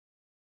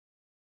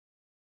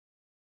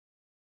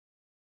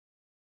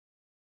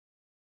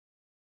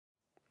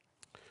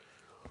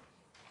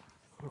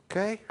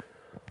Okay,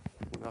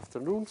 good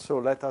afternoon. So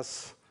let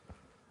us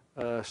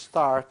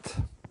start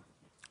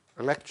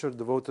a lecture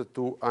devoted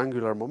to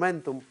angular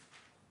momentum.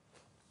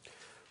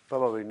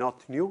 Probably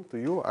not new to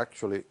you,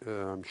 actually,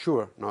 I'm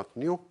sure not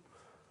new.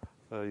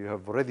 You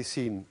have already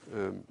seen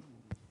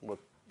what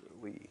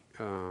we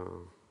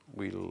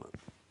will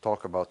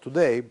talk about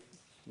today,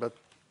 but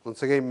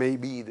once again,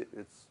 maybe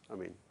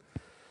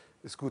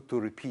it's good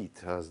to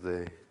repeat, as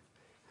the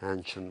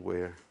ancient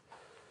were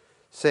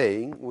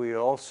saying. We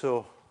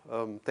also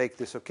take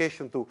this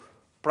occasion to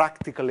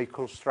practically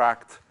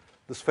construct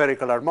the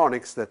spherical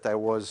harmonics that I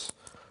was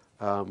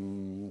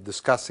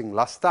discussing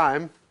last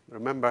time.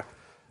 Remember,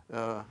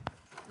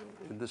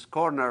 in this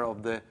corner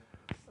of the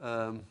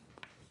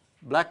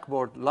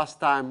blackboard,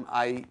 last time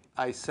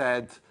I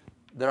said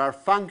there are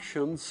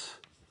functions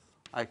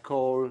I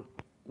call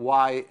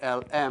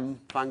YLM,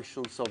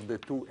 functions of the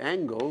two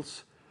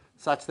angles,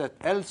 such that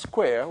L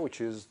square,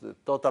 which is the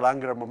total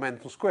angular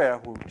momentum square,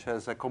 which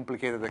has a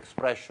complicated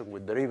expression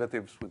with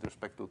derivatives with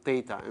respect to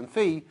theta and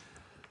phi,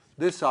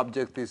 this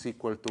object is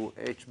equal to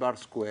h bar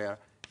square,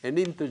 an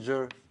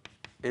integer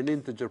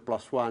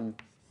plus 1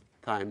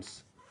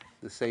 times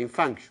the same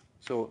function.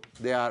 So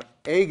they are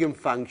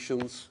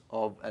eigenfunctions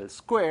of L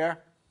square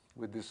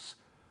with this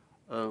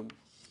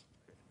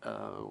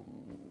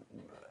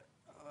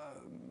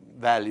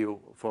value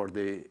for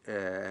the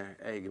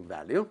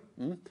eigenvalue,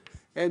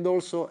 and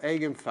also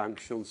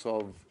eigenfunctions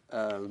of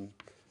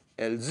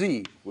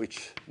Lz,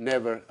 which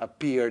never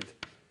appeared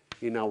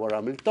in our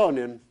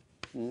Hamiltonian,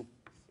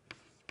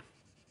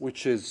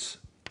 which is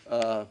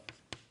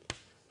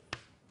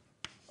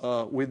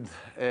with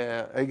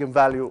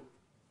eigenvalue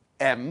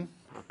m,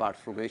 apart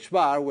from h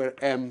bar, where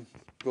m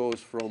goes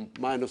from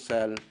minus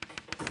L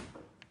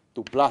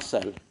to plus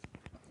L.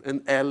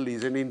 And L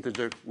is an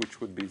integer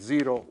which would be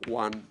 0,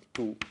 1,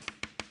 2.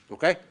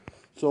 Okay?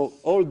 So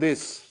all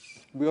this,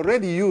 we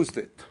already used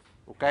it,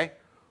 okay?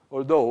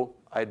 Although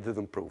I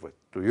didn't prove it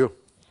to you.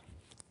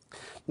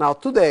 Now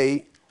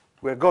today,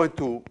 we're going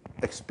to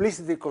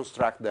explicitly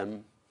construct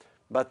them,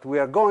 but we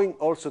are going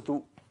also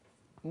to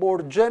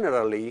more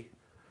generally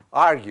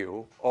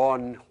argue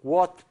on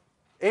what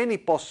any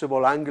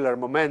possible angular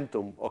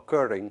momentum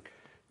occurring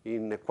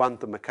in a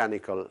quantum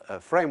mechanical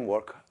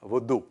framework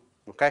would do,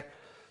 okay?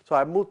 So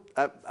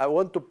I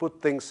want to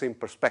put things in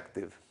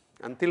perspective.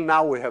 Until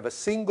now, we have a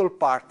single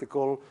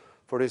particle,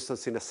 for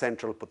instance, in a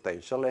central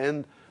potential,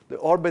 and the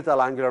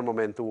orbital angular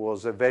momentum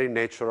was a very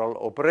natural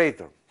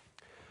operator.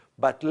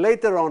 But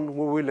later on,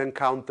 we will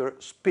encounter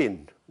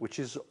spin, which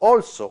is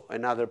also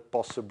another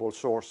possible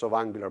source of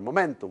angular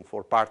momentum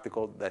for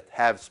particles that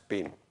have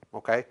spin,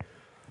 okay?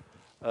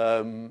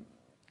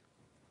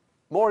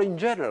 More in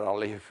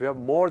general, if you have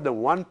more than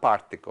one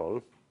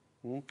particle,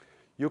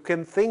 you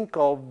can think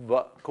of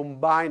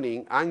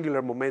combining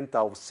angular momenta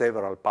of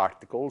several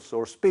particles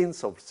or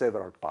spins of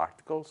several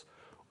particles,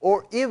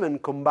 or even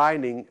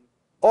combining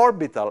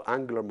orbital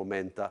angular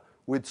momenta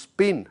with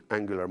spin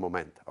angular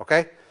momenta,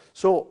 okay?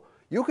 So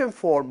you can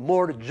form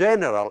more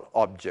general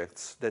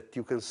objects that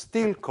you can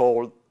still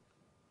call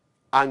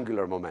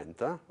angular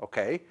momenta,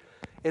 okay?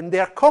 And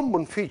their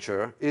common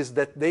feature is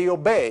that they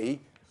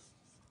obey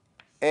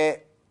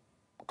a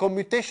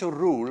commutation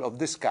rule of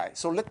this kind.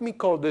 So let me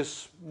call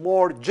this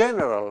more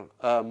general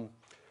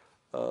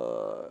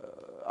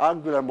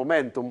angular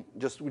momentum,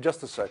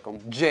 just a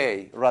second,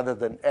 J rather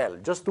than L,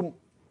 just to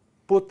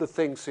put the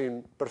things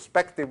in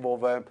perspective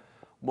of a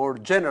more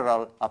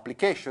general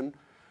application.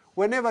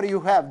 Whenever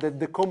you have that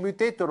the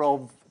commutator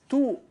of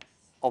two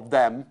of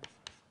them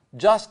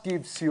just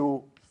gives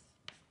you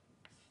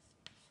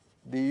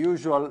the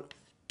usual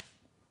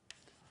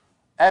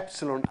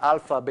epsilon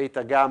alpha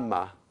beta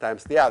gamma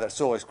times the other.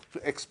 So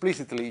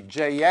explicitly,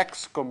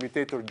 Jx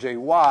commutator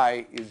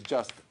Jy is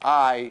just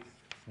I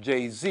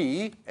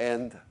Jz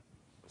and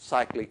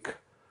cyclic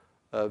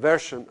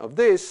version of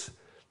this.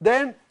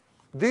 Then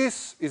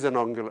this is an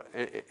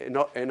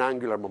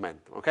angular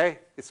momentum, okay?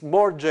 It's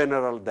more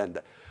general than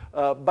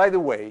that. By the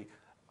way,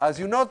 as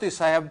you notice,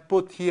 I have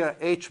put here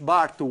h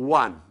bar to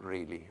 1,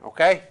 really,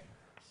 okay?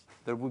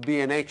 There would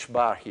be an h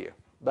bar here.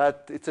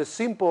 But it's a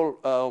simple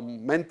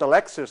mental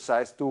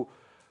exercise to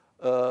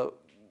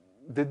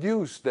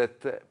deduce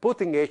that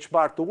putting h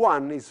bar to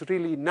 1 is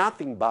really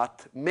nothing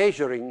but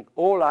measuring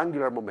all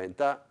angular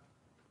momenta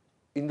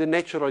in the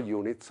natural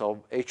units of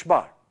h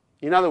bar.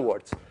 In other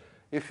words,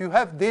 if you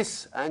have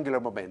this angular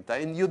momenta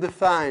and you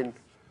define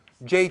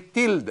j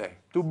tilde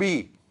to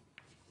be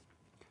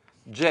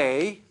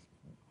j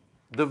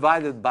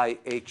divided by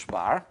h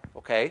bar,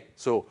 okay?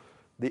 So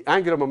the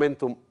angular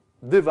momentum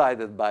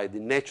divided by the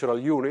natural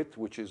unit,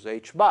 which is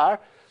h bar,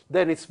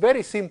 then it's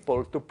very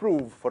simple to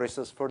prove, for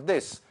instance, for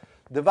this.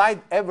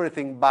 Divide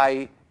everything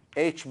by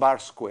h bar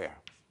square.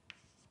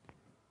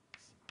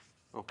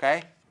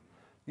 Okay?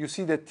 You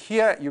see that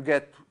here you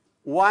get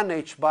 1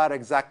 h bar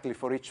exactly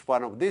for each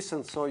one of this,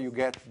 and so you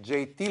get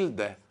j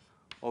tilde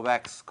of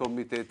x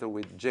commutator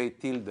with j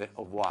tilde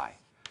of y.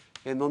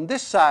 And on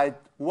this side,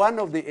 one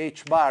of the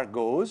h bar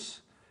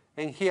goes,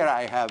 and here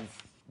I have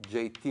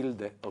j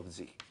tilde of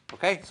z.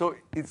 Okay? So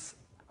it's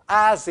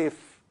as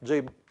if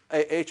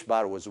H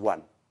bar was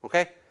 1,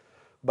 okay?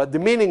 But the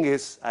meaning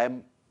is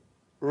I'm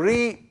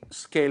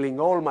rescaling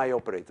all my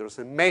operators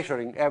and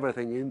measuring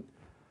everything in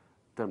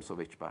terms of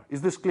H bar.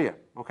 Is this clear?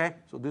 Okay?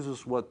 So this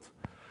is what,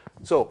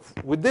 so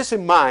with this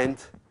in mind,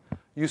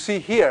 you see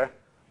here,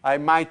 I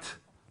might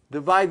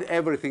divide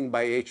everything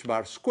by H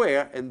bar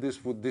square, and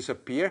this would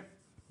disappear,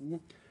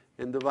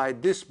 and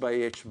divide this by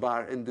H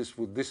bar, and this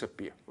would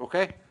disappear,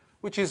 okay?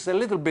 Which is a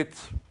little bit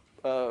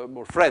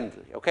more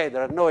friendly, okay?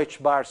 There are no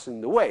H bars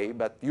in the way,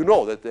 but you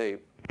know that they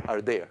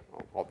are there,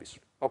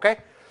 obviously, okay?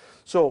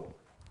 So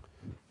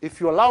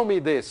if you allow me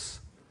this,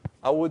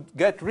 I would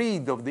get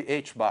rid of the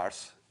H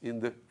bars in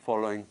the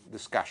following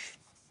discussion,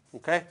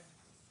 okay?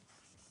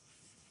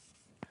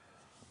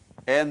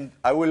 And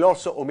I will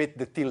also omit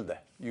the tilde.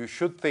 You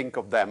should think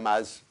of them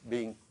as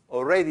being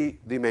already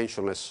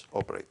dimensionless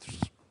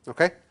operators,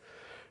 okay?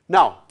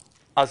 Now,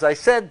 as I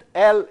said,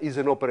 L is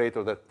an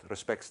operator that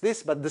respects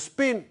this, but the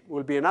spin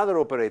will be another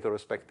operator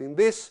respecting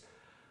this.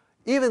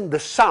 Even the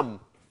sum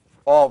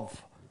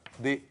of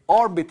the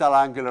orbital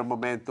angular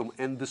momentum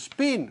and the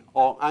spin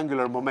of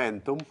angular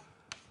momentum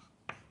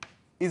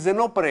is an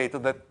operator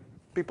that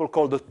people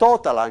call the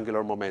total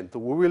angular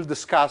momentum. We will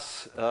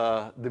discuss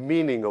the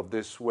meaning of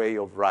this way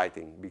of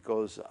writing,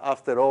 because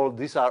after all,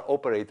 these are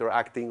operators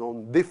acting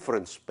on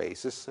different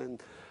spaces,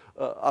 and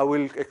I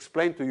will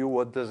explain to you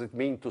what does it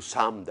mean to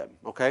sum them,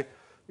 okay,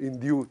 in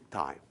due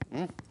time.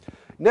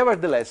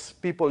 Nevertheless,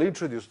 people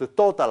introduce the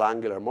total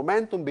angular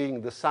momentum being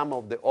the sum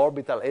of the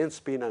orbital and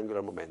spin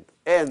angular momentum.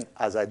 And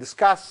as I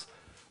discussed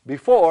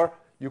before,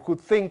 you could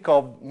think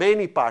of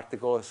many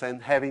particles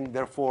and having,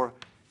 therefore,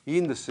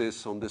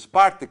 indices on these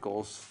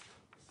particles,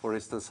 for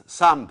instance,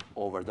 summed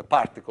over the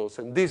particles,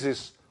 and this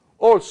is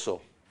also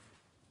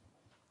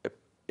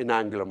an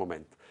angular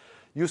momentum.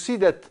 You see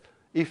that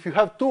if you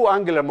have two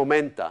angular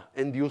momenta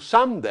and you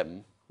sum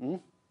them,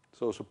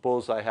 so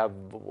suppose I have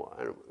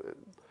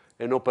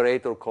an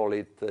operator, call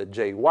it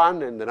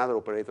J1, and another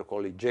operator,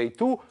 call it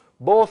J2,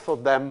 both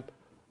of them,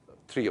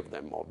 three of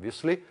them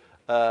obviously,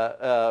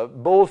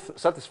 both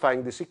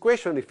satisfying this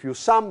equation. If you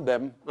sum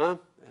them,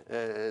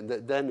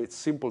 then it's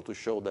simple to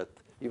show that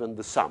even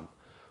the sum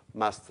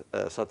must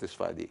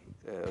satisfy the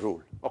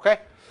rule, okay?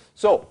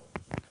 So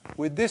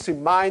with this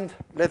in mind,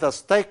 let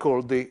us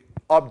tackle the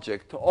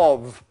object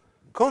of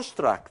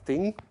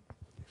constructing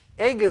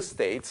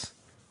eigenstates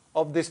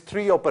of these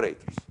three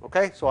operators,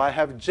 okay? So I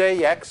have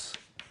Jx,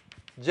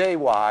 Jy,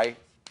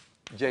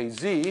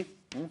 Jz,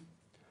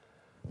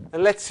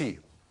 and let's see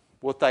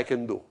what I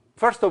can do.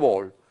 First of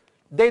all,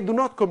 they do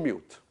not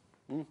commute.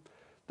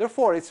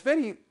 Therefore, it's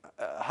very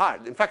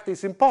hard. In fact,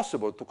 it's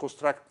impossible to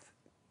construct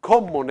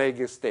common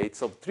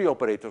eigenstates of three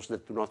operators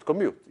that do not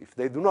commute. If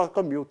they do not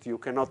commute, you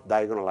cannot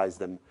diagonalize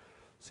them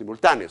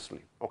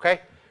simultaneously,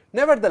 okay?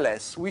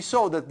 Nevertheless, we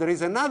saw that there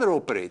is another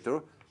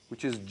operator,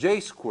 which is J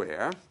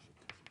square,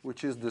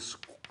 which is the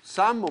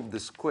sum of the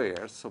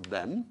squares of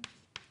them,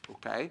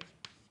 okay?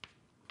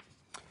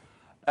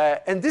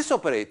 And this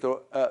operator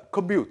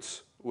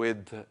commutes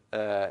with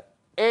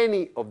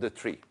any of the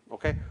three,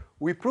 okay?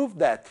 We proved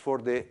that for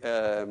the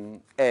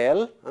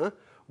L,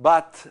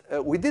 but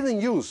we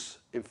didn't use,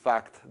 in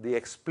fact, the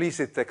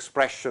explicit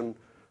expression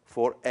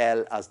for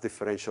L as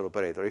differential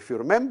operator. If you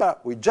remember,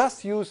 we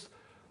just used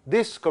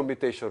this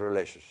commutation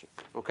relationship,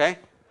 okay?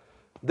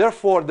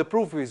 Therefore, the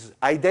proof is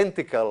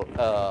identical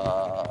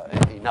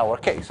in our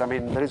case. I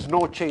mean, there is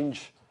no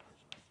change,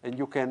 and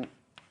you can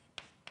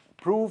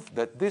prove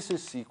that this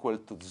is equal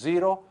to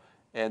 0,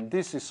 and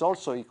this is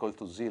also equal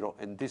to 0,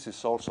 and this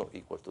is also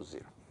equal to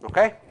 0,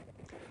 okay?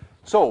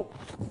 So,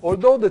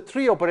 although the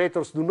three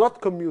operators do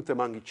not commute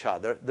among each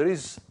other, there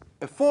is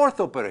a fourth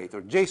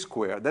operator, J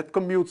square, that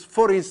commutes,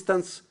 for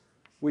instance,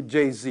 with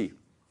Jz,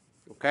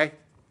 okay?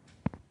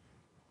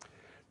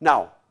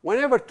 Now,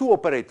 whenever two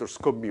operators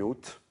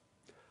commute,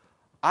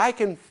 I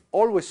can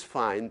always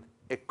find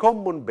a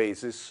common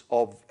basis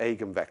of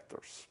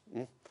eigenvectors.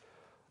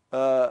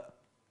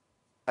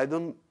 I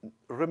don't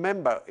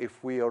remember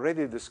if we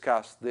already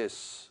discussed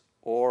this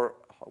or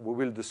we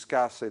will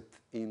discuss it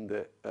in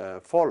the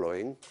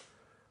following.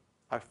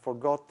 I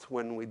forgot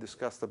when we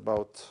discussed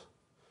about,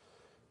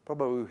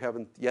 probably we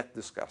haven't yet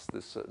discussed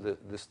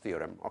this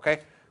theorem,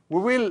 okay? We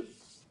will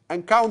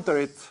encounter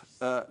it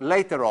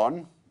later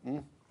on,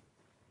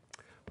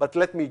 but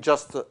let me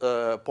just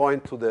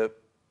point to the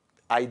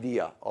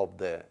idea of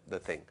the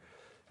thing.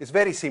 It's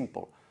very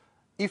simple.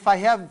 If I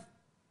have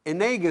an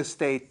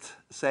eigenstate,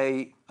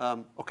 say,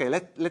 okay,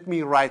 let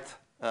me write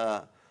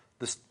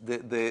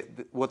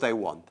what I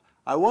want.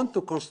 I want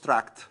to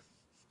construct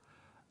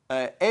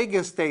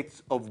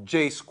eigenstates of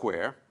J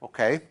square,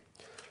 okay?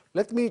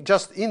 Let me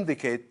just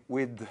indicate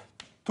with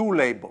two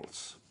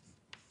labels,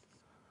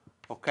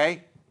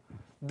 okay?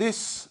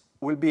 This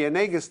will be an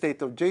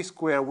eigenstate of J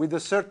square with a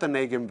certain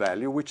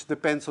eigenvalue, which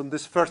depends on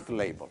this first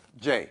label,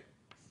 J,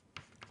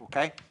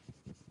 okay?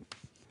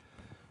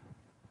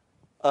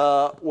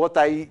 What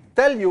I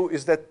tell you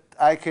is that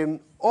I can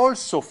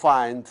also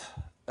find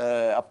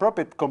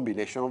appropriate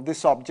combination of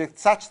this object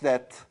such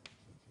that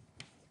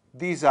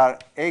these are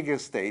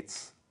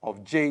eigenstates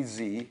of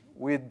Jz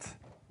with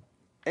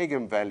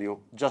eigenvalue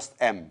just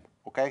m,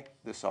 okay,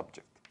 the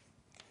subject.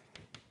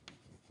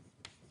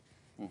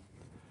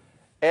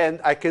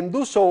 And I can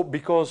do so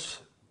because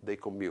they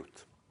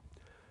commute.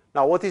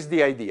 Now, what is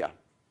the idea?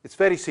 It's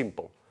very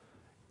simple.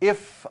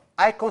 If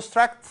I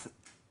construct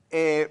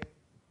a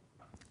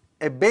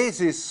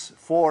basis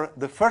for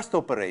the first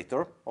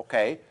operator,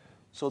 okay,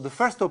 so the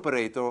first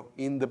operator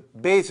in the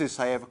basis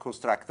I have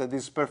constructed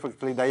is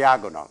perfectly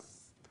diagonal.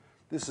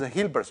 This is a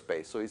Hilbert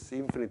space, so it's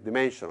infinite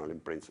dimensional in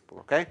principle,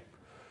 okay?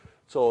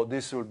 So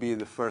this will be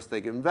the first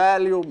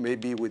eigenvalue,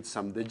 maybe with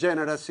some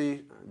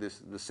degeneracy, this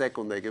the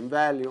second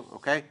eigenvalue,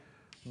 okay?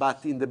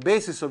 But in the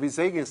basis of its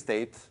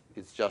eigenstate,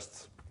 it's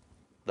just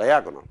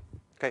diagonal,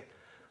 okay?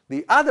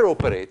 The other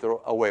operator,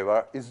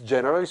 however, is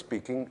generally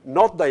speaking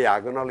not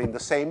diagonal in the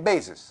same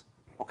basis,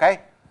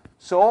 okay?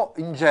 So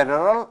in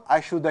general, I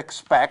should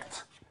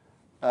expect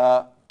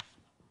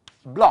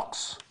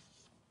blocks,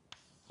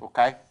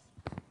 okay?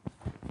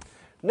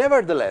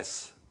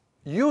 Nevertheless,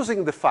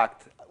 using the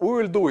fact, we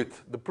will do it,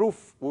 the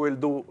proof we will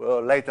do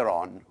later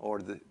on, or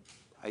the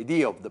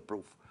idea of the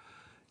proof.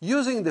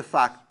 Using the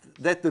fact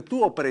that the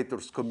two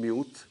operators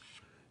commute,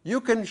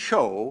 you can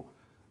show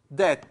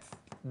that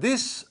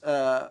this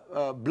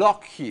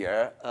block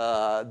here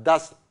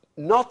does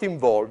not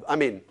involve, I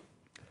mean,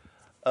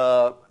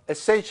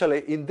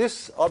 essentially in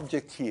this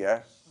object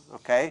here,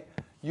 okay,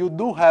 you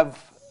do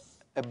have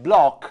a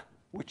block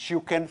which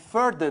you can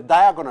further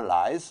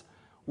diagonalize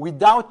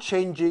without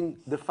changing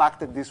the fact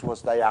that this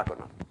was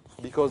diagonal,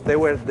 because they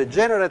were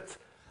degenerate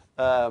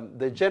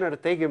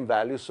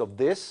eigenvalues of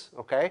this,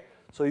 okay?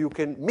 So you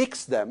can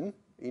mix them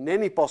in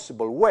any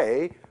possible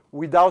way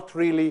without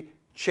really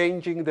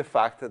changing the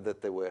fact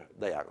that they were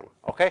diagonal,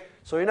 okay?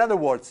 So in other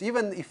words,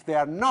 even if they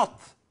are not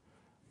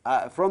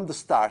from the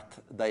start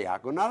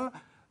diagonal,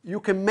 you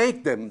can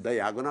make them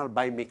diagonal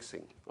by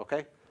mixing,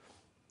 okay?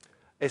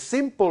 The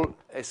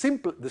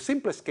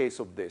simplest case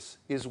of this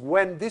is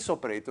when these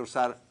operators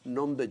are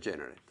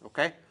non-degenerate,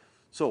 okay?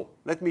 So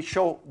let me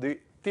show the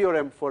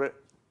theorem for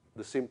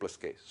the simplest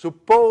case.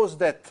 Suppose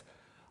that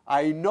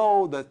I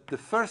know that the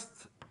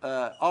first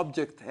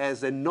object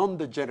has a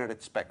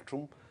non-degenerate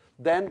spectrum,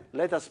 then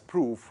let us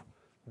prove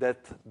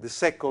that the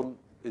second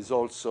is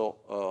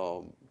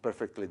also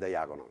perfectly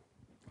diagonal.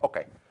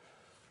 Okay,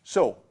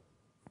 so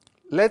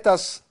let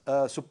us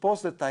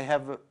suppose that I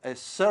have a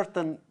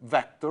certain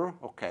vector,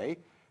 okay,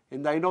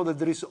 and I know that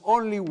there is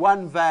only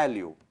one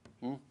value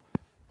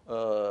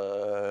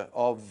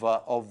of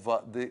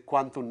the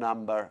quantum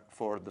number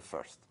for the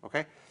first,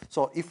 okay?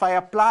 So if I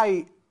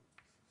apply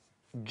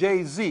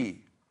Jz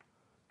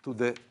to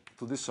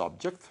this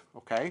object,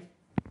 okay,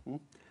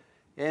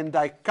 and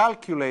I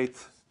calculate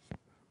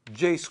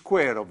J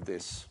square of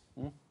this,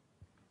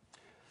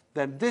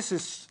 then this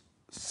is,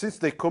 since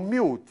they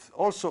commute,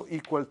 also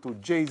equal to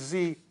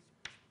Jz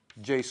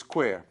J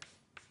square,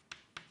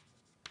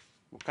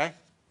 okay?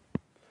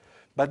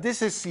 But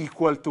this is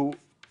equal to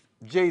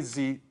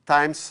Jz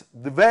times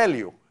the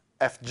value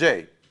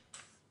Fj,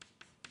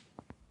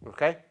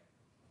 okay?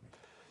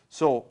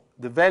 So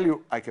the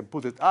value, I can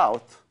put it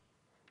out,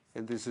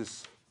 and this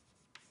is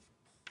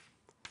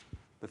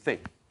the thing,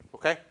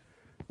 okay?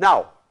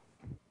 Now,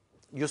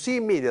 you see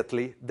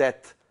immediately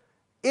that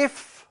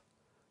if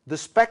the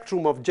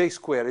spectrum of J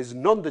square is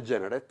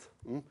non-degenerate,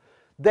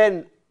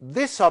 then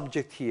this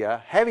object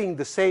here, having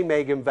the same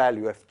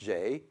eigenvalue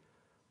Fj,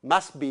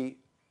 must be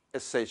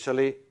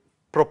essentially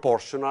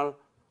proportional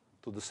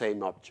to the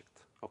same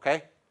object,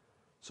 okay?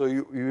 So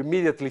you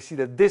immediately see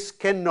that this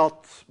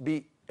cannot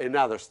be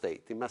another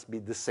state. It must be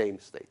the same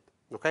state,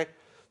 okay?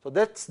 So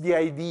that's the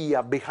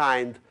idea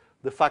behind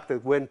the fact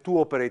that when two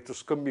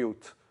operators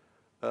commute,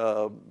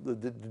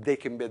 they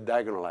can be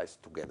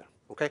diagonalized together,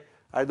 okay?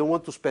 I don't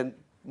want to spend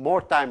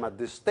more time at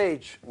this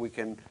stage. We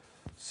can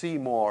see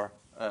more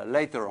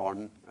later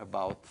on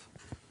about,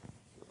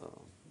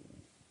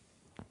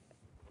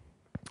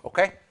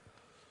 okay?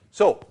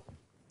 So,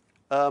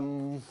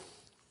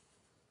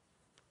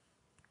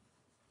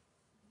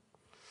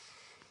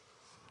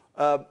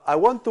 I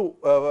want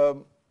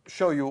to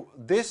show you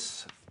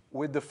this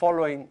with the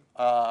following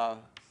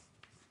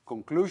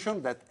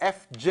conclusion, that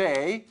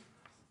Fj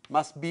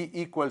must be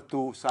equal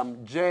to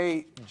some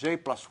j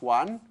plus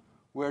 1,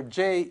 where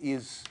j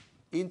is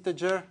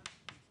integer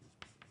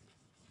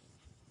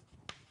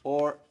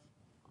or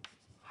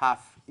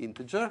half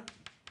integer,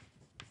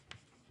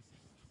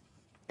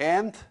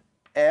 and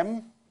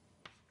m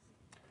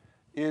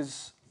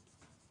is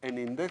an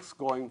index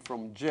going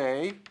from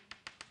j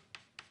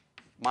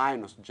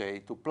minus j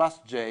to plus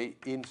j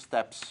in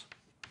steps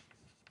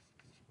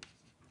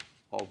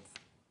of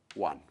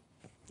 1.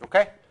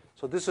 Okay?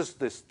 So this is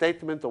the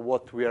statement of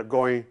what we are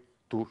going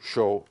to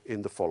show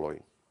in the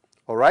following.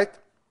 All right?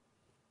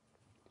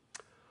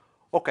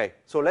 Okay,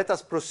 so let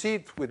us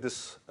proceed with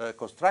this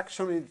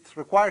construction. It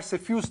requires a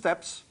few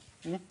steps.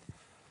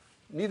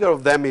 Neither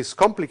of them is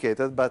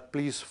complicated, but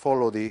please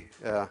follow the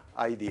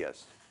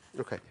ideas.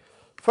 Okay.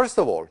 First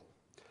of all,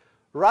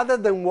 rather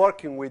than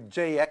working with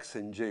jx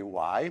and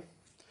jy,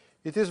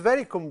 it is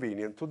very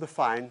convenient to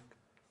define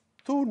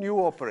two new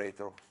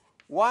operators.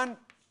 One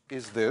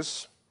is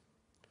this,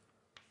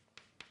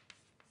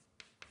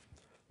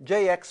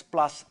 jx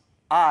plus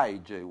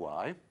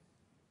ijy,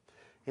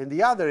 and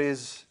the other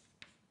is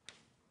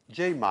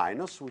j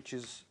minus, which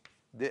is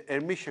the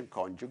Hermitian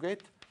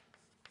conjugate,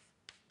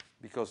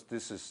 because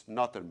this is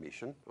not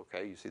Hermitian,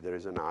 okay? You see there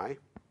is an I.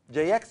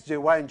 Jx, jy,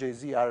 and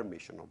jz are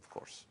Hermitian, of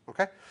course,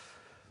 okay?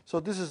 So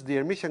this is the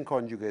Hermitian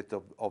conjugate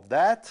of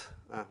that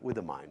with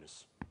a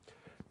minus.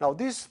 Now,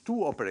 these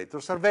two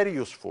operators are very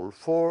useful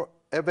for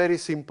a very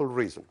simple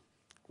reason.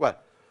 Well,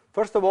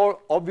 first of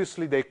all,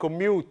 obviously they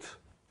commute,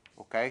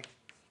 okay,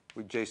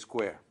 with j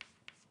squared.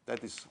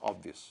 That is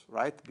obvious,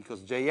 right?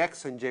 Because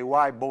jx and jy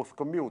both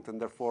commute, and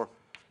therefore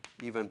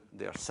even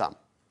their sum.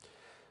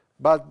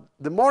 But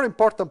the more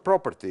important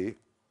property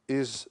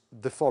is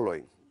the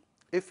following.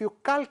 If you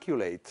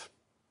calculate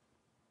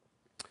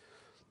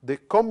the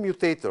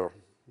commutator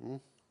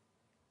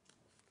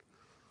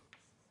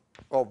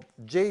of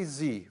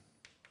jz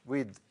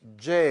with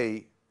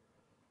j,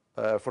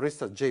 for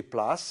instance, j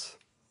plus,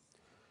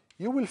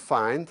 you will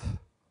find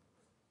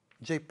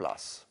j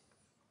plus,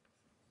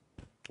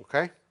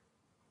 okay,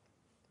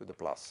 with the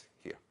plus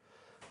here.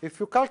 If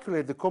you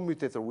calculate the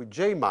commutator with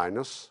j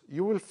minus,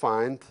 you will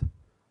find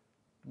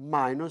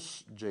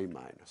minus j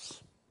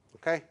minus,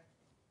 okay?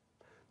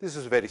 This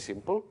is very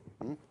simple.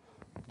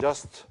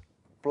 Just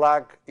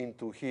plug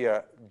into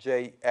here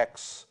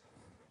jx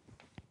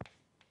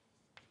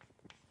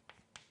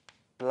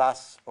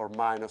plus or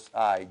minus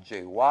I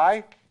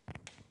jy,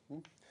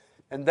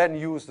 and then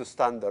use the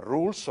standard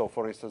rules. So,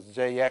 for instance,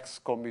 jx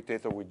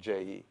commutator with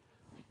jz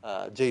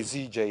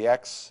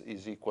jx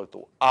is equal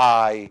to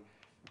I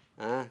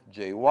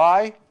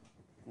jy,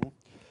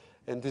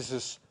 and this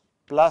is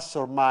plus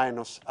or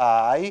minus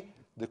I,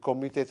 the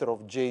commutator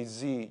of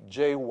jz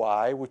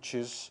jy, which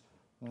is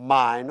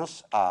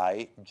minus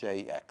I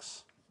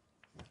jx.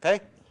 Okay?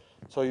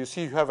 So you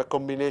see you have a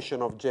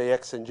combination of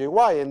jx and jy,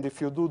 and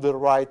if you do the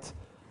right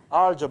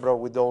algebra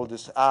with all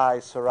these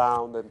i's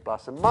around and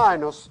plus and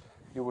minus,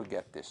 you will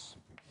get this.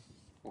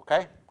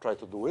 Okay? Try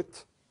to do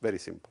it. Very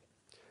simple.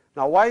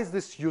 Now, why is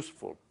this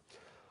useful?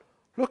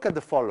 Look at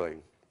the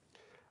following.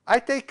 I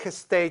take a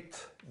state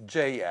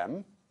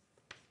Jm,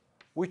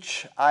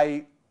 which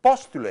I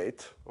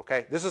postulate.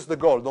 Okay, this is the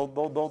goal.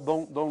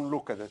 Don't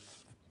look at it.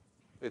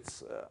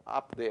 It's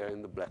up there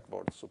in the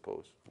blackboard,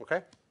 suppose.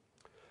 Okay.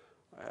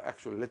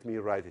 Actually, let me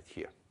write it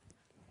here.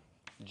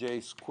 J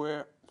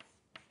square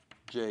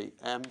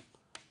Jm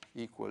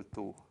equal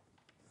to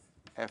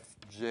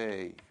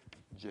Fj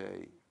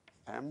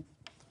Jm,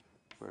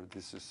 where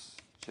this is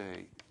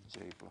j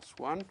plus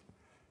 1,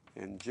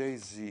 and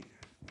Jz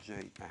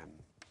Jm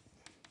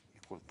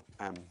equal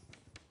to m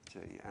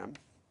Jm,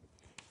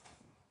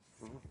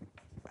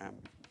 m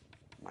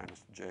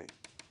minus j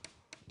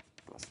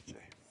plus j.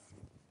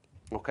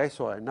 Okay,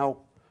 so I now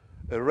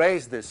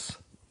erase this,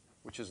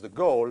 which is the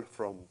goal,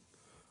 from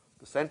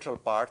the central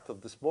part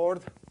of this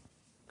board.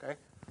 Okay,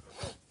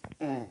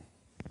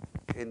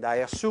 and I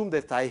assume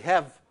that I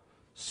have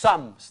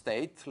some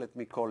state, let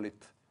me call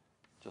it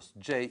just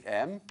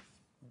Jm,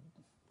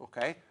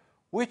 okay,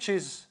 which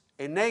is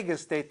an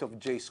eigenstate of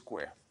j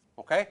squared,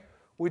 okay,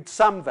 with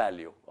some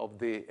value of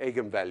the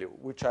eigenvalue,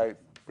 which I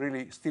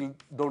really still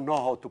don't know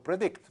how to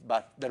predict,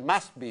 but there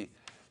must be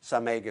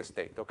some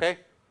eigenstate, okay?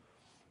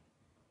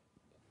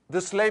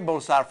 These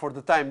labels are, for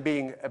the time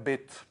being, a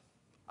bit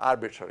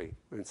arbitrary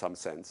in some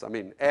sense. I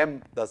mean,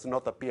 m does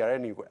not appear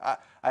anywhere.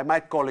 I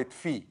might call it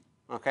phi,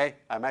 okay?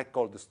 I might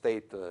call the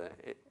state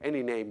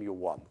any name you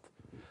want.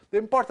 The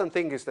important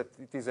thing is that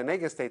it is an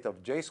eigenstate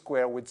of j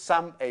squared with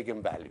some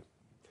eigenvalue.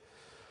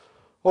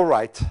 All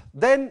right,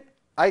 then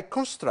I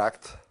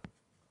construct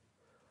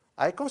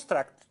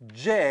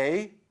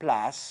j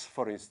plus,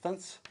 for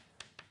instance,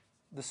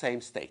 the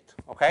same state,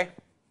 okay?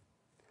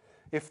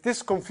 If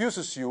this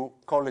confuses you,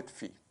 call it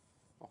phi,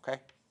 okay?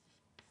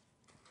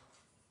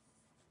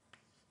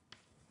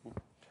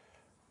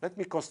 Let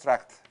me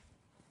construct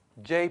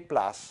j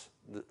plus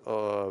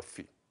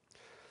phi.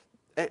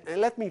 And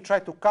let me try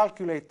to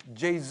calculate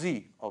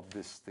jz of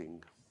this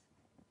thing.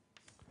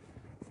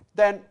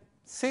 Then,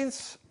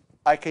 since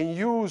I can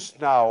use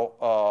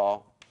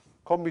now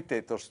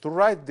commutators to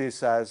write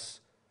this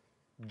as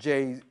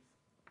j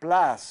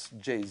plus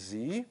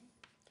jz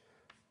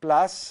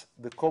plus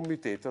the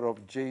commutator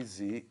of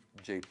jz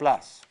j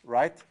plus,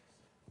 right?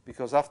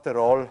 Because after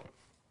all,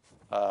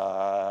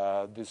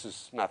 this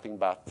is nothing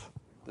but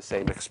the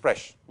same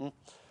expression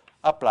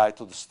applied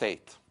to the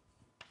state.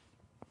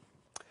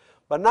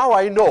 But now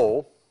I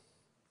know,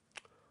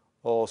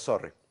 oh,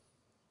 sorry,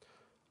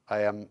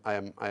 I am,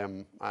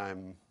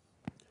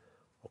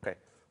 okay.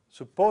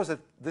 Suppose that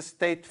this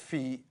state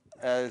phi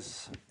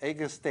has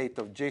eigenstate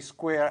of j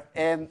squared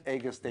and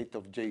eigenstate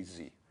of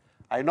jz.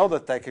 I know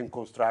that I can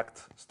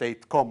construct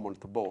state common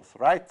to both,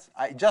 right?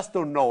 I just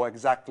don't know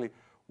exactly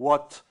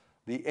what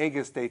the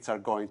eigenstates are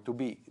going to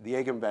be, the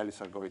eigenvalues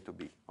are going to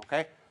be,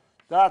 okay?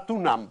 There are two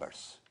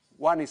numbers.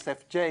 One is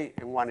fj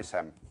and one is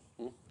m,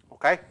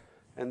 okay?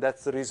 And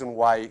that's the reason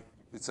why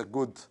it's a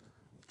good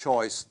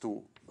choice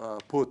to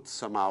put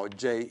somehow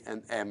J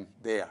and M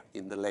there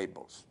in the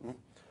labels.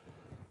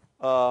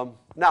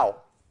 Now,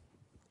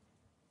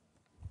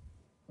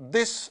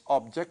 this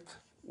object,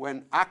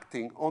 when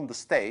acting on the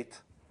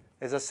state,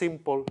 has a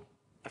simple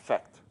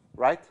effect,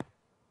 right?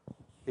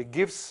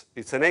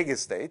 It's an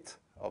eigenstate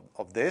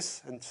of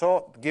this, and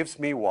so it gives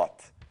me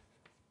what?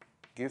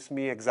 Gives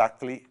me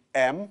exactly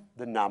M,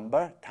 the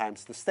number,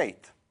 times the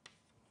state.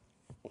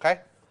 Okay?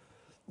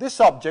 This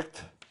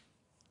object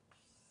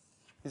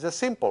is a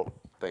simple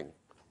thing.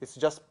 It's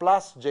just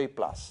plus J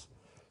plus.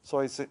 So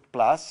it's a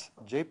plus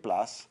J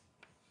plus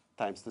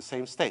times the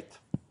same state.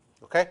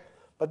 Okay?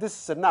 But this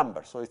is a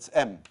number, so it's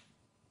M.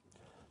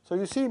 So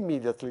you see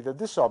immediately that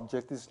this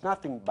object is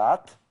nothing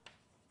but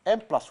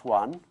M plus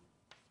 1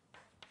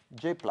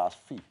 J plus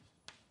phi.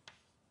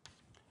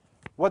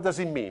 What does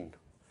it mean?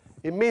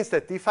 It means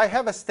that if I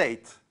have a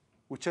state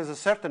which has a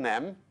certain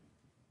M,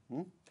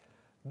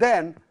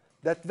 then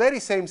that very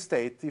same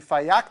state, if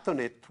I act on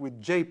it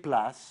with J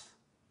plus,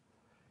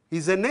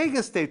 is an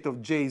eigenstate of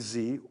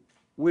Jz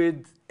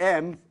with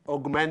M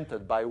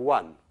augmented by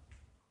 1.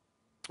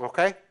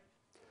 Okay?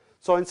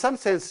 So in some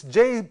sense,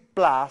 J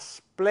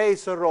plus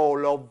plays a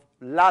role of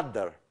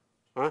ladder.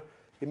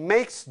 It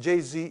makes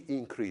Jz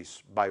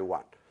increase by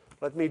 1.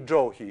 Let me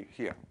draw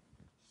here.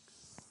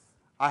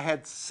 I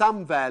had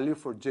some value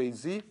for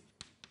Jz,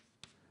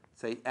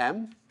 say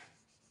M,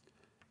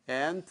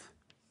 and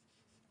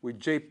with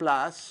J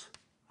plus,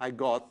 I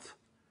got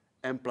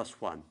M plus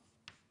 1.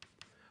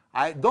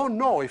 I don't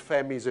know if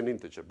M is an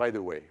integer, by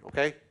the way,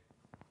 okay?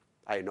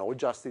 I know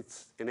just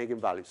it's an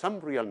eigenvalue, some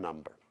real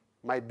number.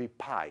 Might be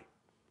pi.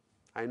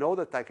 I know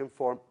that I can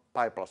form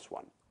pi plus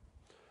 1.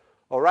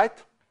 All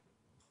right?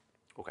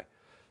 Okay.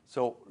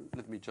 So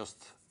let me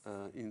just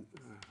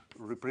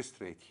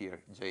representate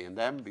here J and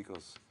M,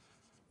 because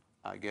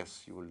I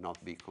guess you will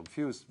not be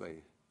confused by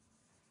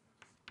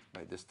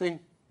this thing.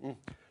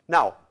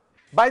 Now,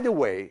 by the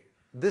way,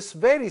 this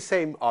very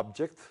same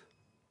object,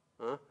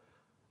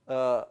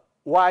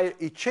 while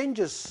it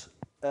changes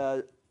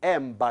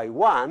M by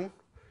 1,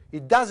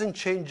 it doesn't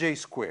change J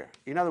square.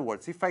 In other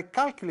words, if I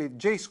calculate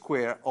J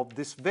square of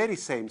this very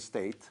same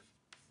state,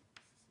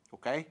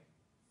 okay,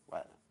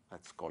 well,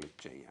 let's call it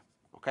Jm,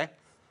 okay?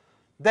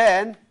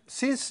 Then,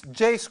 since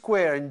J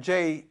square and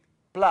J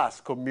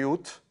plus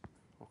commute,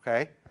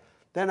 okay,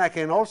 then I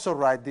can also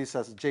write this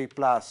as J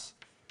plus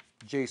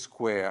J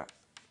square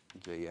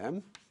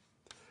Jm.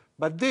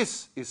 But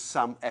this is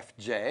some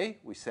Fj,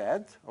 we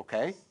said,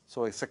 okay?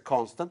 So it's a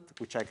constant,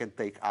 which I can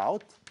take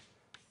out.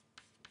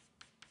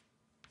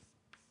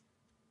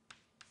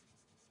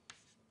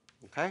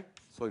 Okay?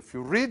 So if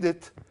you read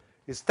it,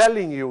 it's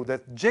telling you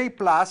that J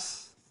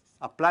plus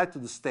applied to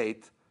the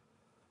state,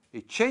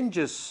 it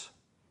changes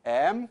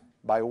M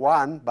by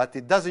 1, but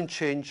it doesn't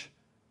change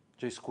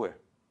J square.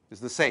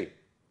 It's the same,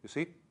 you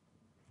see?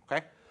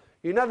 Okay?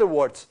 In other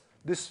words,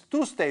 these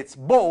two states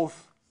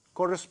both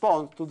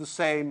correspond to the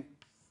same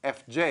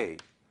Fj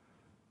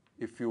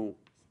if you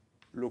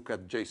look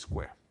at J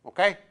square.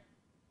 Okay?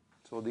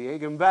 So the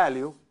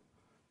eigenvalue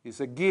is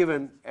a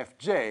given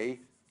Fj,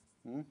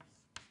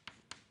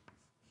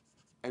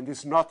 and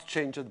is not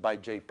changed by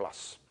J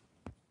plus.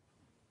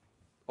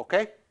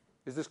 Okay?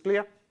 Is this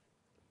clear?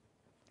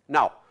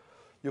 Now,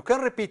 you can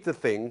repeat the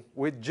thing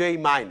with J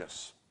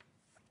minus.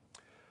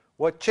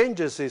 What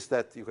changes is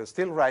that you can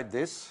still write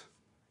this,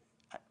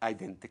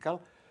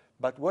 identical,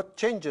 but what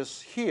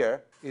changes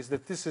here is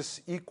that this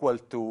is equal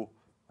to,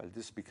 well,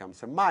 this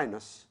becomes a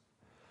minus,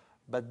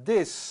 but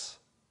this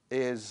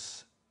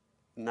is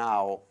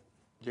now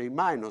J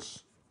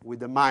minus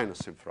with a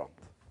minus in front.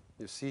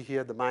 You see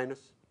here the minus?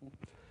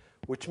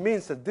 Which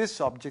means that this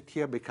object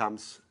here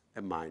becomes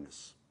a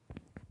minus.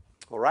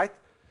 All right?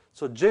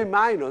 So J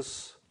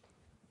minus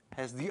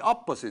has the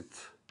opposite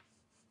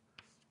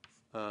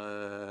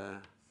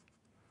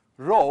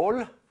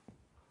role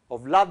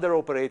of ladder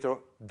operator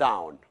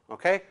down.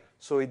 Okay?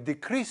 So it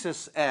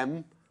decreases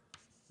M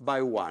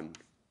by 1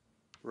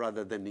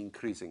 rather than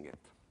increasing it.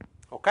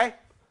 Okay?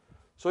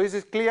 So is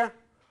it clear?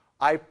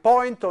 I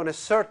point on a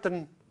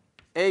certain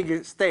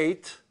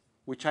eigenstate,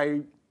 which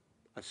I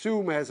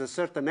assume has a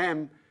certain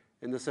M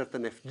and a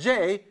certain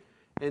Fj,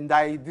 and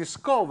I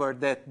discover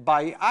that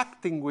by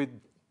acting with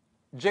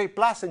J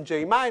plus and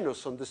J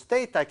minus on the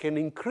state, I can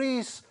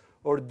increase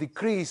or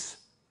decrease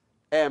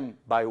M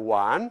by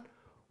 1,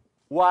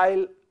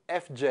 while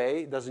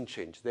Fj doesn't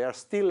change. They are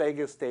still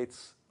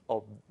eigenstates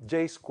of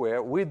J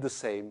square with the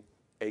same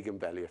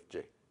eigenvalue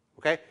Fj.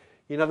 Okay?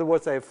 In other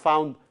words, I have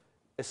found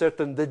a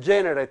certain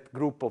degenerate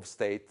group of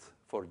states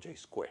for J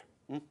square.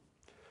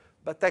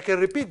 But I can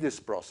repeat this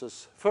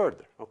process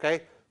further.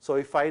 Okay? So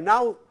if I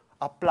now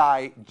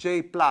apply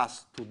J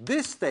plus to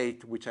this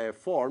state which I have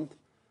formed,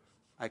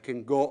 I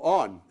can go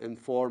on and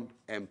form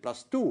M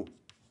plus 2.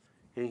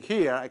 And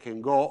here I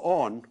can go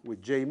on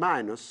with J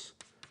minus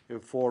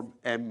and form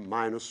M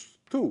minus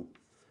 2.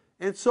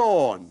 And so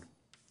on.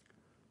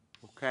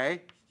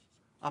 Okay?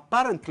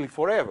 Apparently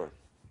forever,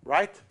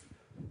 right?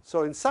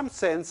 So in some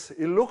sense,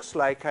 it looks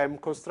like I'm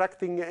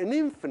constructing an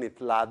infinite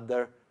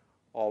ladder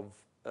of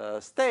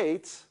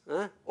states,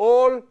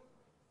 all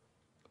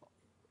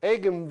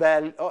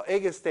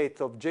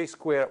eigenstates of j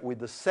squared with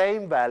the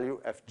same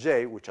value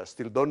fj, which I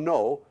still don't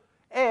know,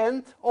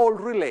 and all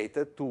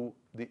related to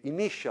the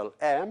initial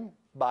m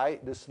by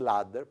this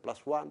ladder,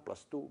 +1,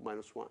 +2,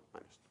 -1,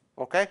 -2.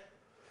 Okay?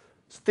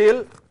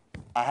 Still,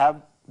 I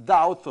have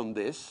doubt on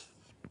this.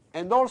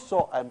 And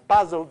also, I'm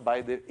puzzled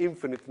by the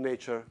infinite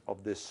nature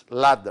of this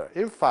ladder.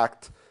 In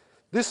fact,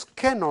 this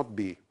cannot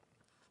be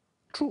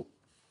true.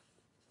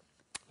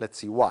 Let's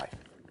see why.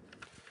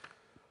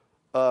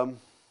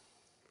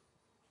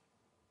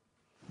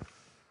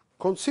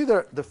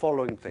 Consider the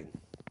following thing.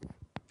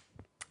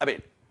 I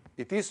mean,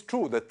 it is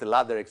true that the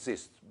ladder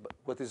exists, but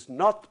what is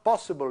not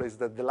possible is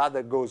that the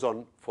ladder goes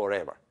on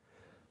forever.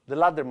 The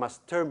ladder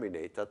must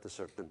terminate at a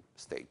certain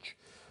stage.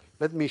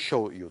 Let me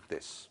show you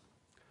this.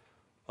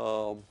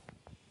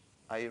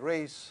 I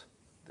erase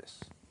this.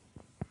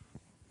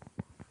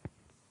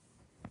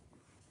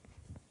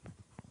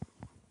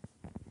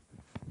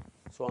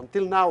 So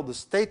until now, the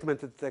statement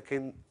that I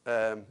can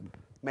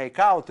make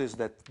out is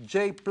that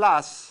J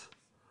plus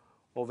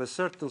of a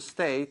certain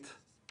state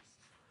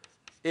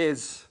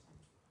is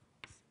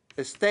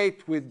a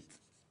state with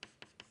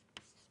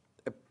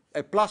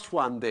a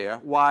 +1 there,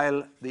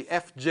 while the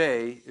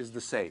Fj is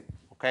the same,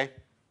 okay?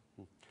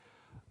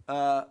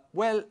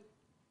 Well,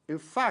 in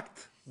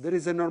fact, there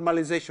is a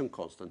normalization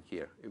constant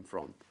here in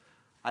front.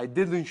 I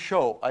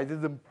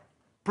didn't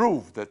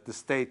prove that the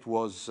state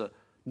was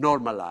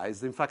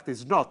normalized. In fact,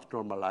 it's not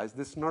normalized.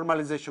 This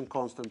normalization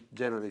constant,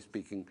 generally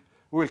speaking,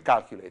 we'll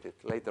calculate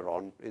it later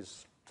on,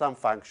 is some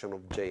function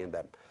of j and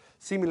m.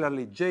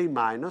 Similarly, j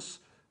minus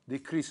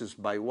decreases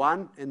by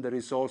 1, and there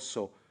is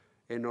also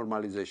a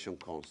normalization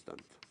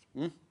constant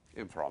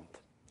in front.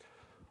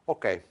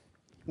 Okay,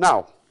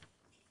 now,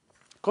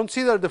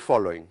 consider the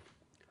following.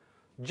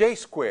 J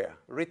square,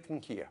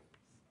 written here.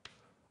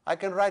 I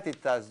can write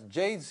it as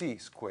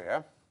jz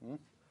square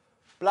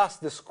plus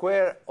the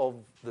square of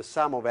the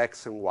sum of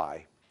x and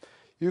y.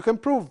 You can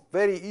prove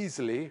very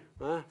easily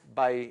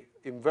by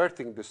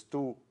inverting these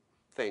two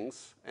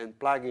things and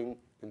plugging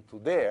into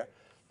there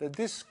that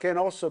this can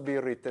also be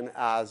written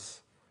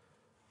as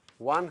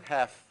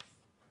 1/2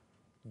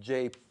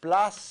 j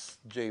plus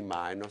j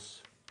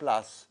minus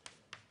plus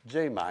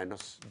j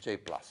minus j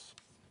plus.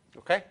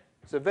 Okay?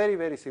 It's a very,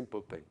 very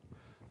simple thing.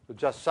 So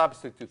just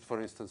substitute,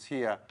 for instance,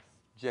 here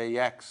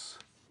jx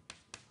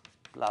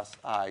plus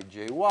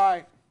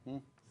ijy,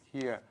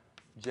 here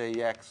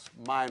jx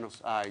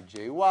minus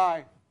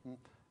ijy,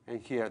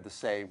 and here the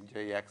same,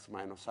 jx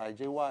minus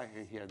ijy,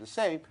 and here the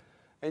same.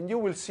 And you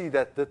will see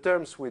that the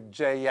terms with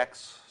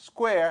jx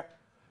square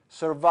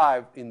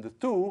survive in the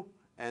 2,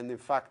 and in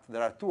fact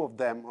there are 2 of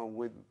them, and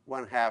with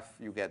 1/2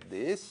 you get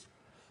this.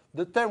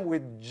 The term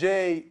with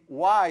jy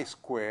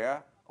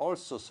square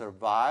also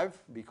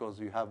survive because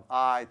you have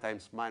I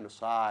times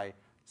minus I,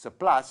 it's a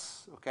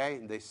plus, okay?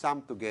 And they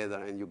sum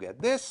together and you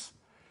get this.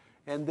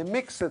 And the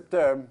mixed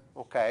term,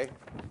 okay,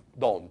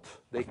 don't.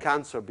 They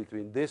cancel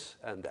between this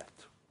and that.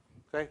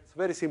 Okay? It's a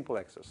very simple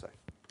exercise.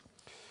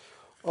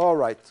 All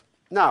right.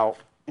 Now,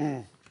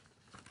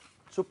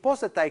 suppose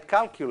that I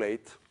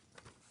calculate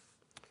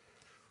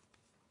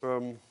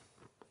for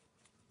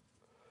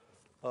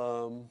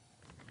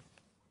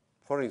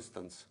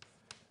instance,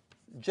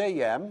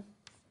 Jm,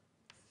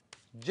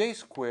 j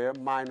square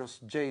minus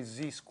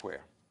jz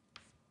square.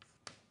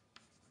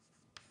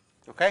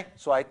 Okay?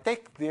 So I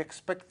take the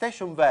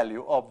expectation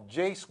value of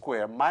j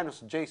square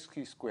minus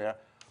jz square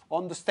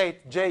on the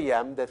state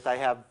Jm that I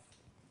have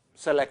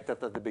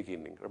selected at the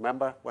beginning.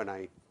 Remember when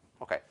I...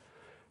 Okay.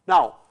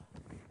 Now,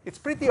 it's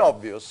pretty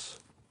obvious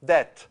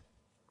that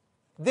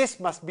this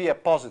must be a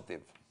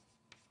positive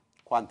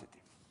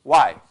quantity.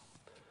 Why?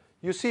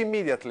 You see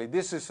immediately,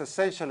 this is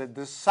essentially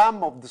the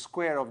sum of the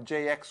square of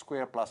jx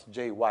square plus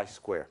jy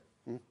square.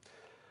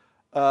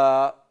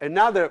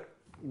 Another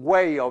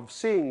way of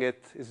seeing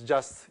it is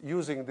just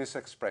using this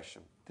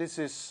expression. This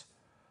is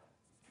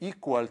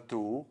equal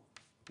to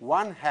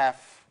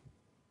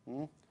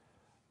 1/2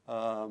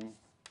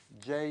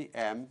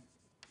 jm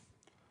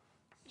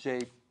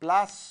j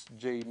plus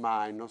j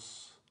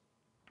minus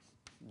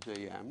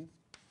jm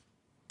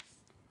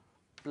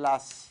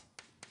plus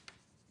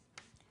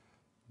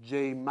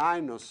j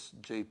minus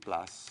j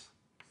plus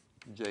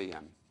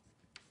jm.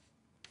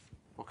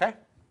 Okay?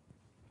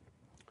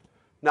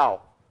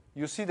 Now,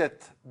 you see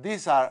that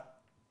these are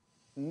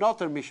not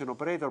Hermitian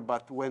operator,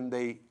 but when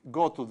they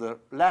go to the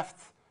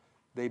left,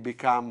 they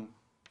become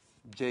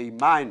j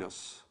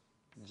minus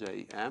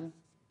jm,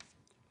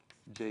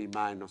 j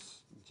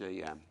minus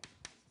jm.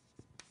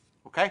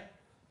 Okay?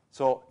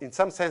 So in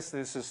some sense,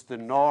 this is the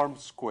norm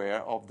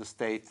square of the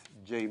state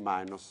j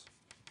minus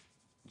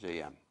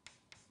jm.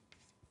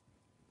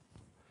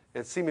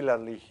 And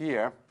similarly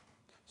here,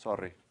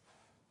 sorry,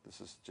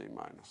 this is j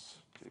minus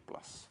j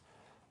plus.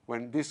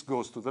 When this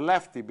goes to the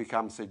left, it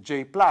becomes a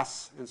j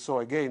plus, and so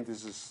again,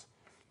 this is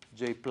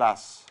j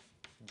plus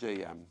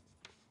jm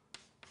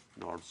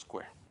norm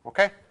square.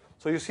 Okay?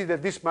 So you see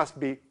that this must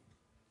be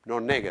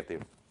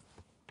non-negative.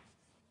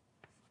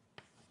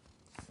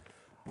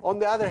 On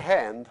the other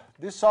hand,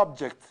 this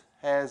object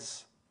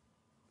has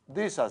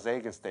this as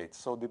eigenstate.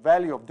 So the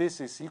value of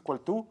this is equal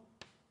to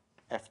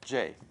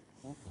Fj.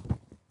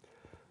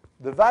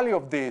 The value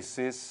of this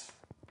is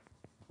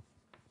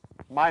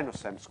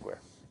minus m squared.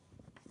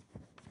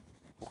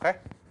 Okay?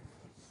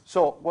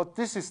 So what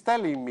this is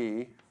telling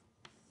me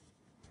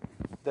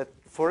that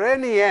for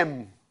any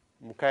m,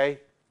 okay,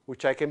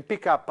 which I can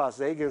pick up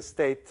as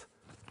eigenstate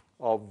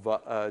of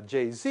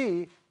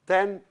Jz,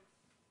 then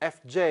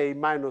Fj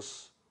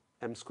minus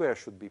m squared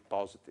should be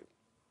positive.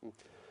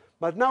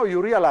 But now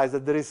you realize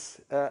that there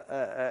is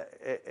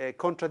a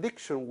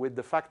contradiction with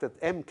the fact that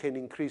m can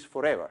increase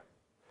forever.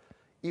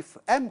 If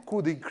m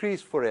could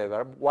increase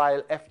forever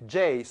while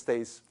Fj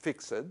stays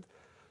fixed,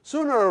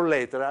 sooner or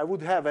later I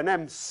would have an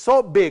m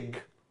so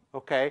big,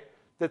 okay,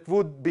 that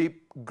would be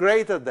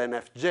greater than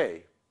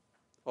Fj,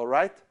 all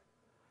right?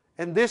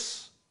 And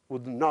this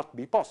would not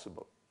be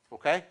possible,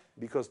 okay?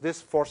 Because this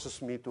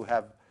forces me to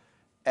have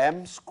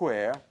m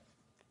squared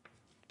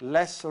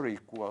less or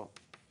equal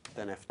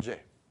than Fj,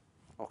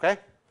 okay?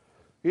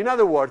 In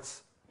other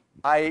words,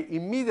 I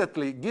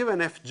immediately, given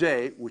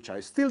Fj, which I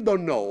still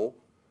don't know,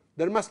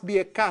 there must be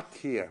a cut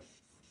here,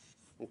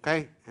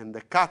 okay? And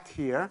the cut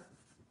here,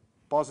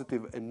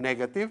 positive and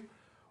negative,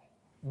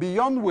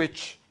 beyond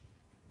which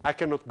I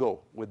cannot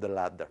go with the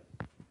ladder,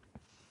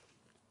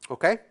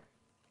 okay?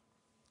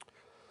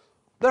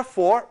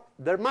 Therefore,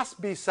 there must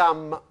be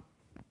some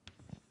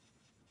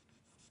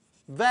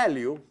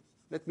value,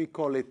 let me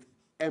call it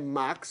m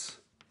max,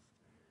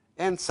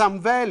 and some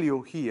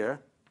value here,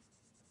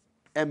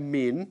 m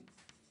min,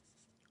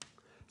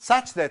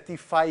 such that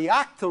if I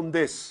act on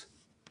this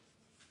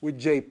with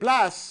j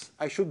plus,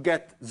 I should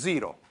get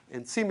 0.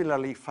 And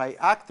similarly, if I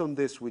act on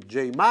this with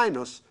j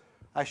minus,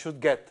 I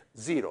should get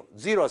 0.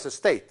 0 as a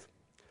state.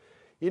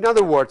 In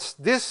other words,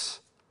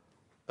 this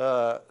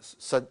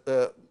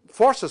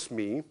forces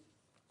me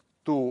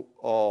to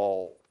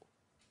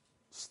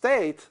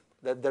state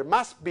that there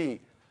must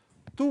be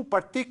two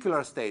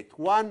particular states.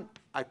 One,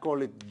 I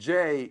call it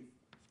j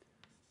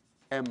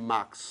m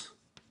max,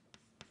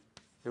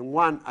 and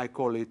one, I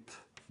call it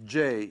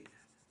j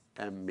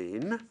m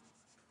min,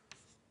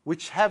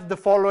 which have the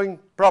following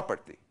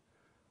property.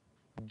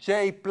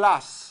 J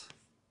plus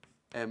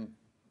m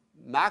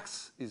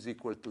max is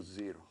equal to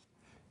 0,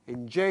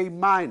 and j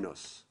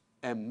minus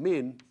m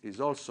min is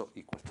also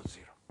equal to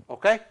 0.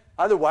 Okay?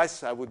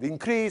 Otherwise, I would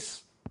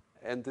increase,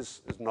 and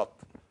this is not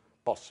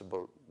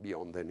possible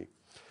beyond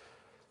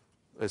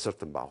a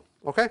certain bound.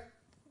 Okay?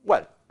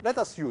 Well, let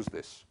us use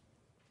this.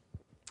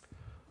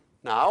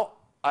 Now,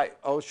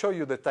 I'll show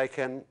you that I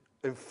can,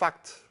 in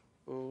fact,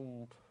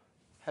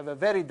 have a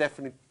very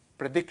definite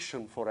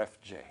prediction for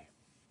Fj.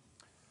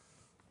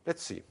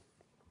 Let's see.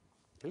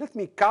 Let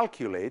me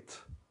calculate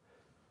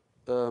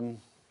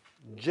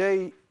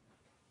j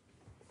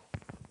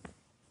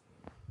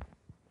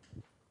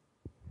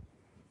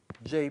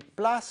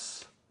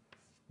plus,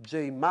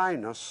 j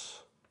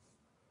minus,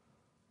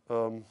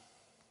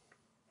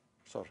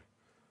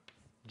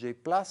 j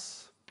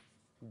plus,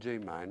 j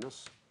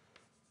minus,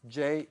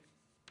 j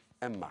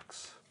m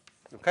max.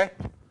 Okay?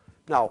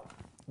 Now,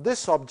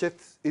 this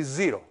object is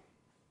 0.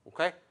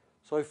 Okay?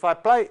 So if I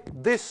apply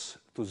this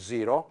to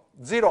 0,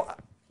 0,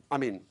 I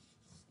mean,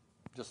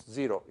 just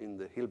 0 in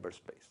the Hilbert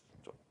space.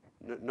 So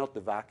not the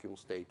vacuum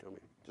state, I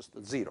mean, just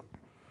 0.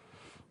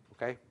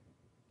 Okay?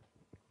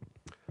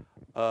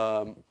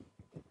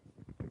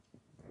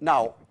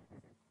 Now,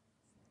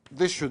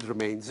 this should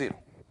remain 0,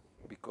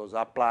 because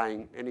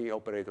applying any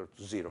operator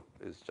to 0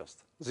 is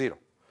just 0.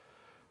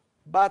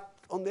 But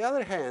on the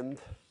other hand,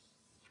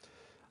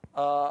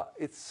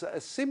 it's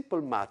a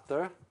simple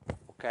matter,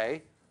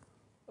 okay?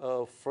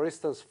 For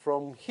instance,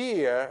 from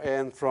here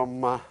and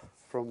from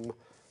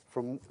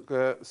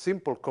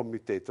simple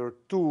commutator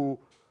to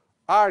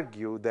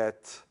argue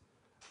that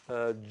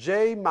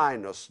j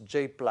minus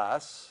j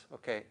plus,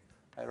 okay,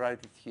 I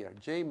write it here,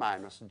 j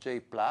minus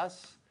j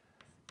plus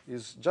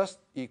is just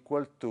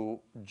equal to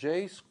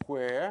j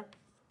square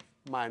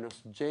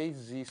minus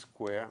jz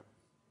square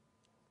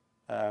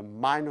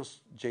minus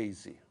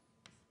jz.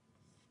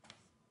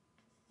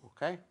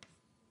 Okay?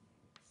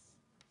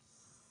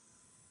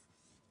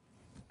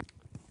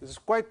 This is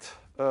quite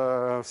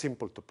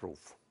simple to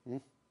prove.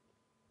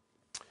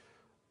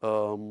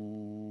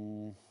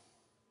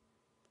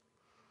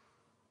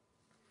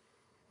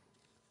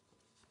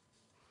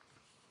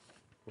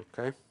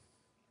 Okay.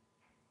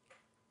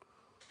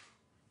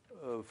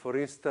 For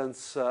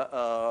instance,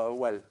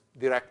 well,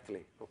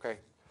 directly, okay?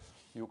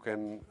 You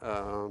can,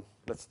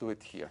 let's do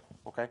it here,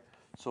 okay?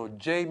 So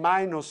j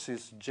minus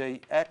is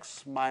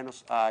jx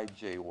minus I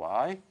jy.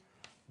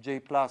 J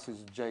plus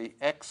is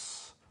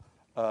jx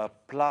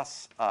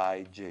plus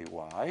I jy,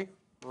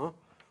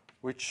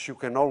 which you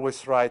can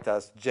always write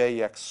as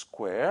jx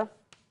square,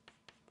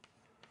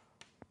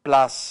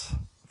 plus,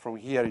 from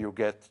here you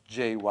get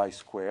jy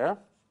square,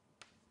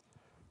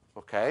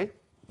 okay?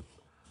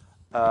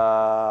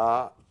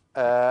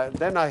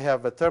 then I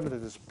have a term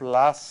that is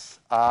plus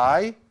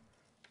I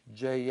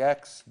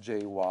jx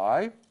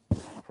jy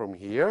from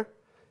here.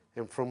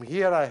 And from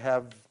here I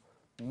have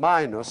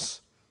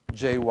minus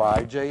jy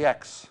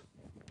jx.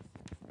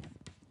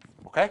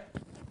 Okay?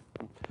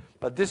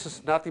 But this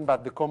is nothing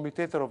but the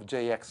commutator of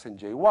jx and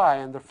jy,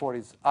 and therefore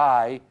it's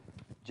I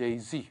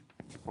jz.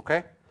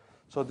 Okay?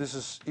 So this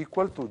is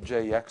equal to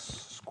jx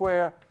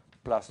square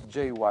plus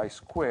jy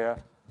square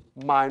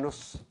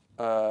minus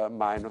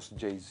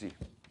jz.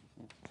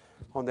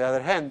 On the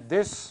other hand,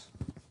 this,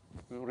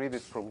 we read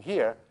it from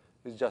here,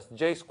 is just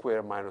j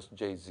square minus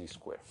jz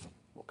square.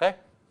 Okay?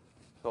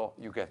 So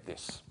you get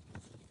this.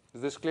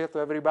 Is this clear to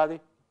everybody?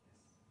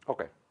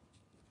 Okay.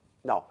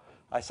 Now,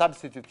 I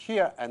substitute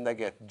here, and I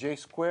get j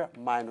square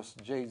minus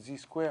jz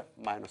square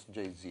minus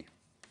jz.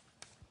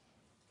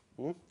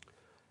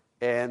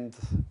 And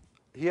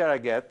here I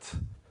get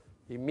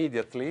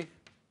immediately,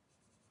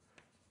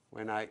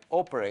 when I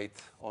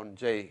operate on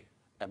j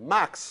and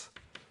max,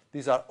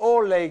 these are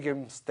all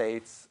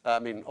eigenstates,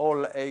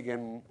 all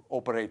eigen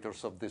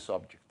operators of this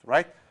object,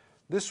 right?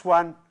 This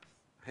one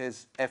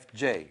has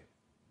fj.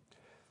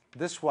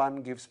 This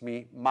one gives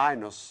me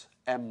minus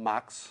m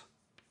max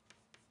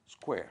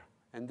square.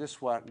 And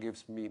this one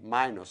gives me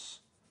minus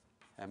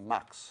m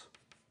max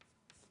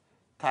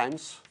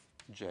times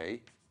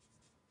j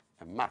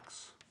m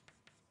max.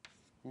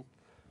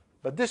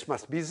 But this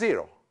must be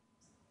 0.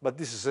 But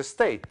this is a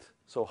state.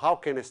 So how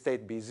can a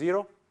state be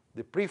 0?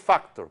 The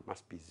prefactor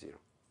must be 0.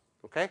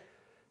 Okay?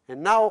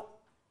 And now,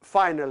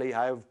 finally,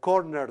 I have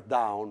cornered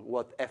down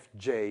what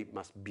fj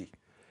must be.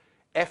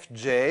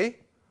 Fj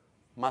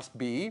must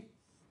be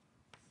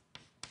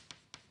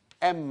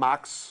m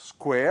max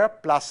square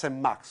plus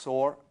m max,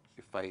 or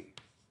if I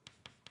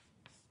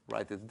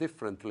write it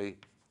differently,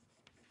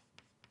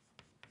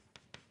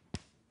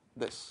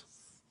 this.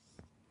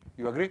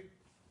 You agree?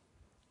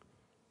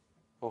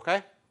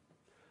 Okay?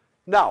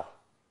 Now,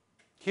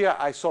 here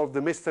I solve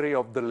the mystery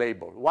of the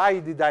label. Why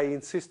did I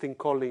insist in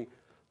calling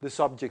this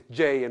object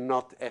j and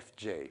not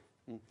fj?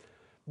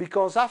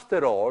 Because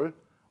after all,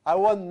 I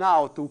want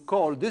now to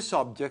call this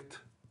object,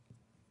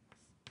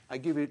 I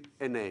give it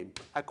a name.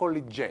 I call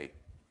it j.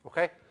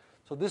 Okay?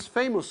 So this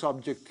famous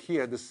object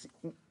here, this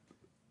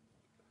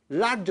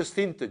largest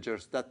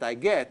integers that I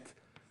get,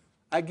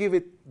 I give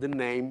it the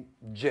name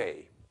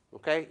j.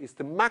 Okay? It's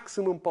the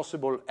maximum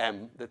possible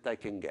m that I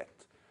can get.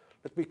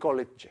 Let me call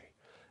it j.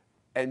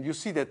 And you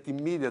see that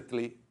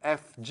immediately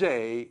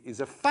fj is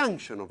a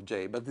function of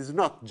j, but it's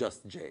not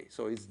just j.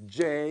 So it's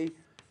j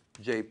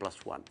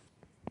plus 1.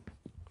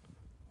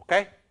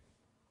 Okay?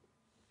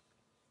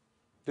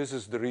 This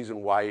is the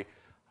reason why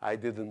I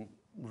didn't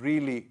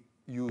really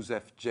use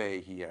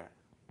fj here.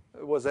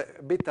 It was a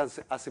bit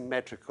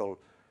asymmetrical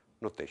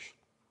notation.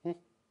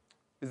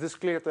 Is this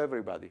clear to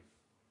everybody?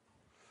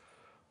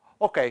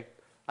 Okay,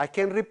 I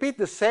can repeat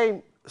the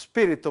same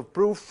spirit of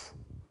proof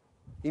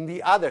in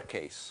the other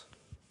case.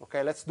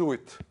 Okay, let's do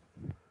it.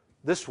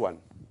 This one.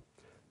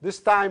 This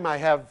time I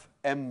have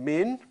m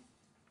min,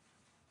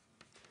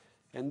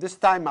 and this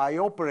time I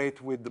operate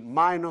with the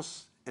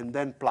minus and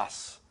then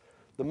plus.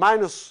 The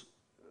minus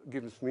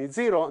gives me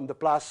 0, and the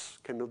plus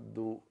cannot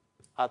do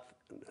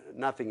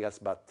nothing else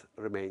but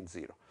remain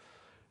 0.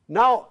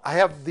 Now I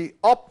have the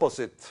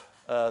opposite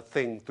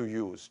thing to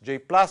use, j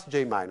plus,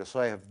 j minus.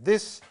 So I have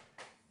this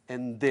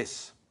and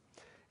this.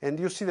 And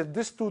you see that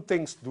these two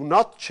things do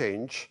not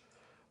change,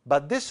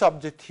 but this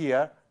object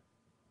here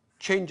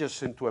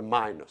changes into a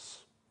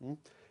minus.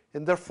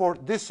 And therefore,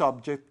 this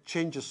object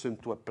changes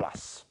into a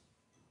plus.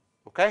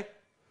 Okay?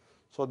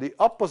 So the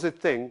opposite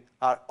thing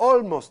are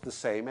almost the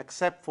same,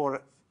 except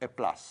for a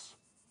plus.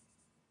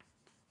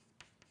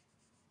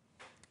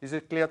 Is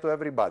it clear to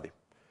everybody?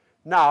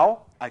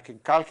 Now, I can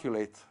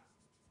calculate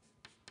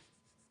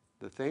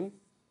the thing.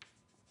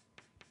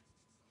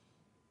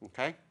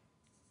 Okay?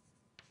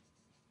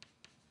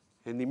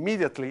 And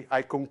immediately,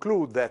 I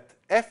conclude that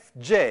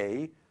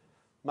fj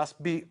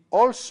must be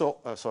also,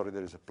 sorry,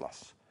 there is a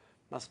plus,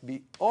 must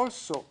be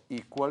also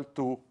equal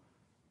to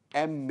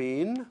m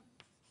min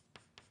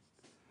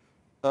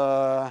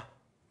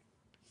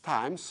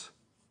times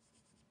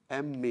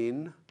m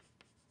min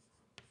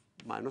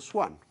minus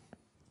 1.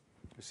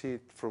 You see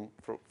it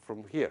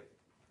from here.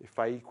 If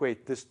I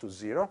equate this to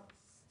 0,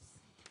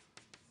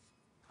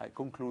 I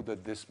conclude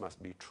that this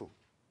must be true.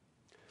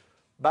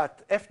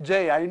 But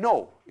fj, I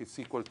know it's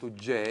equal to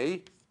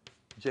j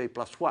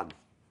plus 1.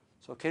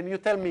 So can you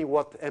tell me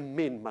what m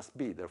min must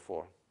be,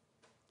 therefore?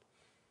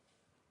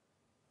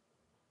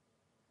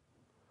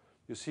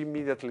 You see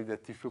immediately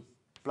that if you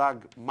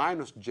plug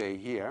minus j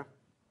here,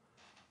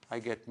 I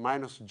get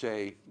minus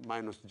j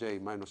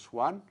minus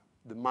 1.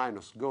 The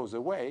minus goes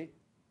away,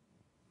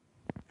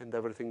 and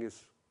everything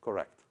is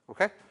correct.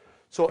 Okay?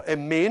 So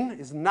m min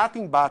is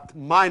nothing but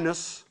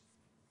minus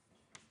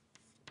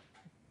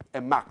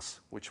m max,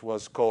 which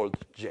was called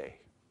j.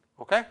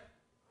 Okay?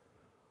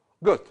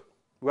 Good.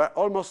 We're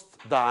almost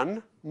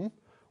done.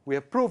 We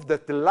have proved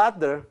that the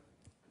ladder,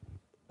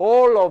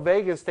 all of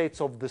eigenstates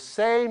of the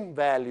same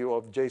value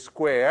of j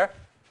square,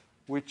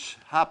 which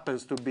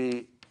happens to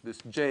be this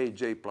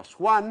j plus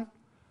 1,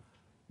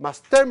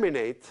 must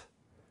terminate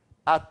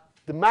at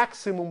the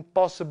maximum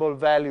possible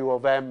value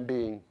of m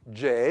being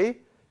j,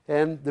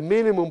 and the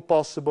minimum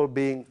possible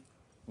being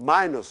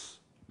minus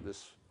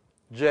this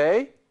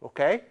j,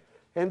 okay?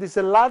 And it's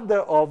a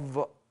ladder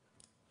of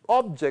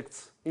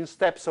objects in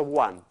steps of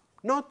 1.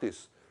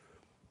 Notice,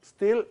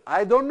 still,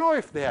 I don't know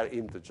if they are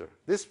integer.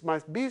 This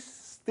must be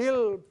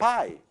still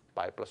pi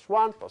plus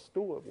 1, plus 2,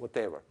 or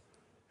whatever.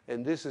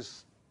 And this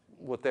is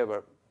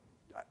whatever.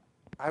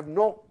 I have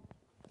no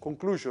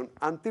conclusion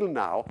until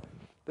now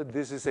that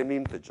this is an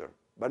integer.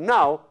 But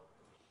now,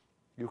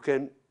 you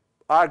can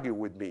argue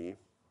with me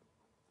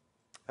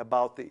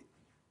about the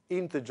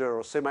integer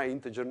or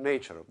semi-integer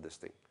nature of this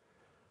thing.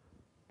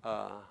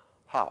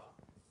 How?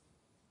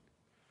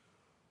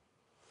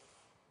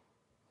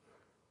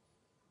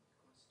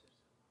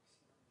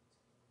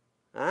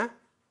 Huh?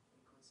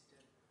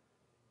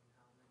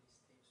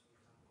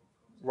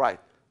 Right.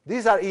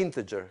 These are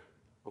integer,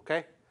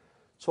 okay?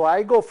 So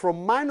I go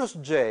from minus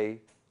j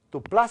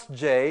to plus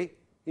j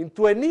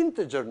into an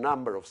integer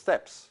number of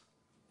steps.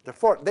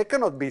 Therefore, they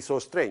cannot be so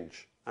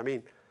strange. I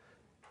mean,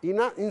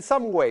 in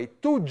some way,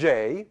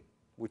 2j,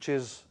 which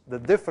is the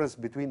difference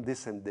between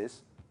this and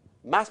this,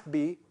 must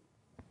be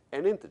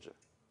an integer.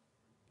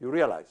 You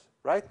realize,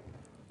 right?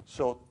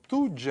 So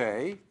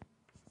 2j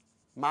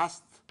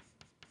must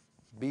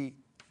be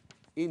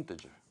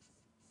integer.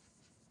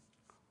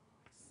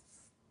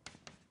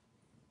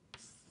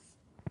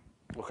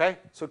 Okay?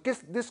 So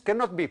this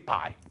cannot be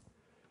pi,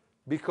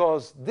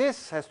 because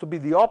this has to be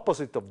the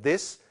opposite of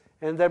this,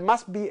 and there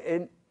must be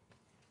a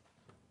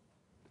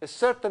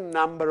certain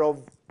number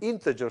of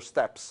integer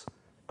steps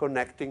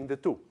connecting the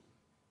two.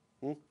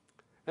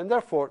 And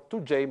therefore,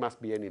 2j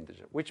must be an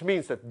integer, which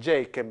means that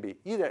j can be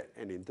either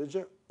an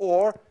integer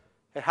or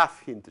a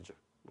half integer.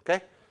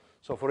 Okay?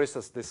 So for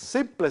instance, the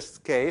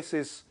simplest case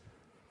is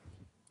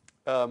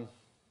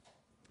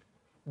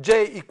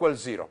j equals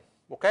 0.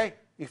 Okay?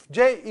 If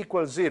j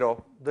equals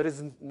 0, there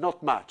is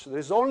not much. There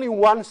is only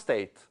one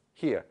state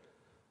here.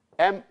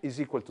 M is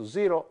equal to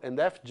 0, and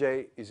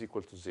fj is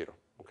equal to 0.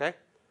 Okay?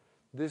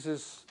 This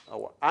is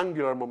our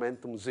angular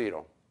momentum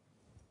 0,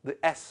 the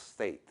S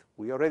state.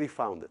 We already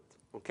found it.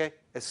 Okay?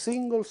 A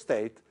single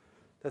state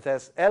that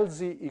has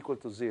Lz equal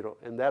to 0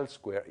 and L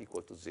square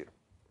equal to 0.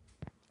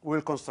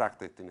 We'll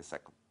construct it in a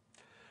second.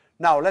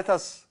 Now, let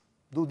us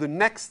do the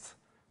next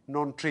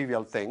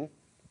non-trivial thing.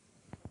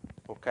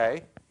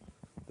 Okay?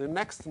 The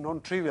next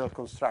non-trivial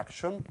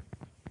construction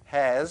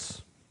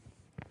has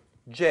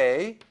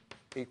j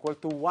equal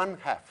to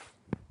 1/2.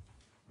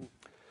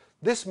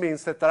 This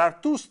means that there are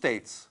two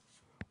states,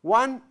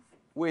 one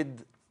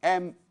with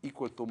m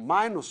equal to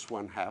minus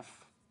 1/2,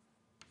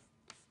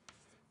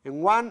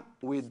 and one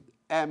with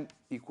m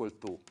equal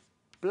to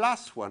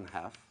plus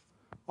 1/2.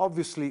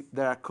 Obviously,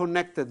 they are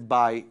connected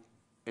by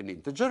an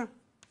integer,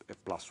 a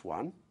plus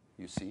 1,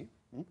 you see.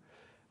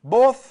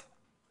 Both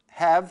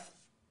have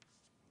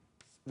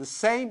the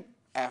same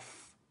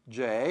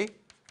fj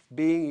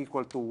being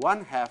equal to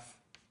 1/2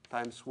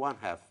 times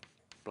 1/2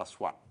 plus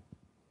 1,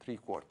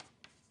 3/4.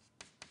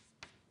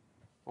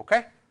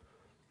 Okay?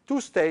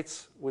 Two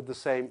states with the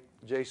same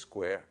j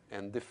square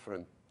and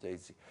different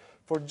jz.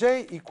 For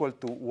j equal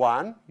to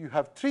 1, you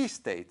have three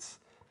states.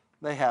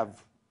 They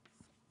have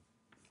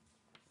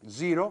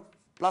 0,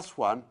 plus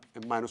 1,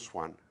 and minus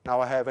 1. Now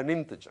I have an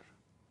integer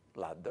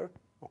ladder.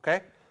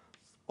 Okay?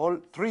 All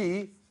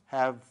three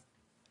have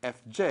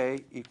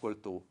fj equal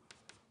to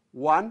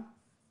 1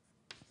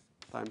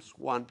 times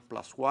 1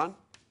 plus 1,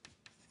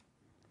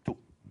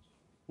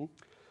 2.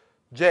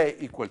 J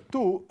equal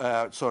to,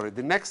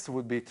 the next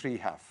would be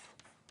 3/2.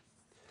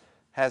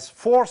 Has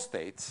four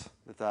states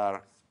that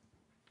are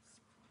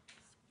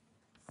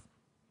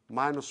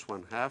minus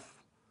 1/2,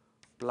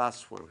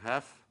 plus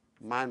 1/2,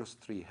 minus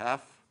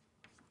 3/2,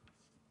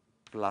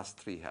 plus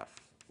 3/2.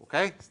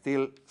 Okay?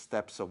 Still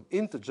steps of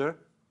integer,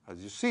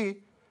 as you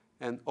see,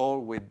 and all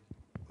with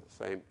the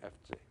same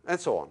fj, and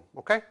so on.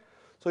 Okay?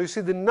 So you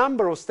see the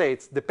number of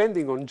states,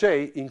 depending on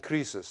j,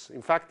 increases.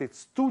 In fact,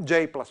 it's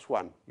 2j plus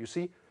 1. You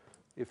see,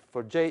 if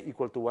for j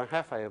equal to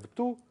 1/2, I have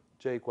 2,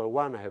 j equal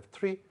 1, I have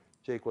 3,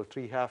 j equal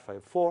 3/2, I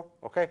have 4.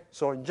 Okay?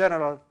 So in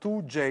general,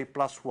 2j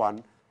plus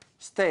 1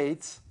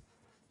 states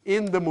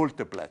in the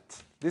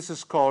multiplet. This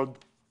is called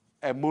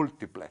a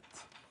multiplet.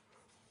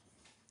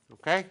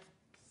 Okay?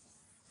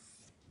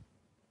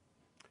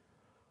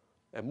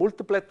 A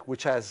multiplet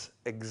which has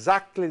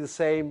exactly the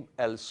same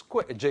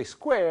j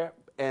square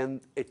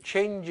and a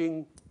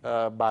changing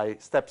by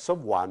steps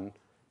of 1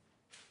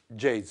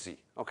 jz.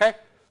 Okay?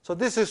 So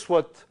this is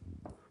what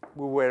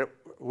we were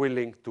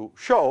willing to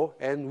show,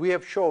 and we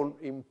have shown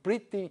in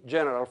pretty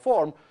general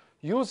form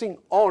using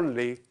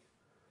only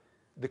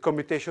the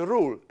commutation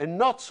rule and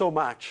not so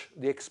much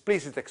the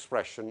explicit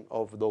expression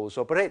of those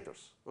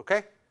operators.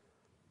 Okay?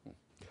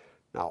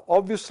 Now,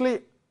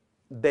 obviously,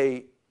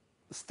 they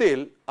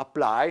still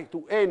apply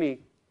to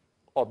any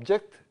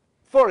object,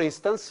 for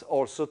instance,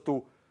 also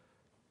to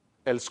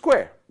L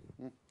square.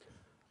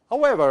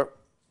 However,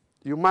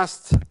 you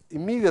must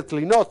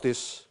immediately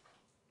notice,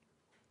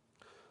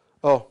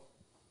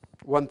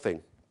 one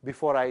thing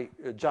before I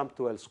jump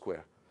to L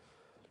square.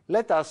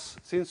 Let us,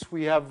 since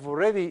we have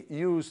already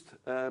used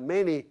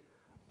many,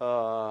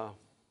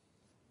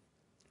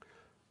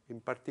 in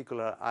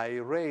particular, I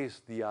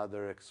erased the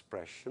other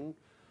expression,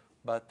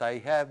 but I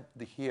have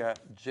here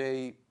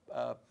J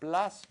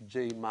plus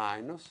J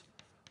minus,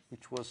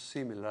 which was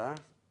similar.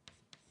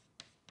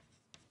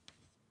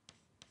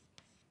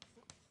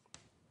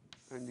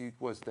 And it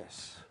was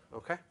this,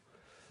 okay?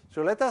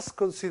 So let us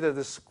consider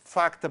this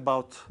fact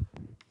about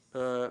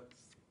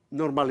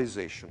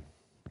normalization,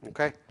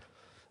 okay?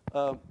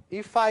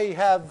 If I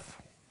have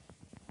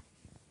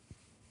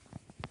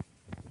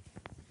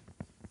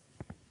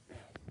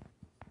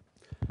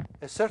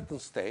a certain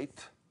state,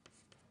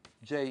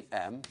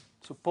 Jm,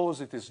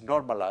 suppose it is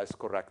normalized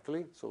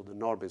correctly, so the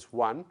norm is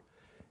 1,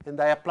 and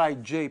I apply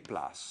J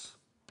plus.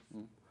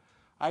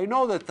 I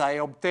know that I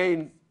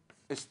obtain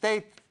a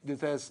state that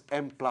has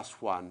m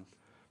plus 1.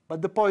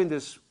 But the point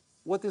is,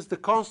 what is the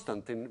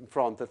constant in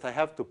front that I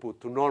have to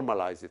put to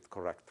normalize it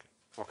correctly?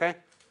 Okay?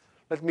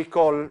 Let me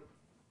call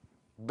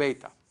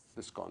beta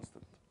this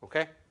constant.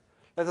 Okay?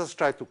 Let us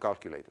try to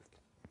calculate it.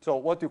 So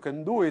what you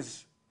can do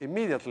is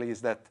immediately is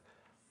that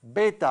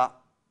beta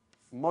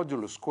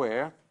modulo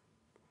square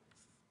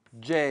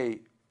j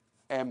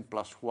m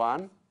plus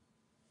 1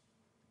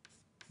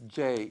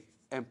 j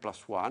m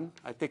plus 1.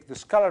 I take the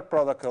scalar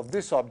product of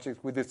this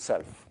object with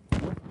itself.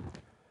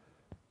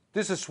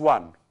 This is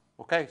 1,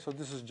 okay? So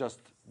this is just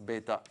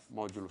beta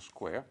modulo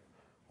square.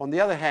 On the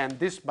other hand,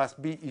 this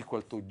must be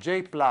equal to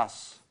j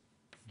plus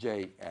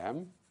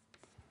jm,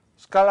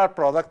 scalar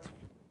product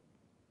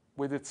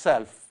with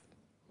itself.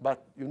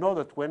 But you know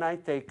that when I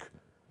take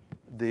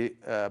the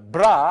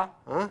bra,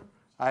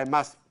 I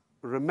must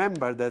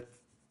remember that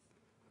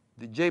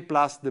the j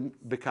plus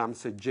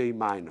becomes a j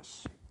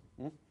minus.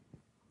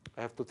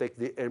 I have to take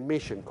the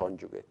Hermitian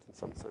conjugate, in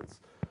some sense,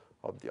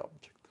 of the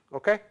object,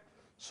 okay?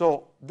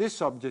 So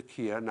this object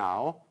here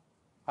now,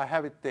 I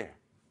have it there.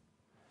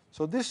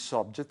 So this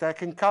object I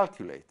can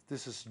calculate.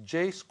 This is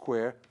j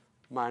square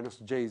minus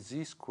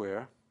jz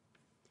square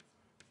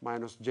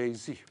minus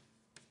jz.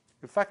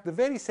 In fact, the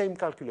very same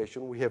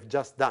calculation we have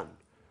just done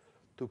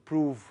to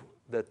prove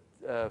that,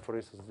 for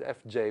instance,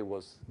 fj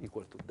was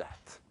equal to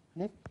that.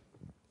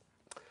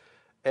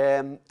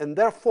 And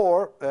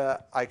therefore,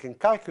 I can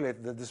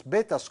calculate that this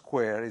beta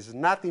square is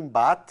nothing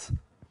but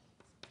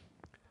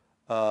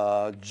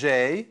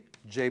j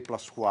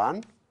plus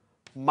 1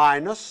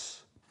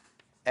 minus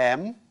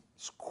m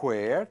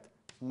squared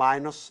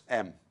minus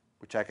m,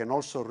 which I can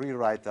also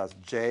rewrite as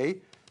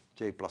j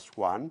plus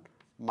 1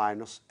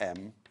 minus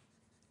m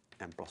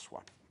plus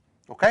 1.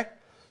 Okay?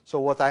 So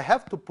what I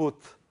have to put,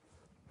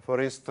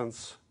 for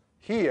instance,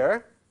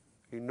 here,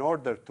 in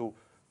order to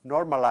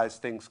normalize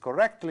things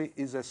correctly,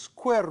 is a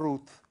square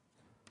root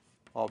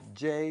of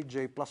j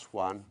plus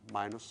 1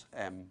 minus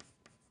m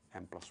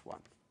plus 1.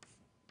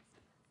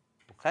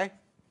 Okay?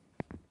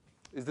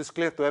 Is this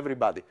clear to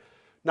everybody?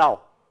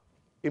 Now,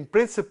 in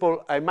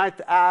principle, I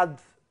might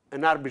add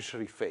an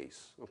arbitrary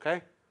phase,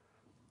 okay?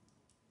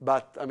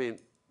 But, I mean,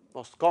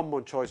 most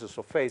common choices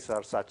of phase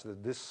are such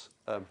that this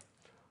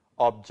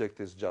object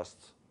is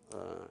just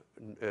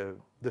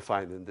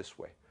defined in this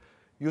way.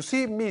 You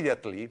see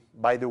immediately,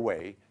 by the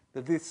way,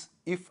 that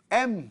if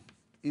m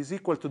is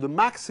equal to the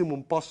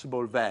maximum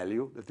possible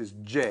value, that is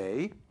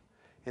j,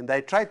 and I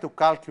try to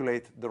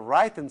calculate the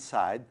right-hand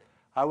side,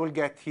 I will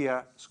get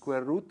here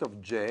square root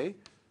of j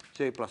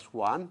plus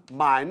 1,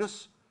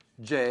 minus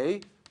j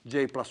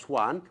plus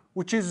 1,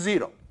 which is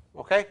 0,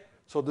 okay?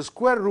 So the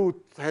square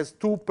root has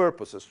two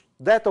purposes,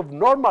 that of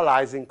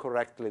normalizing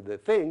correctly the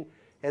thing,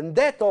 and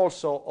that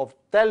also of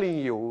telling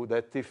you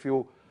that if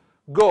you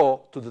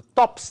go to the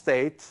top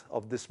state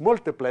of this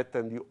multiplet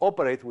and you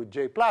operate with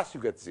j plus, you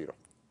get 0,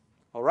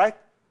 all right?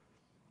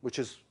 Which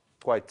is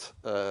quite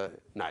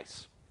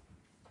nice,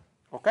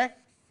 okay?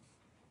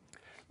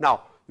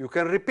 Now, you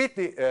can repeat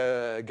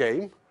the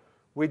game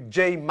with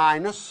j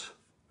minus.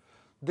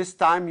 This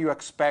time you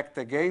expect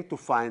again to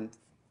find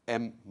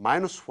m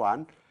minus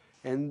 1,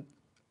 and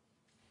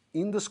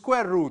in the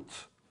square root,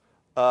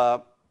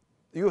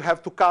 you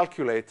have to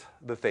calculate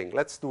the thing.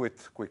 Let's do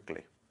it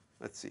quickly.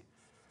 Let's see.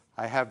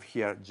 I have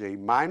here j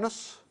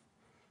minus.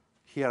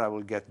 Here I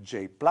will get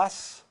j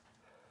plus.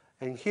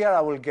 And here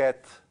I will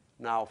get,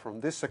 now from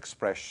this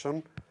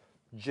expression,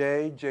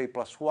 j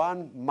plus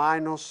 1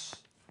 minus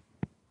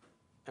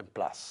m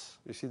plus.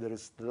 You see, there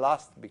is the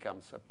last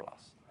becomes a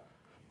plus.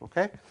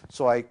 Okay?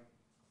 So I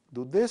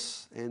do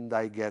this, and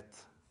I get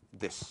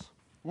this.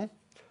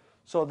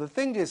 So the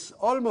thing is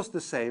almost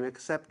the same,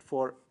 except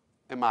for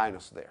a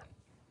minus there.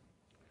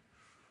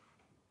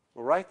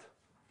 All right?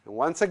 And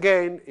once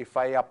again, if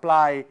I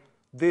apply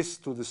this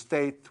to the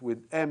state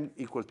with m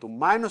equal to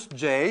minus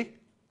j,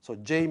 so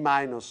j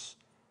minus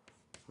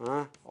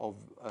of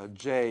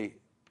j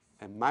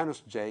and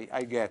minus j,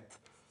 I get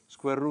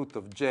square root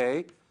of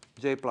j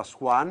plus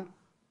 1,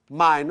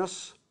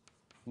 minus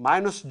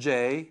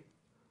j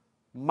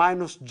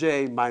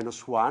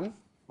minus 1,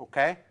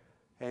 okay?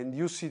 And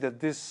you see that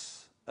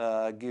this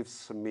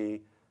gives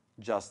me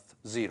just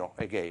 0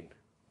 again.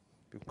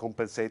 You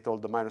compensate all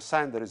the minus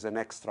sign, there is an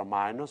extra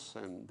minus,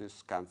 and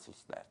this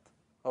cancels that.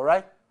 All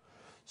right?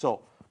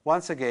 So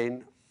once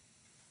again,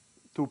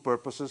 two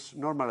purposes,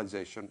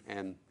 normalization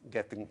and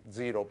getting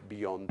 0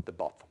 beyond the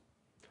bottom.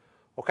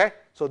 Okay?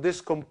 So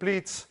this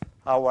completes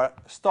our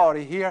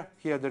story here.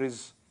 Here there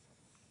is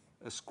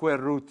a square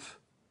root,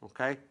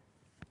 okay?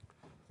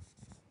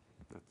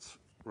 Let's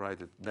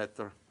write it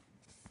better.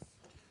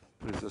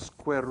 There is a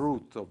square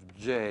root of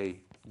j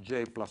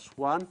plus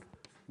 1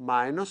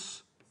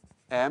 minus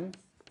m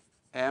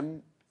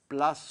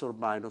plus or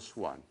minus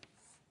 1.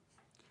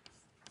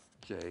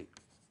 J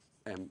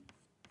m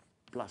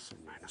plus or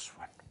minus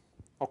 1.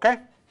 Okay?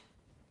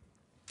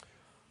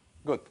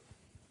 Good.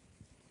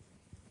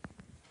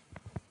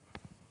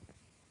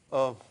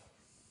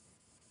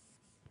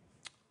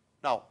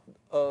 Now,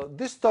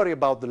 this story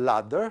about the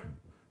ladder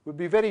will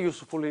be very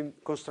useful in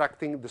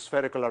constructing the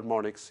spherical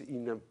harmonics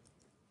in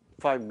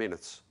 5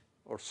 minutes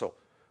or so.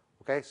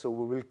 Okay, so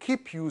we will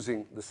keep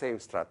using the same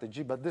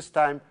strategy, but this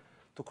time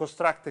to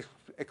construct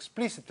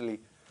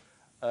explicitly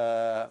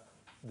the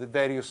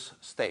various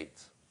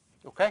states.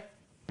 Okay?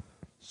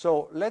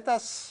 So let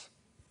us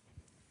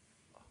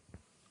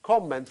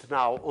comment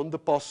now on the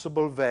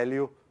possible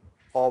value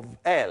of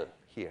L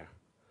here.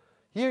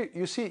 Here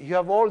you see you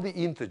have all the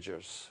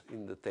integers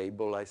in the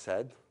table I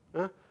said,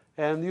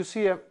 and you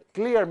see a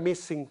clear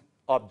missing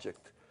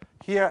object.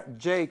 Here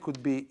j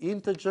could be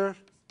integer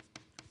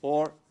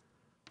or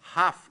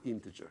half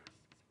integer.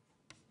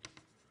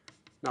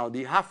 Now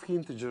the half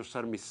integers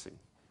are missing.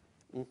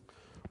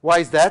 Why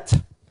is that?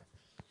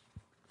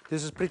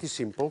 This is pretty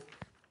simple.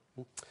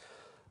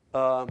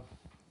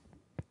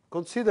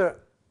 Consider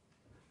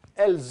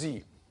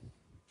LZ.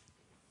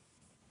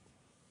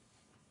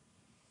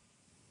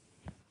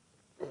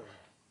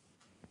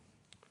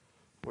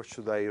 What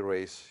should I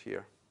erase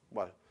here?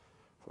 Well,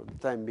 for the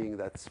time being,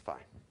 that's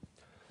fine.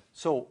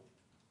 So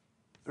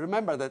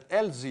remember that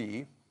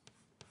LZ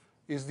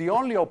is the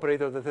only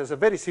operator that has a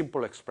very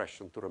simple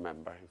expression to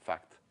remember, in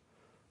fact.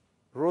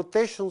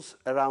 Rotations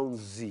around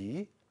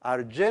Z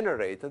are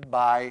generated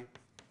by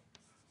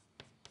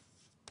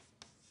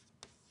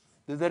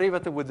the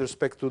derivative with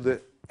respect to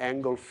the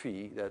angle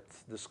phi that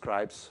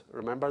describes,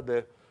 remember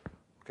the,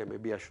 okay,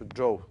 maybe I should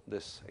draw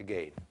this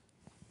again.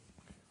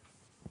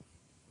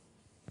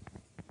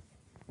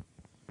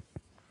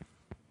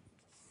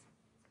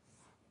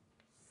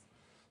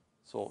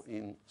 So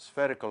in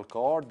spherical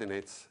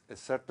coordinates, a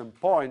certain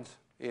point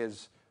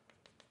is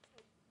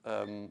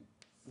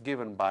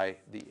given by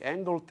the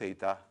angle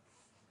theta,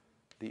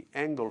 the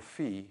angle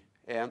phi,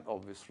 and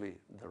obviously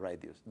the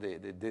radius,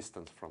 the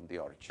distance from the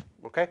origin.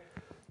 Okay?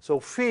 So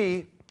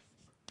phi,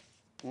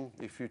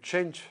 if you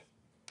change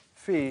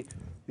phi,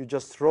 you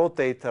just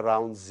rotate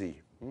around z.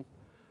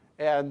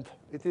 And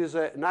it is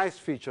a nice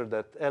feature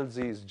that Lz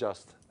is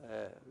just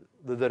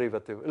the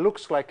derivative. It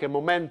looks like a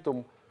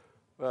momentum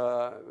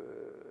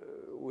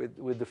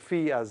with the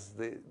phi as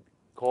the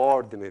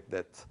coordinate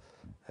that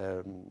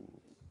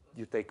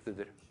you take the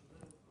derivative.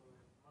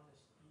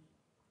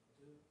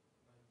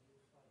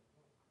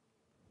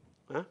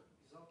 Huh?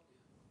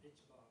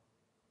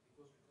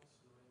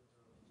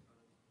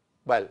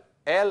 Well,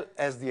 L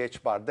as the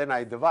h bar, then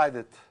I divide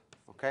it,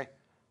 okay,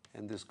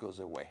 and this goes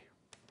away.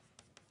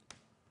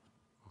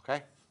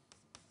 Okay?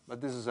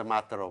 But this is a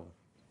matter of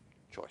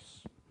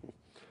choice.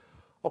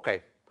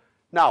 Okay.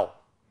 Now,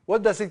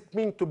 what does it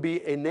mean to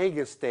be an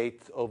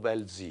eigenstate of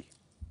Lz?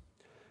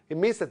 It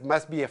means that it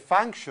must be a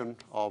function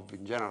of,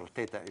 in general,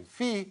 theta and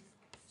phi,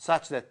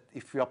 such that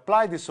if you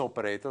apply this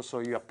operator, so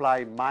you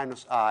apply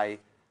minus I,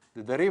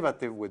 the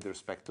derivative with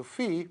respect to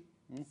phi,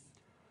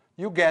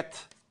 you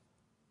get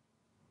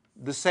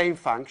the same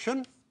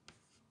function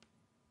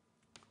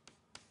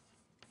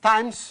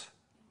times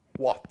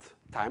what?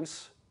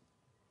 Times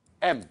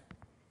m,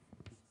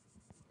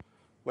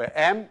 where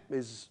m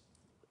is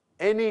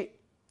any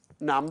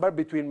number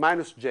between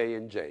minus j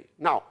and j.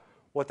 Now,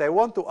 what I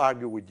want to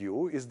argue with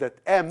you is that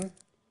m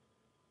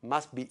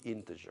must be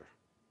integer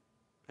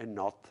and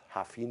not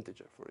half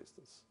integer, for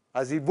instance,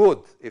 as it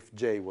would if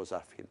j was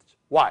half integer.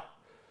 Why?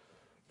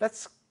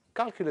 Let's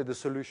calculate the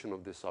solution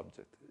of this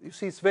object. You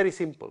see, it's very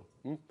simple.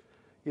 It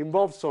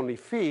involves only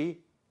phi,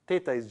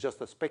 theta is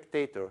just a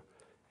spectator,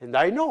 and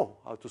I know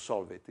how to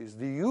solve it. It's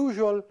the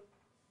usual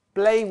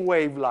plane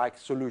wave-like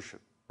solution,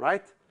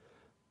 right?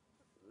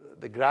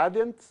 The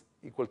gradient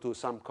equal to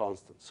some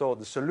constant. So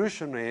the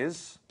solution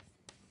is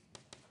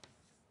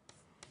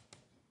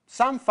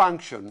some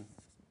function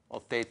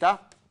of theta,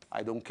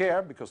 I don't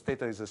care because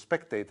theta is a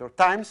spectator,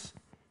 times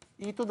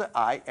e to the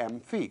I m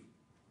phi.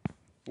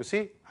 You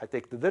see, I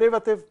take the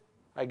derivative,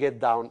 I get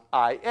down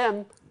I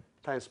m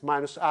times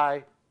minus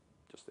I,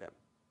 just m.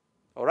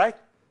 All right?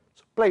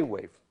 So plane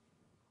wave.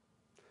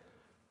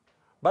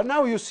 But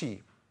now you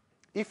see,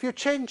 if you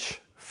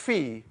change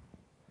phi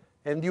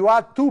and you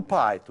add 2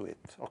 pi to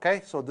it,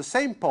 okay? So the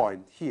same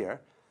point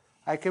here,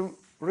 I can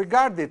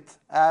regard it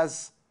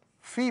as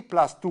phi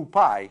plus 2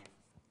 pi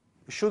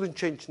it shouldn't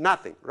change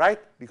nothing, right?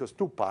 Because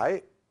 2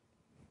 pi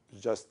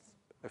is just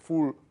a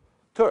full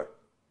term.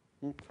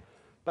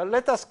 But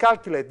let us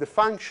calculate the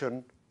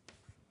function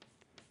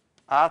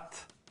at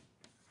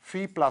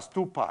phi plus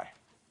 2 pi.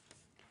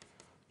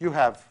 You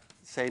have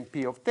same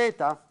p of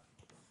theta,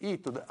 e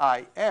to the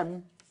I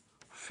m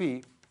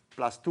phi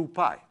plus 2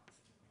 pi,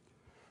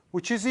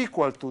 which is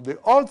equal to the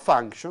old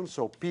function,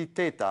 so p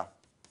theta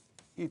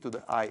e to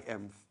the I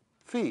m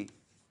phi,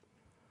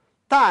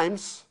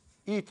 times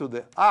e to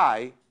the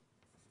I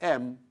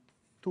m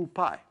 2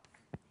 pi.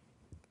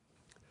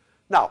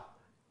 Now,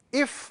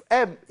 if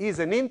m is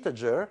an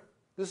integer,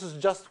 this is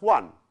just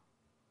 1,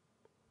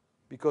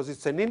 because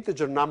it's an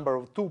integer number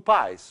of 2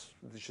 pi's,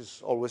 which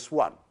is always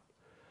 1.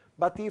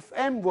 But if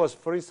m was,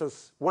 for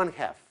instance,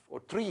 1/2 or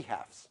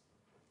 3/2,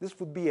 this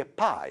would be a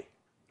pi,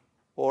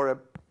 or a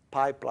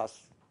pi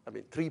plus,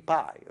 3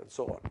 pi, and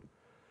so on.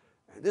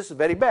 And this is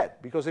very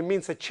bad, because it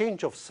means a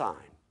change of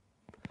sign.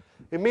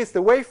 It means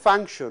the wave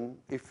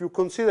function, if you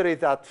consider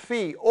it at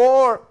phi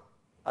or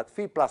at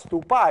phi plus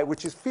 2 pi,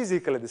 which is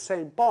physically the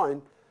same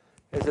point,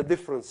 has a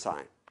different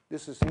sign.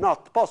 This is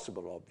not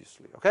possible,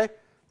 obviously, okay?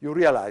 You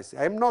realize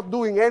I'm not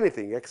doing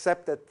anything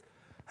except that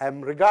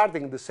I'm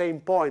regarding the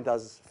same point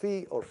as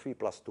phi or phi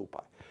plus 2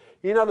 pi.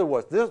 In other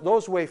words,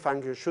 those wave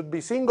functions should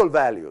be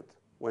single-valued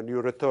when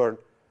you return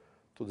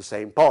to the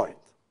same point.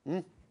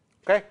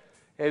 Okay?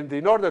 And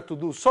in order to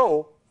do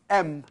so,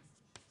 m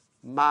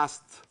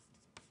must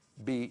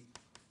be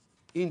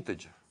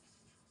integer.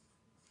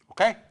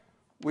 Okay?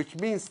 Which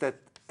means that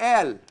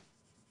L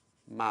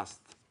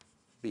must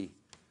be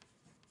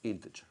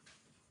integer.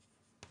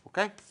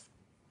 Okay?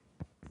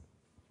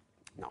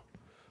 Now,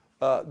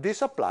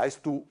 this applies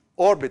to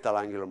orbital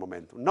angular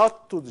momentum,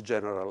 not to the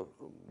general.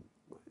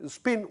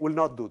 Spin will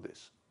not do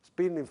this.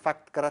 Spin, in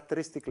fact,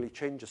 characteristically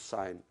changes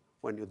sign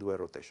when you do a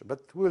rotation. But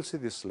we'll see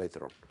this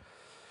later on.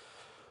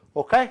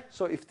 Okay?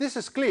 So if this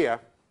is clear,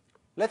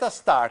 let us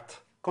start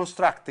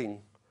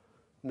constructing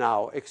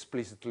now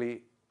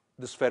explicitly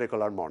the spherical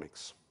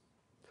harmonics.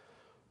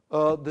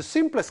 The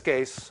simplest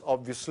case,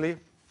 obviously,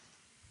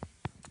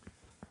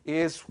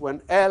 is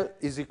when L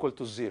is equal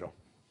to 0.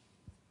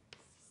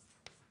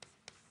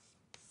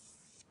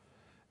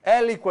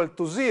 L equal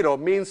to 0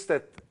 means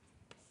that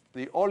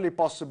the only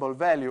possible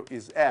value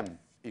is m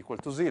equal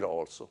to 0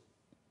 also,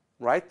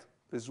 right?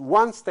 There's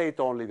one state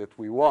only that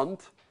we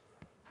want,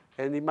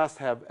 and it must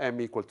have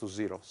m equal to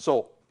 0.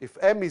 So if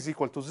m is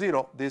equal to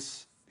 0,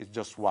 this is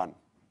just 1.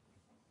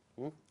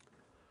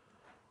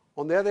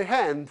 On the other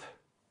hand,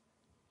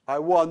 I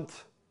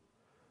want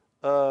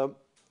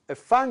a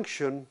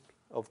function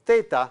of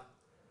theta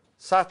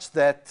such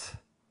that,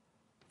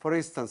 for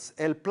instance,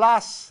 L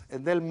plus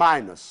and L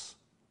minus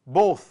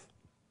both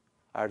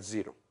are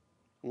 0.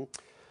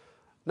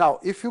 Now,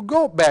 if you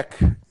go back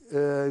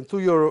into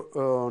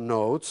your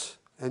notes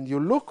and you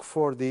look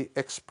for the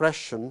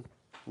expression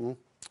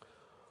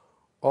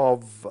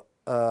of,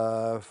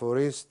 for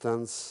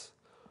instance,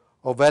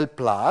 of L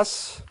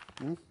plus,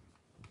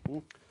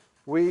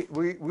 we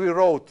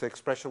wrote the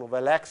expression of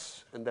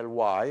Lx and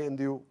Ly, and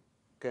you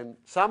can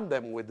sum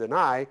them with an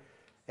I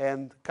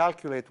and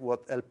calculate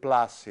what L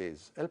plus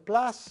is. L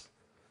plus,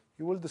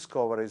 you will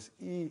discover, is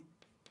e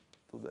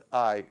to the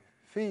I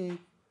phi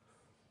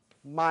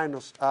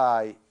minus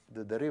I,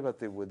 the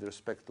derivative with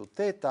respect to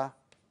theta,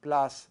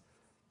 plus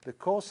the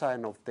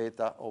cosine of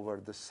theta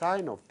over the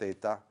sine of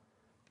theta,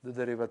 the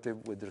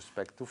derivative with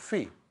respect to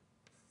phi.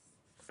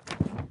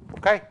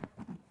 Okay?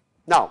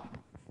 Now,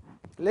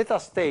 let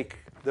us take,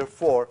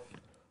 therefore,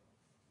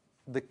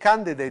 the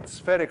candidate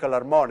spherical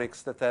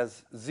harmonics that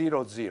has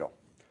 0, 0.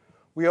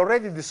 We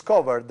already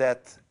discovered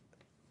that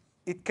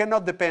it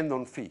cannot depend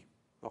on phi,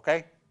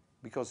 okay?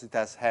 Because it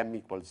has m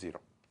equals 0.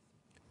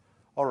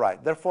 All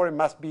right, therefore it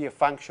must be a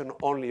function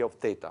only of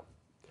theta.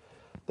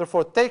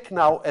 Therefore, take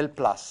now L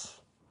plus.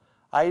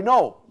 I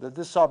know that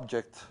this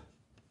object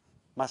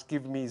must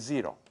give me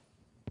 0.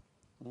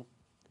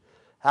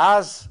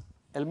 As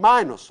L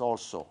minus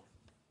also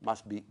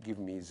must give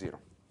me 0.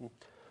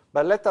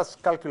 But let us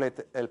calculate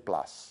L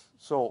plus.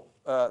 So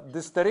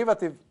this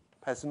derivative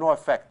has no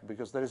effect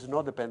because there is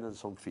no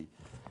dependence on phi.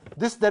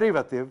 This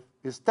derivative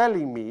is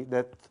telling me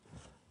that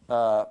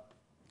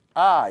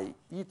I,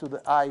 e to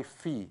the I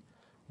phi,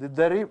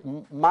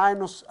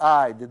 minus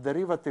I, the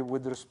derivative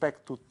with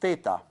respect to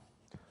theta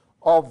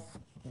of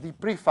the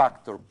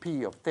prefactor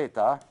p of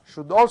theta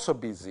should also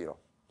be 0.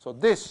 So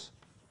this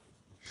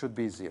should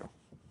be 0.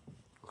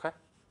 Okay?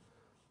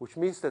 Which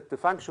means that the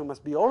function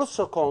must be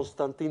also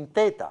constant in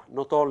theta,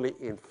 not only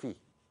in phi.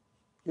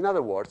 In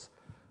other words,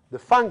 the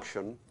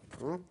function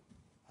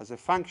as a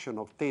function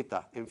of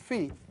theta and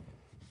phi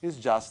is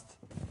just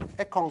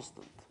a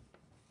constant.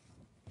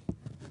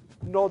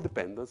 No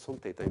dependence on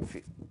theta and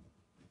phi.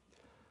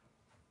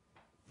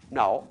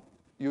 Now,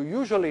 you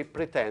usually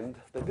pretend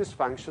that these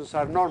functions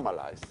are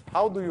normalized.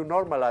 How do you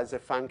normalize a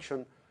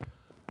function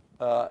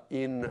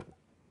in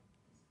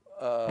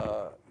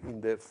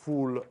the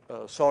full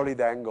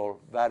solid angle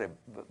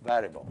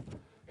variable?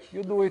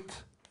 You do it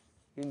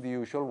in the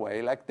usual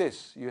way like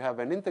this. You have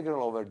an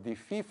integral over d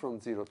phi from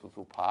 0 to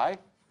 2 pi,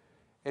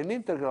 an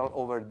integral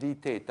over d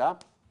theta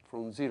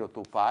from 0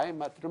 to pi,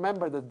 but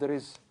remember that there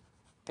is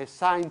a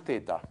sine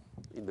theta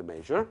in the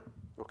measure,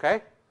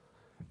 okay?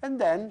 And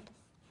then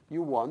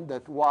you want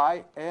that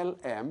y, L,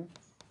 m,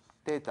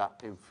 theta,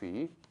 and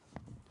phi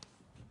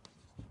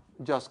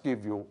just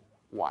give you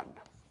 1.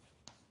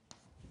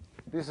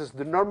 This is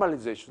the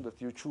normalization that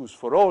you choose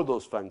for all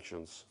those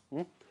functions.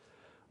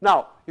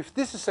 Now, if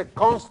this is a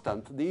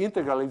constant, the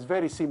integral is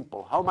very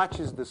simple. How much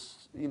is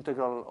this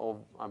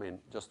integral of,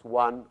 just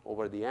 1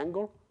 over the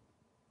angle?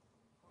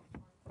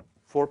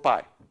 4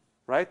 pi,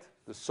 right?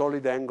 The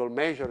solid angle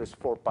measure is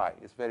 4 pi.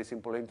 It's a very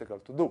simple integral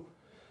to do.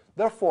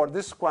 Therefore,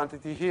 this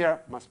quantity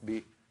here must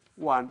be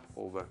 1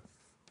 over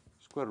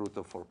square root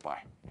of 4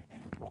 pi.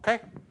 Okay?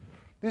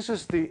 This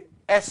is the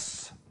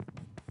S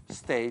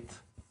state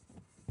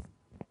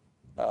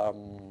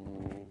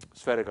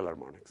spherical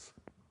harmonics.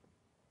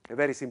 A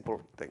very simple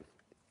thing.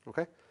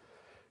 Okay?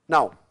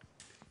 Now,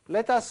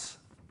 let us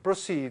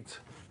proceed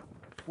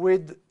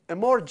with a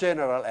more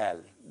general L.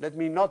 Let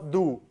me not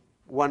do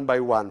one by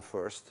one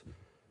first,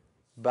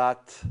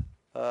 but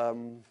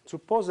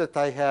suppose that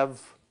I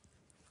have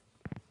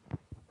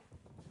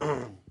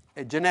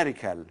a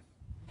generic L.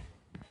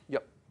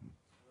 Yep.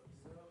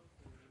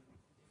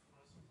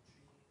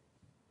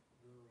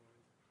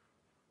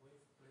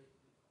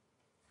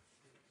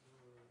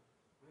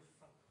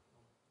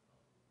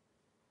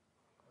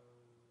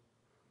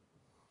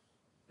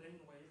 Plane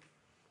wave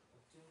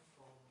obtained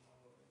from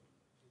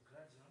the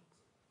gradient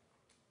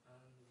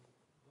and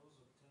those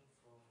obtained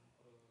from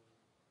the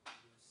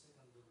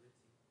second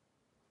derivative.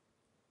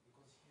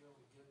 Because here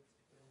we get a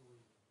plane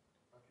wave,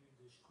 but with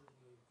the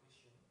Schrödinger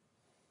equation.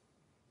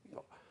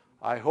 No,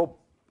 I hope,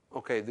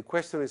 okay, the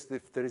question is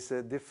if there is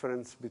a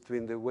difference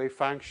between the wave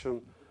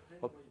function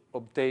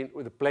obtained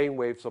with the plane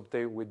waves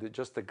obtained with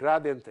just the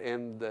gradient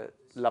and the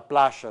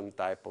Laplacian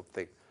type of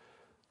thing.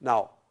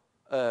 Now,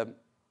 I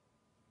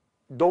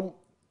don't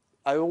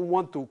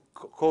want to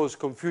cause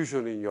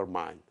confusion in your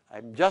mind.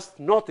 I'm just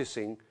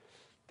noticing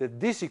that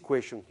this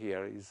equation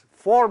here is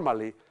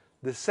formally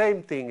the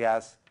same thing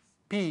as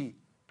P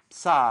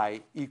psi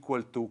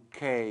equal to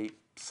K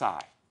psi,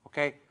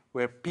 okay?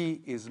 Where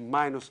P is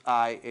minus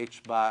I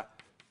h bar,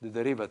 the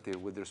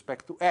derivative with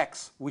respect to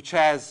x, which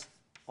has,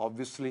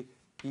 obviously,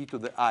 e to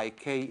the I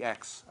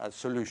kx as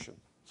solution.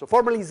 So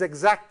formally it's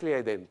exactly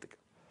identical.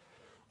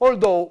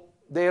 Although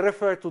they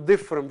refer to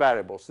different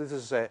variables. This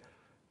is a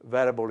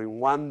variable in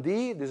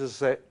 1D. This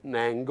is an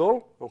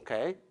angle,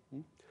 okay?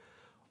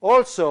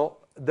 Also,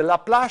 the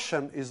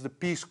Laplacian is the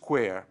p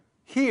square.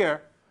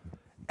 Here,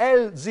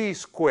 Lz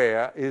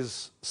square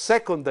is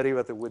second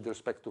derivative with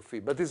respect to phi,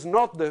 but it's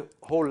not the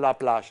whole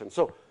Laplacian.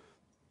 So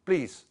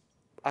please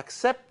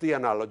accept the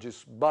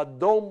analogies, but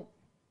don't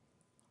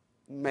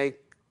make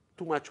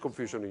too much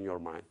confusion in your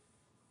mind.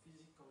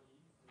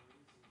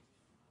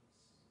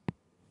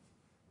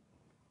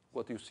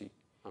 What do you see?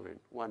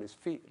 One is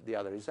phi, the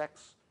other is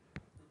x.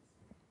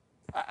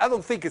 I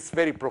don't think it's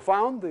very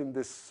profound in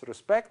this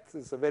respect.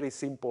 It's a very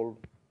simple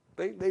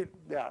thing.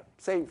 They are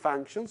same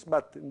functions,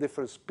 but in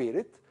different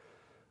spirit.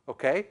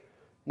 Okay?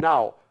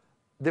 Now,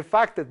 the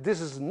fact that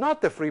this is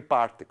not a free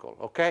particle,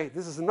 okay?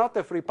 This is not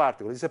a free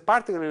particle. It's a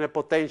particle in a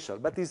potential,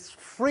 but it's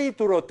free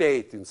to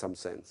rotate in some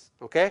sense,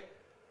 okay?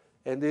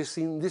 And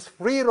in this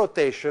free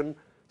rotation,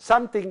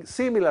 something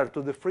similar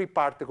to the free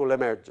particle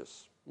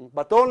emerges,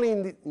 but only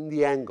in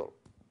the angle.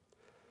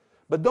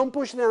 But don't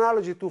push the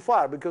analogy too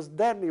far, because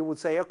then you would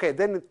say, okay,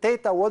 then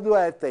theta, what do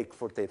I take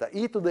for theta?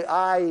 E to the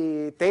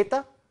I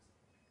theta?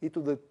 E to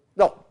the,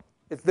 no,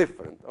 it's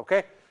different,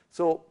 okay?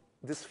 So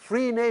this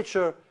free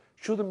nature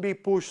shouldn't be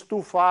pushed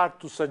too far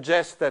to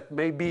suggest that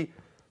maybe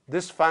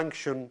this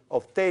function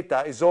of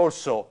theta is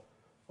also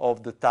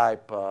of the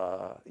type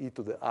e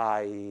to the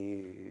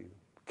I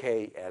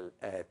k L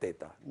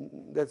theta.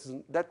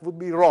 That would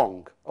be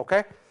wrong,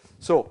 okay?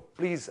 So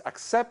please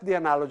accept the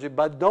analogy,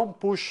 but don't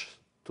push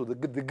to the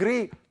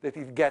degree that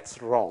it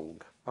gets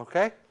wrong,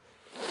 okay?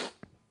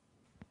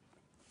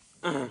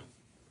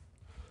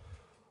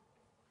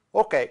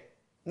 Okay,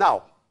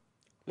 now,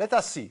 let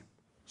us see.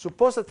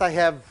 Suppose that I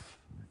have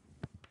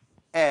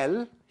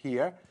L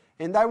here,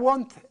 and I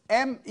want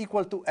M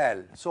equal to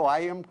L. So I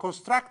am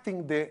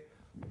constructing the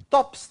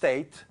top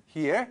state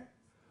here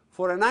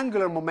for an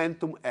angular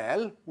momentum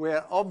L,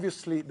 where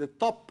obviously the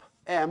top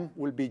M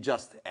will be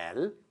just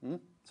L.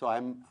 So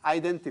I'm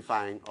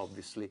identifying,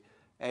 obviously,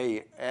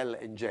 A, L,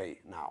 and J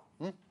now.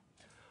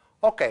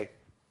 Okay,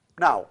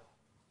 now,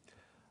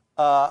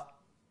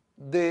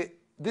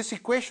 this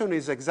equation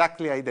is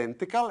exactly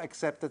identical,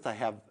 except that I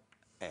have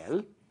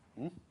L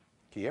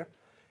here.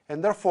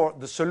 And therefore,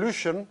 the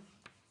solution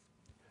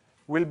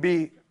will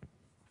be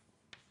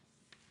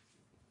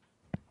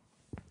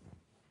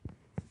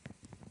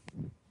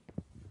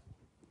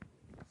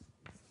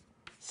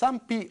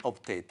some p of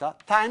theta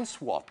times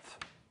what?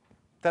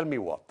 Tell me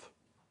what?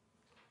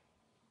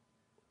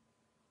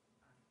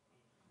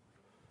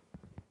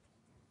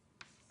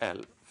 L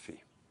phi.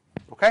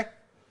 Okay?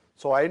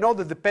 So I know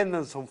the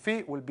dependence on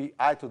phi will be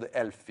I to the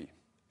L phi.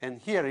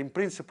 And here, in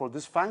principle,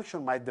 this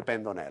function might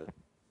depend on L.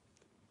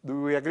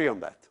 Do we agree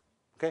on that?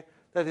 Okay?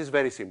 That is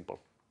very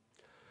simple.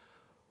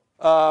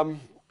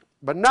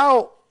 But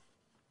now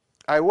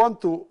I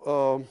want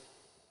to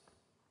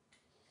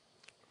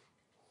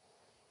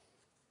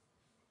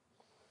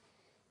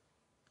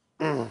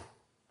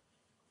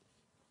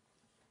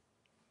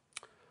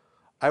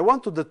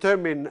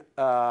determine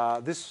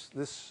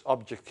this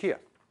object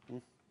here.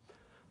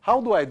 How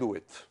do I do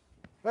it?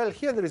 Well,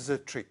 here there is a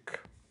trick.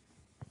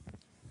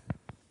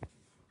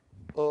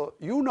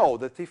 You know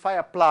that if I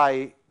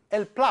apply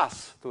L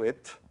plus to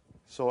it,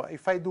 so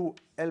if I do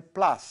L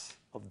plus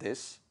of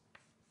this,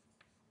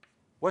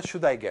 what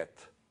should I get?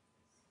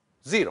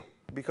 0,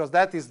 because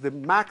that is the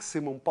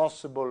maximum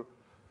possible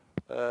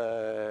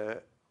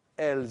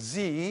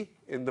LZ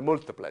in the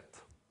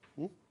multiplet.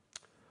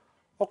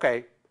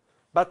 Okay,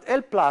 but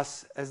L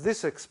plus has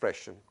this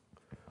expression,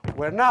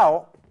 where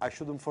now I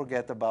shouldn't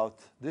forget about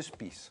this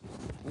piece.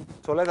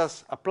 So let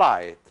us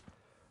apply it.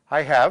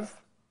 I have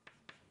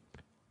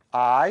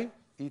I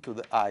e to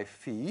the I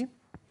phi,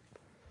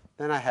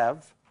 then I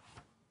have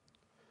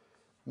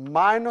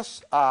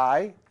minus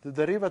I, the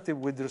derivative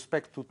with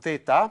respect to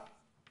theta,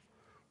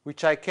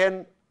 which I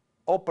can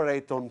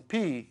operate on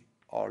P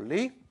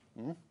only,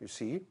 you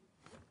see,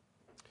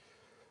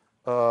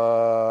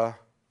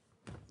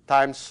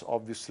 times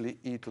obviously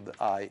e to the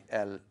I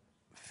L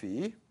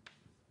phi.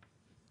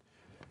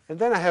 And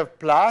then I have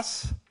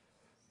plus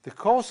the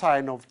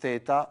cosine of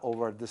theta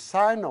over the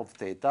sine of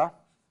theta.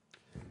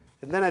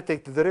 And then I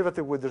take the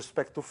derivative with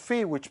respect to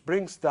phi, which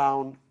brings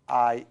down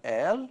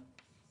IL,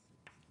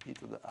 e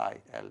to the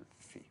IL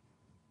phi.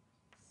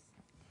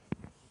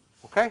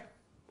 Okay?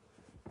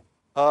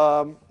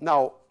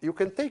 Now, you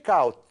can take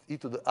out e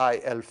to the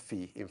IL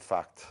phi, in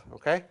fact.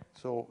 Okay?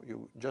 So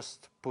you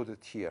just put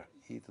it here,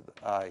 e to the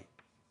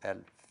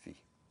IL phi.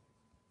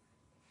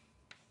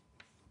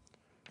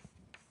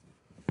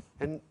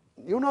 And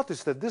you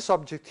notice that this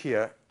object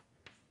here,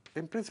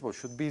 in principle,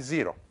 should be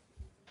 0.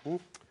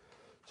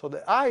 So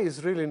the I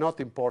is really not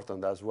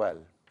important as well.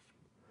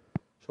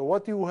 So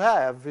what you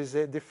have is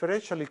a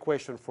differential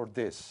equation for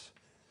this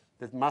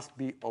that must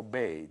be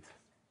obeyed.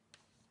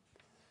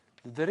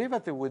 The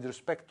derivative with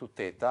respect to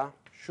theta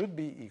should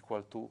be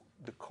equal to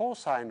the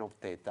cosine of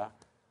theta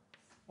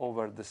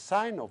over the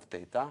sine of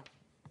theta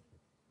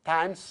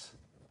times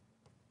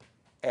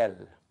L.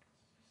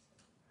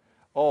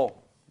 Oh,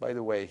 by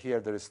the way, here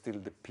there is still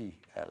the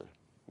PL.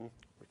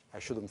 I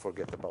shouldn't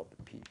forget about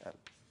the PL.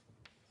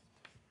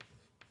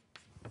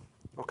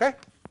 Okay?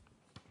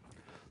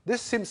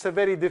 This seems a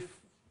very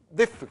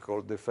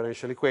difficult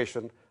differential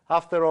equation.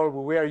 After all,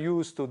 we are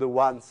used to the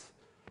ones,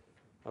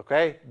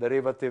 okay?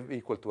 Derivative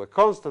equal to a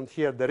constant.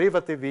 Here,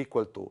 derivative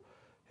equal to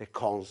a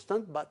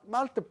constant, but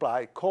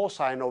multiply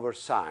cosine over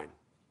sine.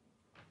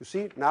 You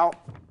see, now,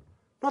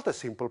 not a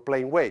simple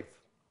plane wave.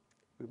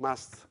 We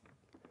must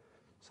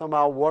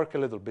somehow work a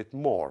little bit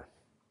more.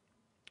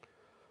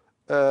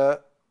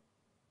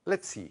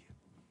 Let's see.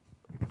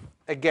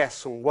 A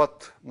guess on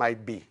what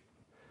might be.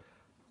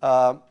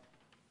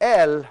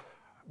 L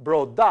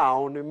brought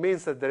down, it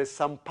means that there is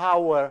some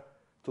power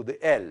to the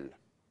L,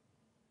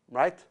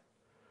 right?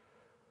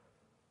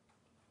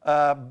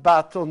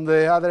 But on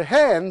the other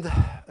hand,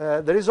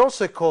 there is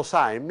also a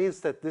cosine. It means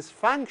that this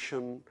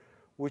function,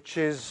 which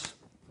is,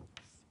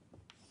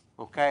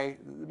 okay,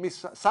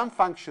 means some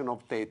function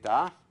of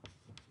theta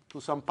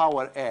to some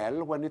power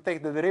L, when you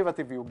take the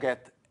derivative, you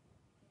get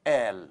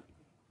L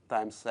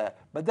times L.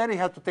 But then you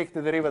have to take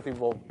the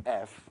derivative of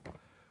f,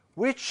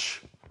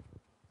 which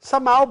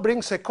somehow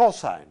brings a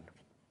cosine.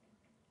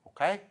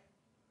 Okay?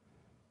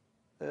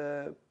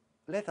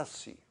 Let us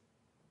see.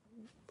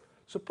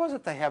 Suppose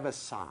that I have a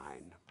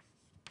sine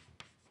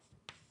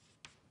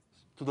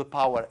to the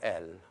power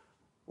L.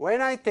 When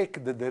I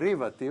take the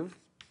derivative,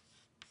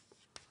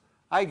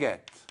 I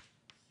get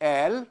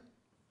L,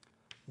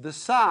 the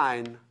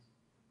sine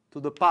to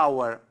the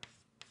power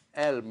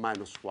L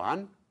minus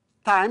 1,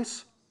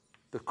 times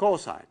the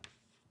cosine.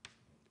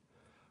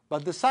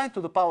 But the sine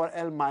to the power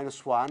L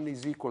minus 1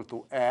 is equal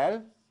to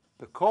L,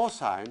 the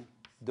cosine,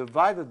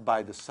 divided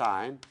by the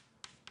sine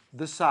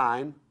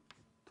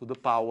to the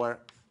power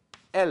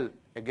L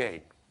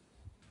again.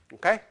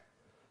 Okay?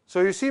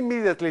 So you see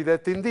immediately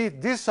that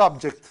indeed this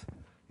object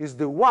is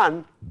the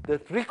one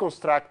that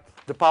reconstructs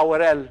the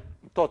power L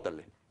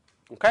totally.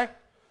 Okay?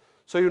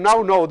 So you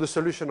now know the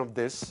solution of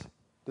this.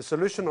 The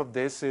solution of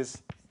this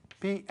is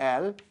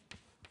PL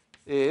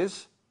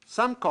is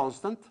some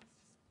constant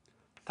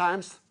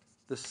times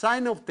the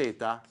sine of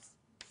theta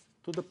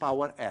to the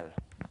power L.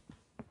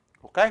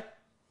 Okay?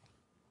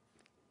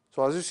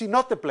 So as you see,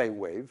 not a plane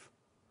wave,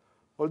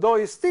 although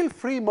it's still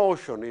free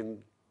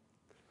motion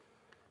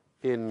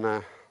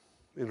in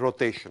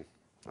rotation,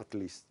 at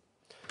least.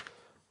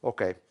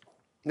 Okay.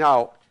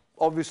 Now,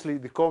 obviously,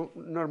 the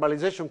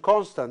normalization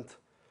constant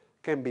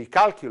can be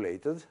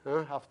calculated.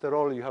 After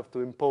all, you have to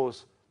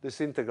impose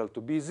this integral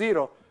to be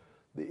 0.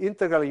 The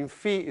integral in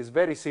phi is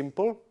very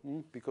simple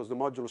because the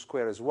modulus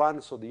square is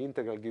 1, so the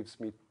integral gives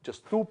me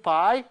just 2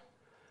 pi.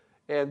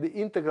 And the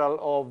integral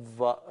of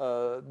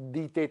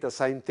d theta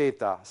sine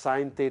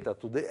theta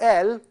to the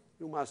L,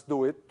 you must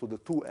do it, to the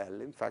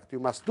 2L, in fact, you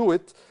must do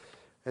it.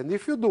 And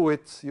if you do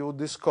it, you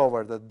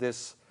discover that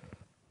this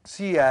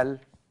CL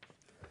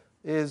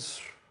is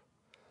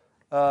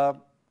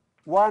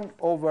 1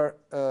 over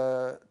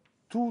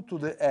 2 to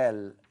the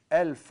L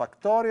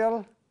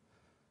factorial,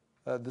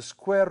 the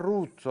square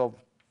root of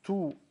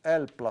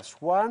 2L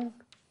plus 1,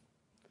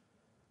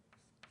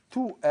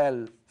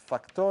 2L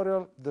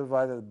factorial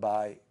divided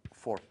by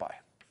 4 pi.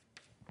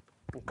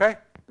 Okay?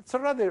 It's a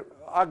rather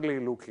ugly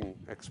looking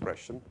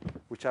expression,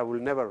 which I will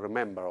never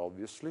remember,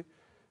 obviously,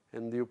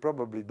 and you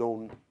probably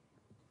don't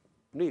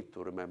need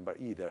to remember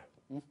either.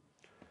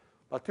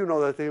 But you know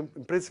that in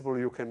principle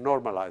you can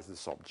normalize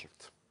this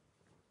object.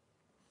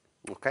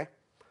 Okay?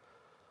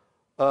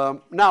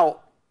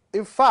 Now,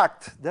 in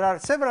fact, there are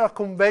several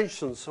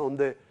conventions on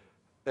the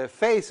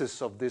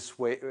faces of this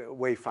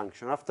wave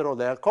function. After all,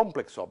 they are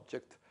complex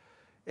objects.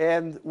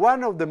 And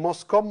one of the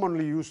most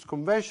commonly used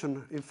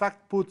convention, in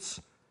fact, puts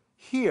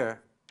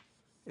here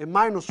a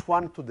minus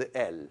 1 to the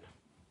L.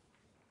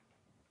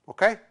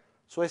 Okay?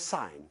 So a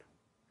sign.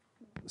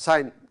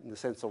 Sign in the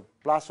sense of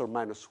plus or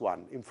minus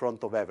 1 in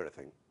front of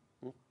everything.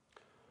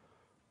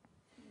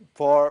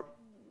 For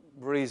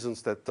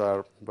reasons that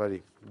are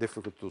very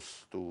difficult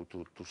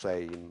to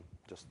say in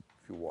just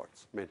a few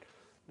words. I mean,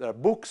 there are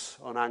books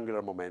on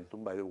angular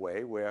momentum, by the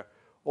way, where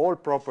all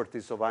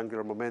properties of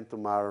angular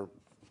momentum are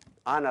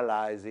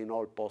analyzed in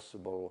all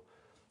possible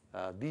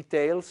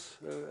details,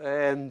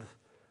 and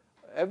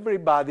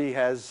everybody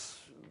has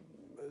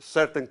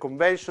certain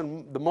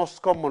convention. The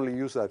most commonly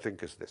used, I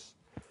think, is this.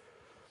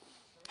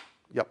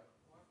 Yep.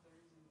 What's the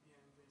reason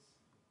behind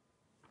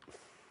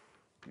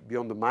this?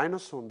 Beyond the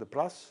minus, on the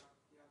plus?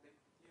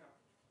 Yeah.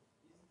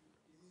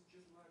 Is it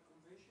just like a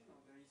convention, or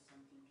there is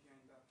something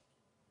behind that?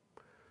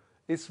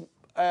 It's,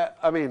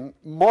 I mean,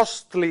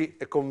 mostly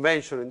a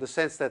convention in the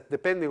sense that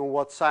depending on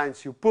what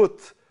signs you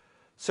put,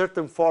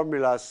 certain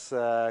formulas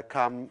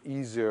come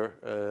easier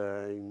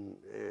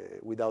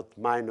without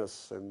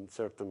minus, and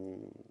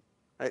certain.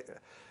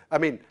 I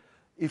mean,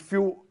 if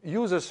you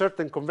use a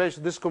certain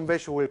convention, this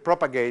convention will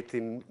propagate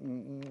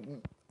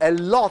in a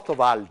lot of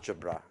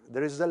algebra.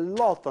 There is a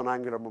lot on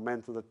angular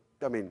momentum that,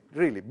 I mean,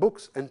 really,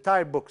 books,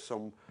 entire books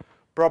on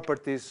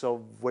properties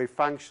of wave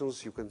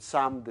functions. You can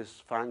sum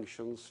these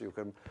functions. You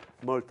can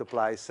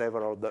multiply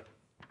several of the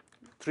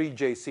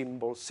 3J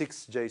symbol,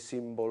 6J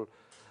symbol.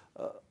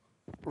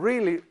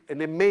 Really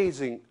an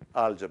amazing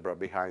algebra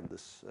behind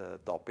this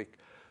topic.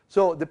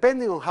 So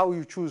depending on how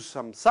you choose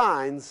some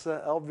signs,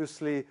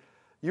 obviously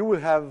you will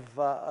have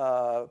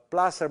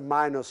plus or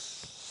minus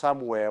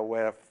somewhere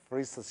where, for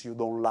instance, you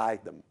don't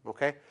like them.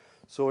 Okay?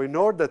 So in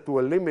order to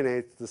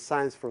eliminate the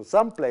signs from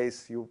some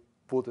place, you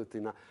put it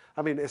in a,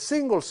 I mean, a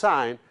single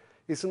sign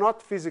is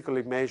not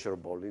physically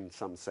measurable in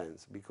some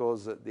sense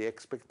because the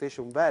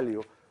expectation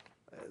value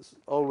is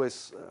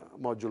always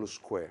modulus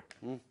square.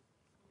 Because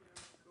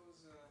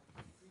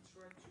if we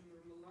try to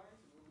normalize,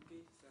 we'll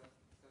get the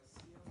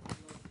CL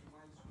plus the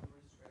minus 1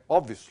 raised to F.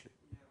 Obviously,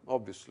 Yeah.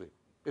 obviously.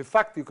 In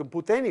fact, you can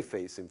put any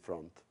phase in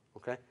front,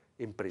 okay,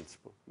 in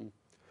principle.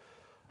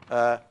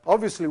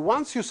 Obviously,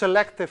 once you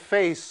select a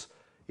phase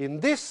in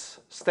this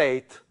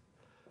state,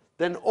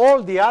 then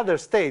all the other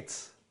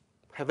states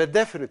have a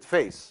definite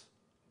phase,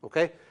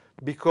 okay,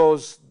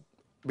 because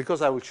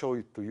I will show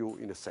it to you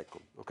in a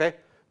second, okay?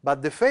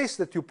 But the phase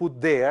that you put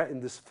there in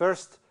this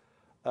first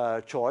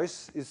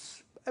choice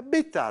is a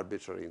bit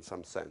arbitrary in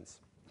some sense,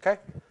 okay?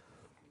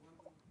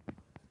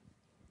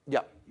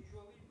 Yeah.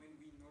 Usually, when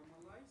we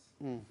normalize,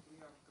 we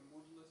have the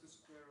modulus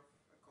square of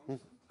a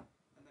constant,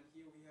 and then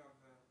here we have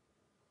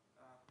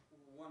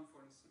 1,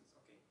 for instance.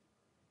 Okay,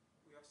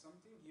 we have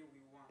something here.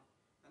 We 1,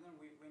 and then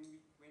when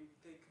we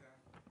take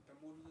the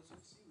modulus of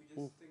c, we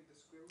just take the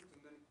square root,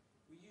 and then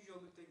we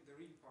usually take the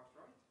real part,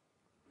 right?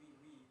 We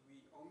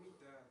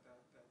omit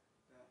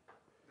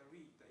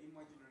the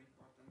imaginary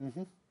part.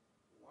 And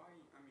why?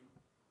 I mean,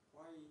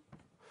 why?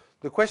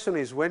 The question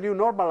is, when you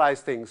normalize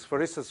things,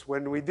 for instance,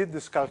 when we did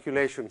this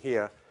calculation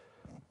here,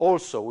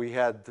 also we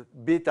had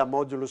beta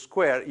modulus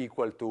square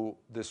equal to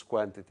this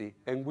quantity,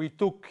 and we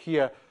took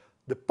here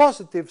the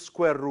positive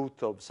square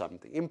root of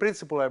something. In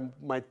principle, I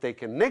might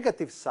take a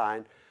negative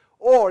sign,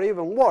 or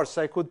even worse,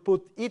 I could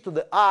put e to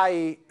the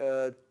I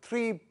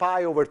 3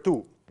 pi over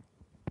 2.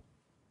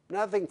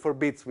 Nothing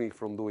forbids me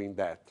from doing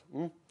that.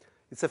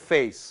 It's a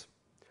phase.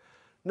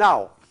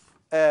 Now,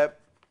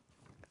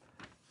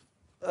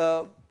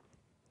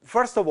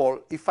 first of all,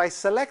 if I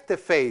select a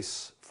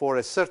phase for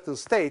a certain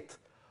state,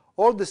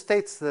 all the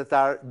states that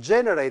are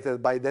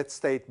generated by that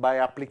state by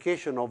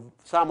application of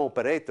some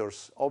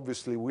operators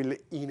obviously will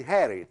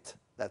inherit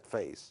that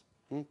phase.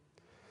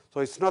 So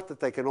it's not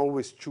that I can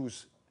always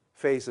choose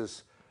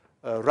phases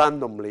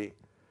randomly,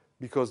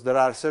 because there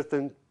are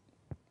certain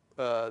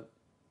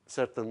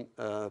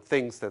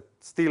things that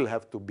still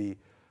have to be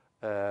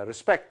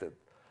respected.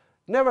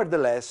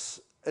 Nevertheless,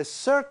 a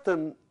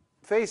certain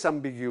phase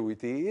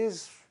ambiguity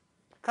is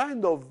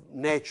kind of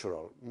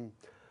natural.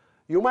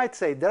 You might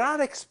say there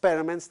are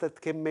experiments that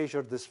can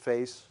measure this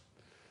phase.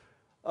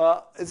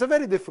 It's a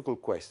very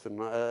difficult question,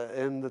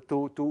 and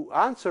to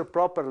answer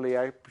properly,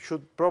 I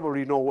should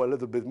probably know a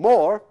little bit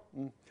more.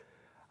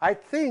 I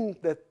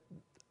think that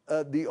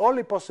the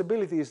only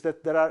possibility is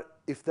that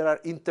if there are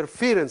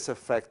interference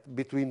effects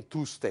between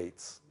two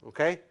states,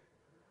 okay?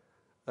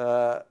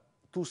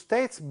 Two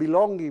states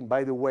belonging,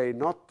 by the way,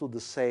 not to the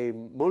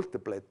same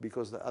multiplet,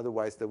 because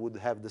otherwise they would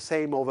have the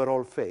same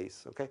overall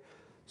phase, okay?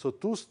 So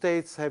two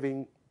states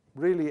having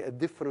really a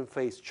different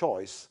phase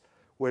choice,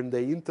 when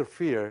they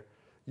interfere,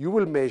 you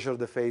will measure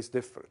the phase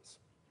difference.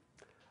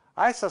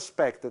 I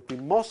suspect that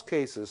in most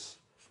cases,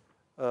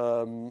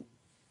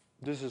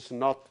 this is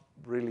not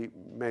really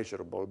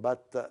measurable,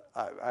 but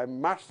I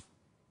must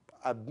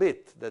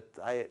admit that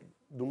I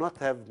do not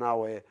have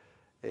now a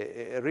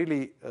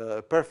really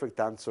perfect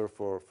answer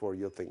for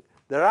your thing.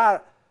 There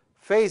are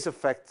phase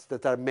effects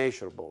that are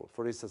measurable.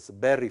 For instance, the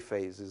Berry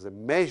phase is a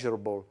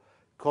measurable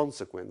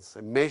consequence,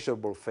 a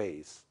measurable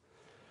phase.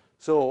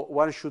 So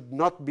one should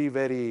not be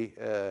very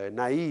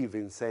naive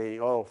in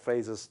saying, oh,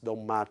 phases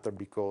don't matter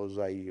because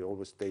I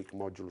always take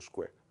modulo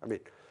square. I mean,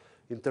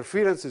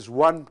 interference is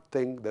one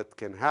thing that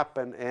can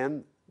happen,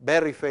 and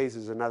Berry phase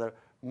is another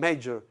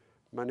major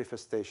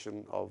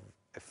manifestation of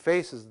a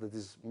phase that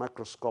is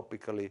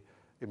macroscopically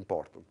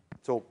important.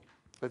 So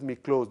let me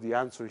close the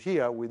answer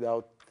here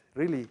without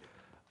really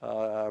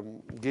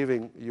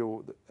giving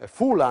you a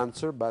full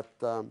answer, but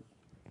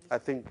I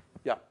think,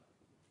 yeah.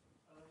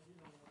 I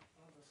didn't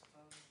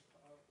understand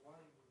why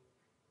we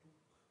took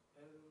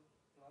L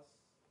plus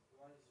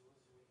Y0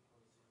 equals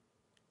 0.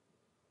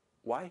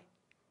 Why?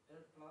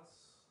 L plus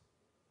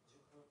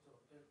is equal to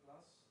L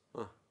plus Ah.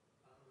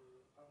 and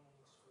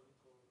harmonic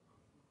spherical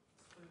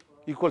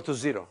Equal to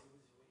 0.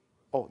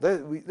 Oh,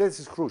 this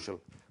is crucial.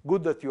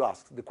 Good that you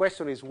asked. The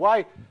question is,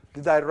 why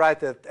did I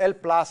write that L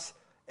plus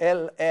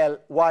LL,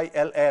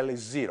 YLL is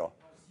 0?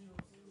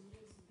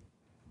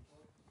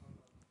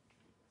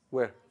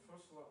 Where? The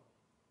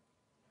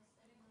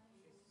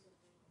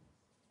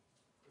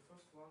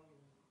first one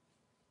we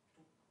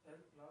took L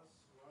plus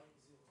Y0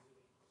 equals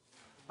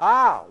 0.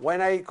 Ah,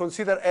 when I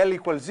consider L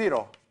equals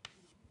 0.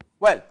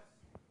 Well,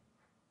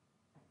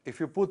 if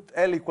you put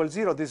L equals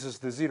 0, this is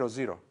the 0,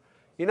 0.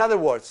 In other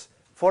words,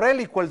 for L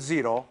equals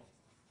 0,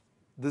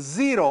 the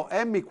 0,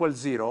 m equals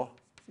 0,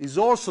 is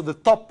also the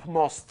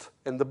topmost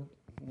and the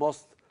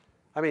most,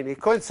 I mean, it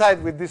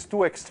coincides with these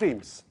two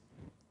extremes.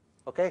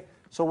 Okay?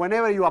 So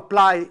whenever you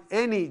apply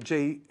any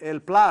JL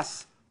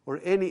plus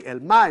or any L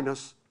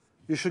minus,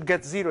 you should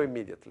get 0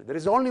 immediately. There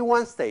is only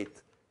one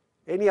state.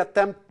 Any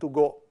attempt to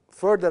go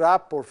further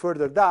up or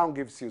further down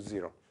gives you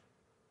 0.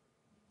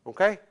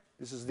 Okay?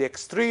 This is the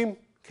extreme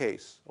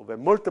case of a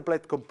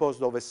multiplet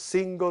composed of a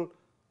single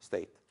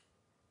state.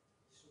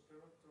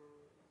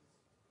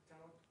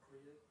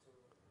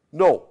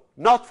 No,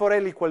 not for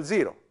L equals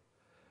 0.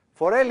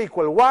 For L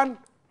equal 1,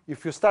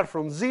 if you start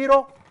from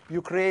 0,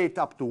 you create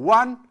up to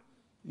 1,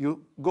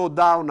 you go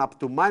down up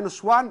to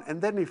 -1,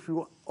 and then if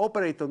you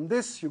operate on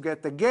this, you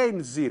get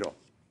again 0.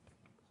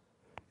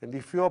 And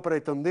if you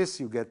operate on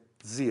this, you get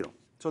 0.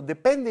 So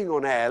depending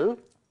on L,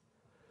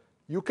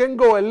 you can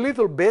go a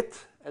little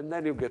bit, and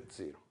then you get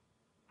 0.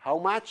 How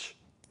much?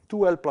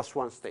 2L plus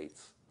 1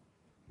 states.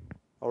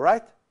 All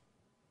right?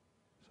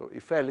 So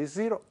if L is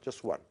 0,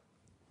 just 1.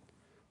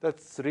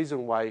 That's the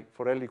reason why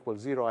for L equals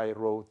 0, I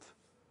wrote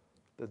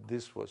that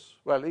this was,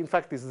 well, in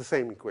fact, it's the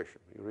same equation,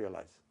 you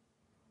realize,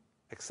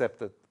 except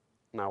that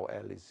now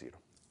L is 0.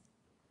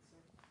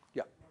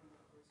 Yeah? One more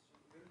question.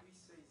 When we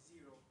say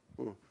 0,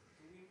 do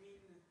we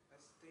mean a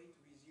state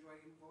with 0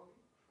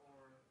 eigenvalue,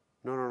 or?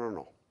 No, no, no,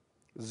 no.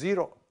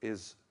 0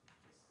 is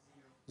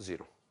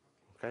 0.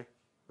 Okay?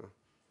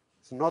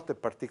 It's not a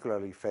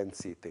particularly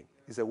fancy thing.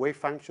 It's a wave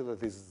function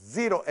that is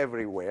 0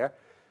 everywhere,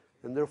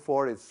 and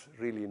therefore it's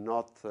really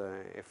not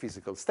a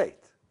physical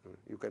state.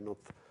 You cannot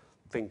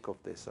think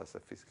of this as a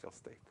physical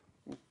state.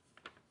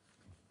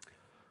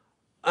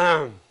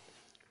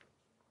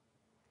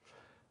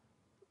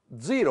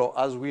 0,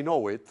 as we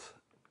know it,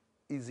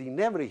 is in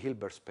every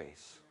Hilbert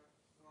space,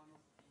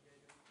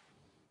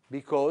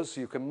 because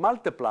you can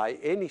multiply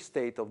any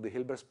state of the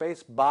Hilbert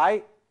space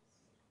by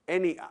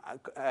any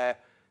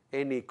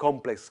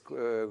complex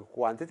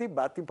quantity,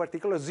 but in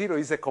particular 0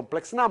 is a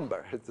complex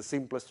number. It's the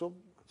simplest one.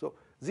 So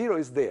 0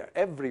 is there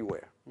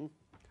everywhere.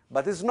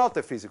 But it's not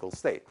a physical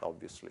state,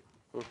 obviously,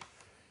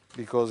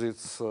 because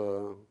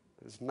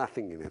there's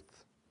nothing in it.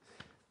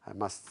 I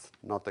must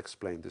not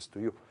explain this to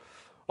you.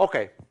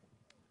 Okay.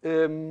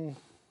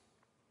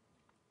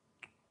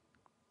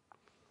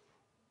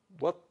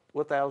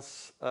 What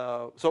else?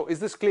 So is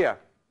this clear?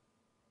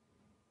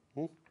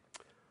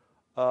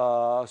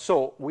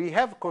 So we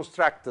have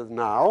constructed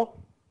now,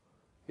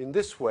 in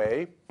this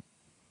way,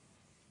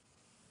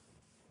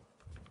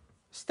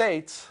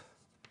 states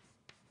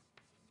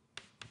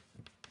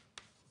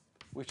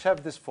which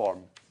have this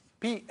form,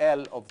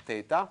 PL of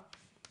theta,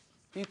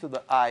 e to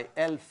the I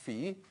L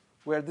phi,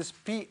 where this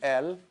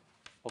PL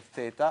of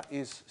theta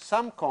is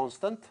some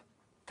constant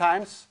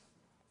times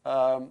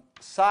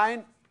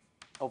sine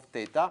of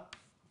theta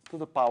to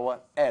the power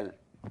L.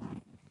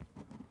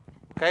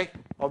 Okay?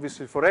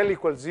 Obviously, for L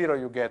equals 0,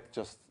 you get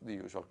just the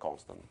usual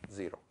constant,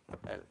 0.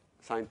 L.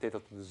 Sine theta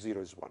to the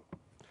 0 is 1.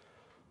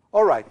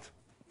 All right.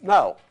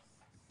 Now,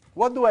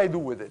 what do I do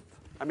with it?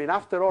 I mean,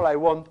 after all, I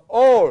want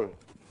all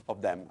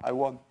of them. I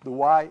want the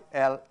y,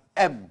 L,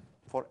 m,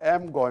 for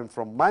m going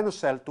from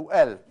minus L to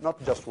L, not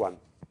just one.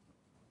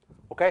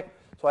 Okay?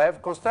 So I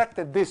have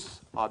constructed this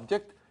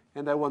object,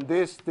 and I want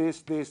this,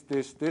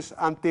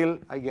 until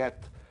I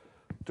get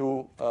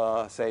to,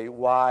 say,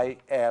 y,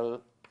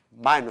 L,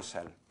 minus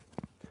L.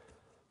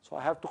 So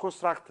I have to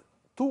construct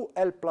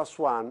 2L plus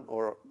 1,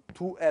 or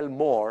 2L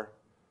more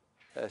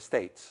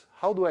states.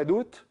 How do I do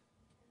it?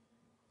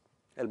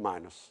 L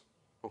minus.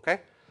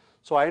 Okay?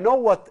 So I know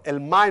what L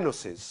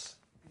minus is.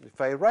 If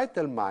I write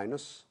L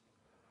minus,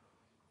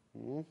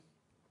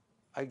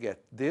 I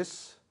get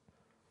this.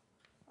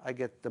 I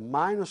get the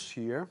minus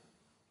here.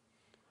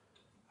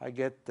 I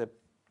get the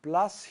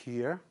plus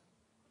here.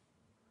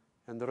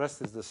 And the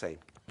rest is the same.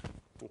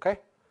 Okay?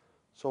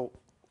 So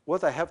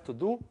what I have to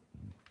do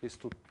is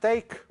to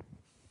take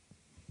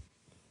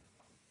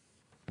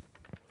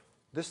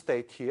this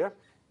state here,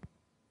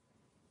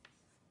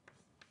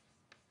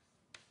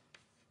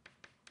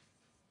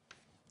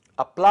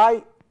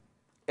 apply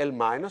L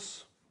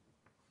minus,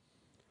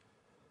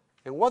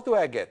 and what do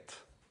I get?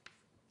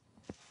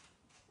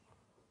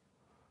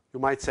 You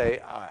might say,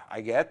 I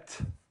get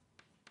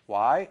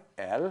y,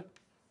 L,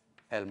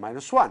 L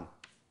minus 1.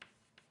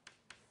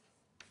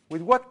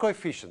 With what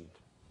coefficient?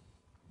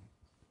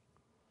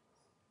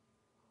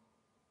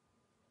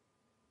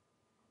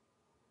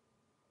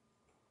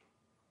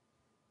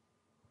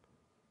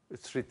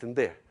 It's written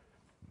there.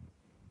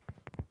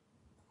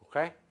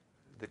 Okay?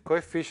 The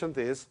coefficient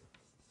is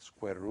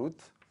square root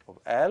of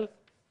L,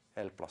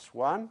 L plus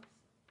 1,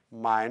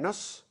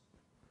 minus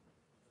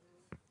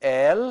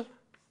L,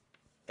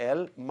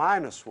 L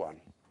minus 1,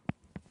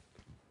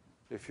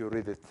 if you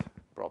read it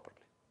properly.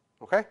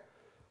 Okay?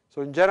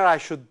 So in general, I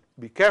should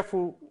be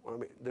careful. I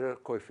mean, there are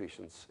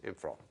coefficients in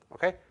front.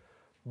 Okay?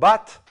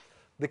 But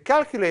the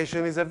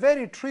calculation is a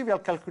very trivial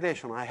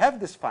calculation. I have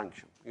this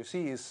function. You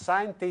see, is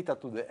sine theta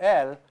to the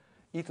L,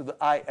 e to the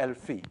I L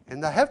phi.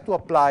 And I have to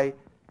apply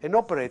an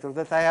operator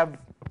that I have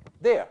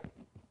there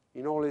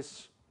in all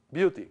its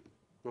beauty.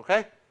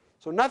 Okay?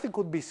 So nothing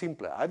could be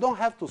simpler. I don't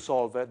have to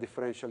solve a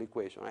differential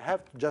equation. I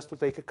have just to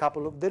take a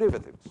couple of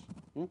derivatives.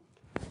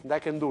 And I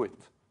can do it.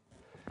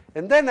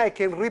 And then I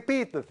can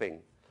repeat the thing.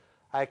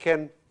 I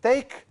can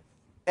take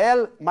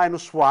L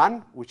minus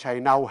 1, which I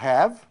now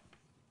have,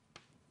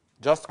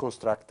 just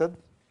constructed,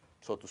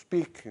 so to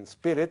speak, in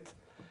spirit,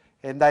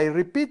 and I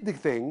repeat the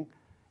thing,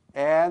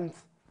 and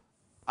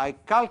I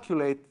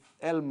calculate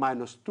L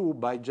minus 2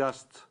 by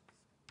just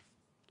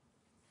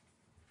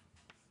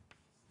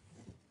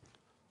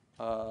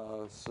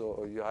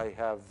so I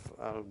have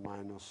L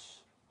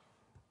minus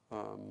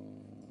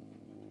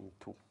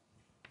 2.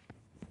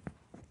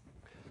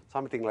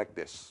 Something like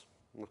this.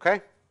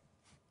 Okay?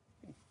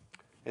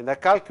 And I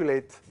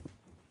calculate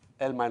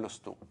L minus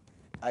 2.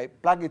 I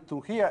plug it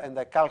to here, and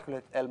I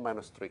calculate L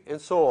minus 3, and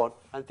so on,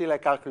 until I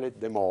calculate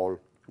them all.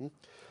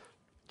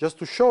 Just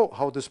to show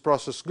how this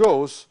process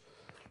goes,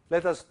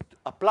 let us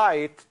apply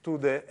it to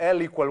the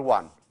L equal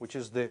 1, which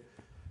is the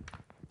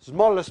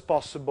smallest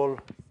possible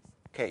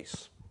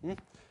case.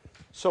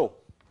 So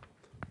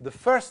the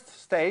first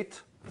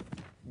state,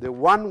 the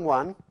 1,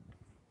 1,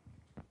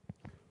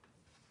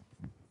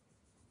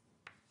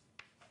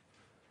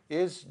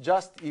 is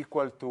just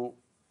equal to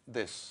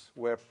this,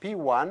 where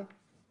P1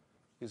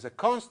 is a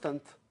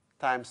constant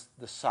times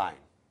the sine.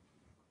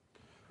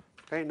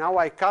 Okay, now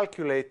I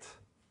calculate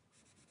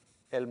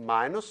L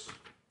minus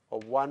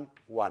of 1,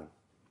 1.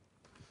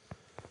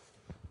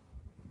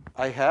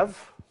 I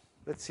have,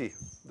 let's see,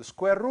 the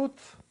square root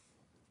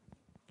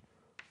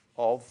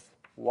of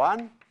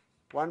 1,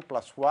 1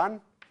 plus 1,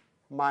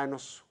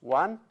 minus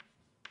 1,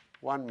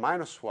 1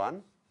 minus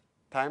 1,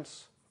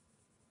 times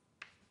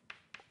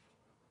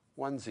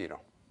 1, 0.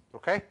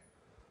 Okay?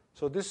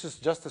 So this is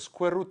just a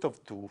square root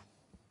of 2.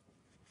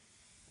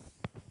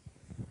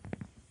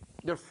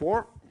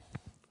 Therefore,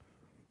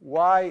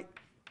 y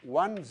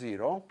 1,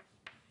 0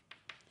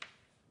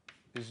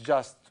 is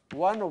just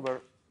 1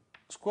 over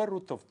square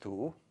root of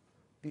 2,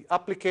 the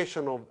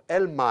application of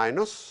L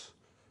minus,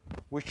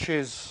 which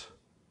is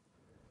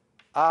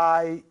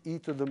I e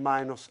to the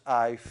minus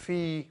I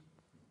phi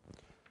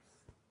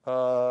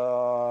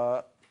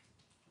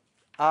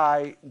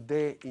I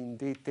d in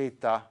d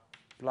theta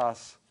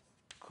plus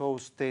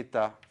cos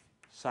theta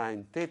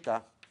sine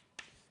theta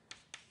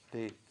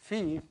d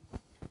phi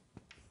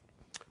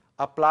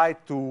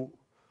applied to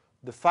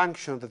the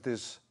function that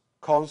is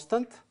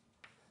constant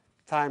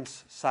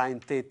times sine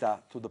theta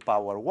to the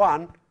power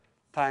 1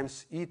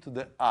 times e to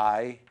the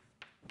I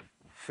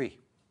phi.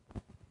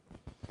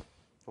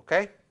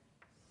 Okay?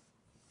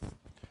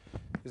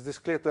 Is this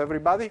clear to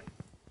everybody?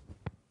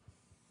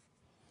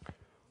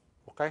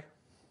 Okay.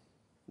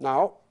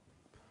 Now,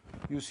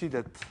 you see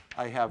that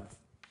I have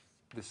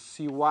the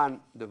C1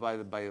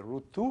 divided by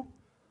root 2.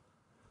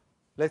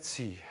 Let's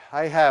see.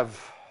 I have,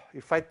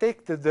 if I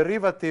take the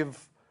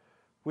derivative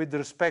with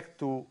respect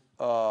to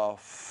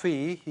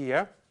phi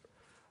here,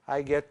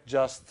 I get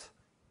just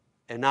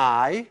an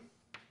I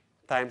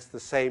times the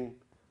same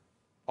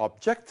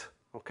object,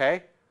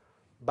 okay?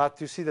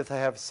 But you see that I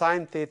have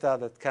sine theta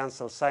that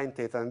cancels sine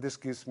theta, and this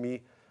gives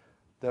me,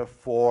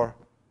 therefore,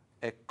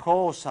 a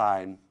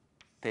cosine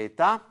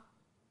theta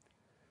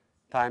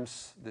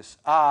times this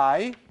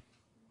I,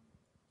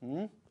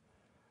 the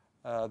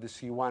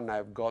C1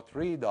 I've got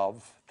rid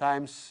of,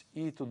 times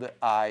e to the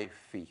I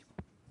phi.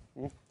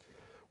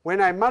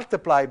 When I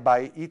multiply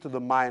by e to the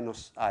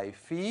minus I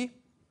phi,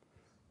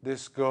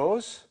 this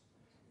goes,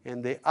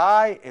 and the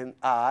I and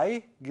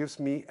I gives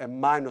me a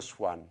minus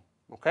 1,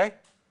 okay?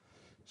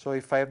 So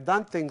if I have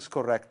done things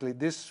correctly,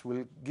 this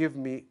will give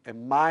me a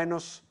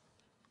minus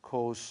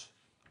cos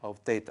of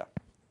theta.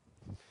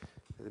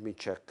 Let me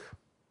check.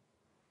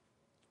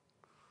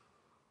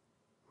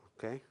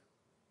 Okay.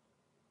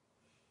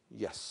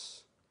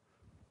 Yes,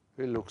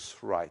 it looks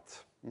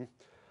right.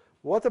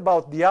 What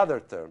about the other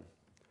term?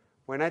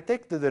 When I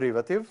take the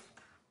derivative,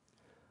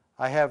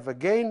 I have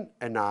again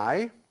an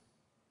I.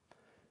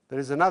 There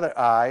is another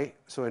I,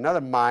 so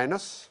another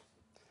minus.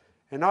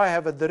 And now I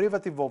have a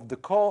derivative of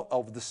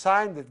the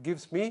sine that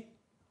gives me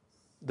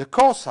the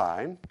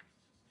cosine.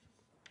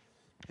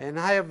 And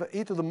I have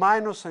e to the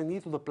minus and e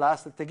to the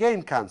plus that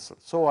again cancel.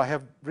 So I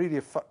have really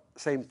a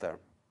same term,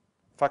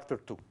 factor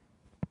 2.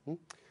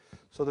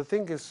 So the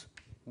thing is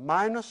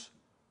minus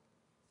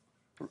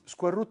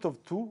square root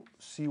of 2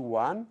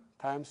 C1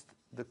 times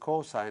the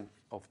cosine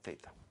of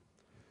theta.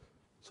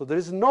 So there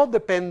is no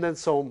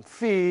dependence on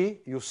phi,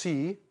 you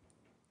see,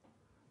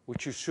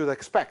 which you should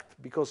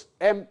expect, because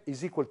m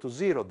is equal to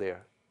 0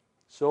 there.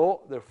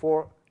 So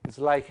therefore, it's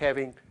like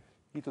having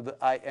e to the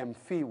im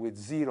phi with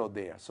 0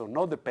 there. So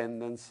no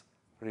dependence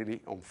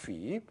really on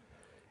phi.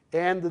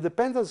 And the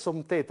dependence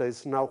on theta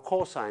is now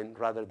cosine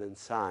rather than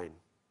sine.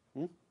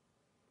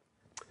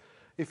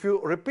 If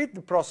you repeat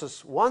the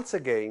process once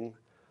again,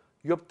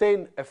 you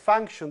obtain a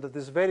function that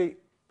is very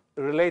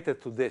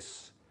related to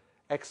this,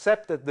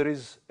 except that there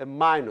is a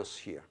minus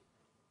here.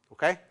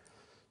 Okay?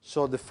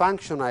 So the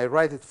function, I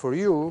write it for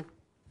you.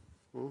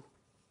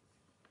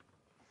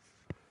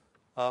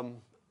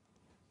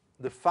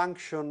 The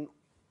function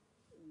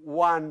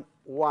 1,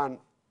 1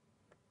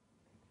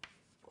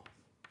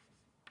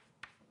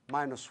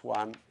 minus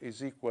 1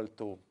 is equal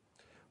to,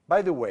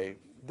 by the way,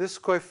 this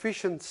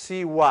coefficient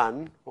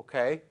C1,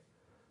 okay,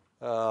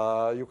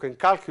 you can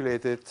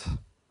calculate it.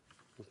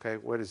 Okay,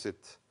 where is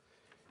it?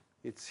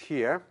 It's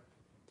here.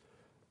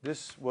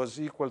 This was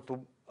equal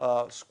to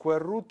square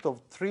root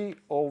of 3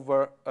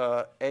 over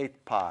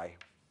 8 pi.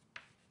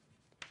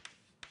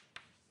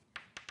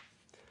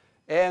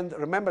 And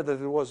remember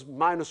that it was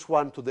minus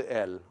 1 to the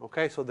L.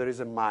 Okay, so there is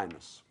a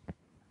minus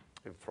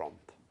in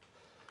front.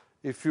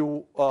 If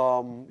you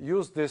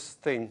use this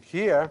thing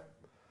here,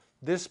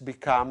 this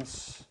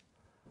becomes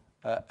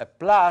a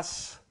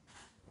plus.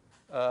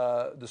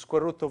 The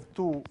square root of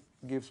 2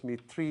 gives me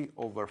 3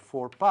 over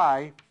 4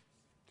 pi,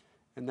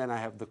 and then I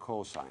have the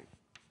cosine.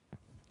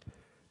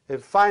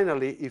 And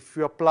finally, if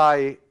you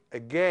apply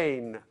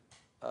again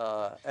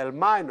L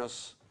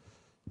minus,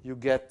 you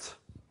get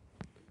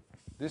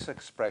this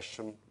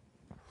expression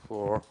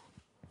for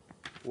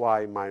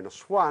y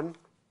minus 1,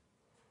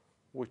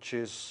 which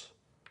is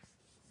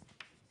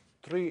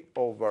 3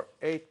 over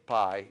 8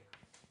 pi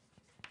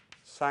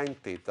sine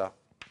theta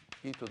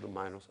e to the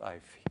minus I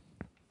phi.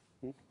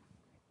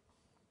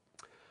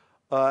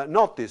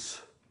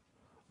 Notice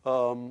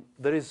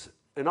there is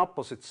an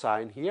opposite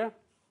sign here,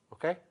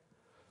 okay?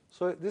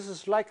 So this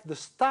is like the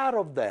star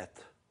of that,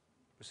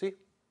 you see?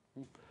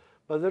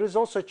 But there is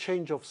also a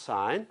change of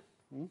sign,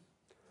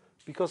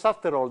 because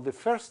after all, the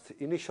first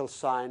initial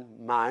sign,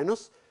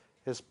 minus,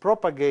 has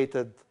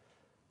propagated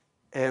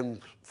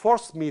and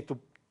forced me to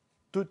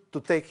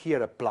take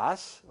here a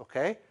plus,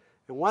 okay?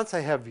 And once I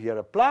have here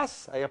a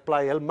plus, I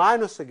apply L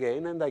minus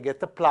again, and I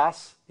get a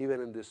plus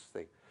even in this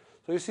thing.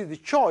 So you see, the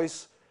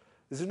choice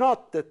is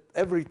not that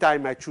every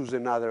time I choose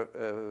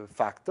another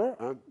factor,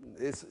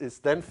 it's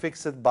then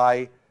fixed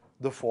by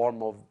the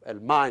form of L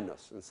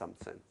minus in some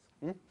sense.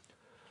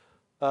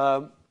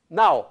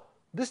 Now,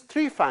 these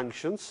three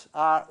functions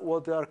are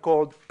what are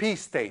called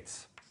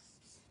p-states.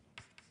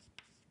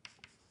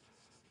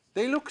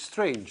 They look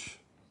strange,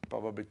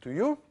 probably to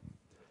you,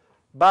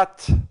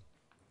 but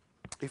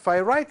if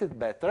I write it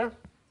better,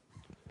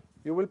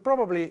 you will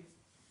probably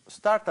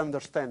start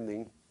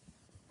understanding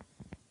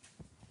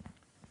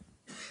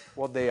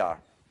what they are.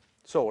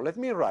 So let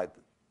me write.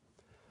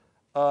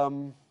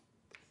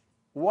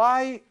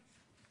 Y10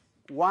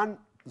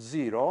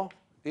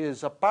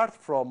 is, apart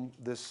from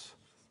this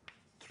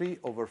 3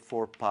 over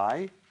 4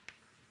 pi,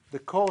 the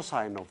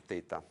cosine of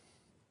theta.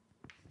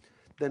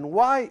 Then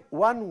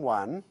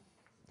Y11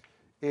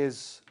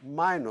 is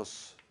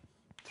minus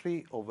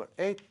 3 over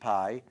 8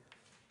 pi,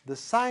 the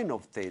sine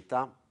of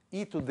theta,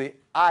 e to the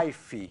I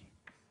phi,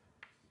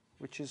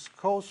 which is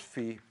cos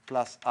phi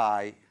plus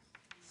I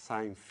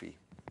sine phi.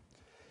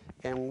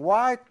 And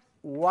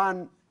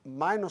y1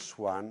 minus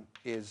 1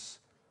 is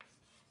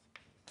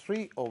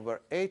 3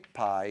 over 8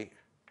 pi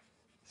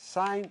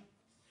sine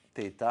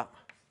theta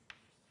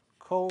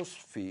cos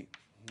phi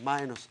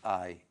minus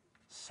I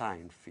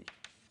sine phi.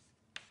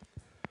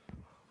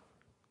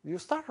 You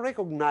start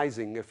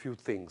recognizing a few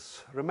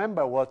things.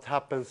 Remember what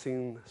happens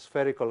in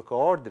spherical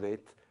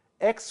coordinate.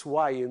 X,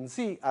 y, and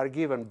z are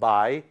given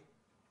by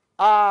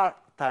r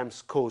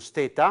times cos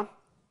theta.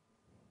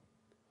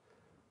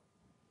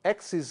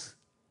 X is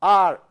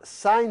r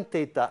sine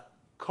theta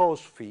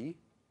cos phi,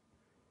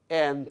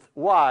 and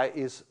y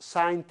is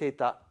sine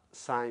theta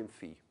sine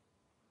phi.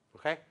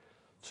 Okay?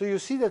 So you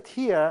see that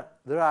here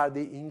there are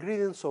the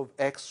ingredients of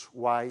x,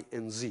 y,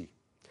 and z.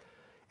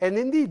 And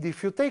indeed,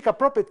 if you take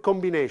appropriate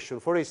combination,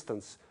 for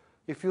instance,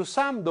 if you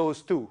sum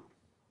those two,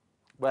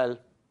 well,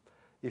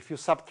 if you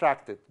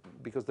subtract it,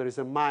 because there is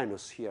a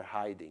minus here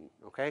hiding,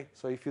 okay?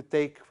 So if you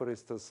take, for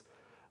instance,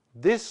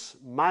 this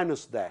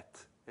minus that,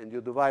 and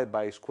you divide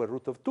by square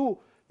root of 2,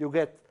 you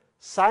get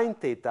sine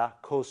theta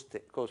cos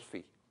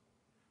phi,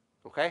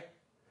 okay?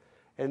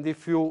 And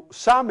if you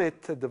sum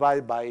it,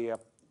 divide by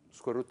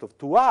square root of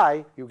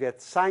 2i, you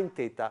get sine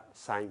theta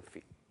sine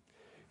phi.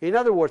 In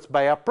other words,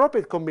 by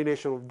appropriate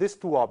combination of these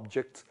two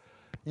objects,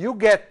 you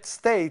get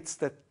states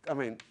that, I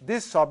mean,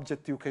 this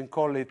object, you can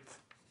call it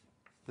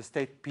the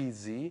state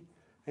pz,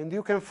 and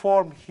you can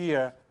form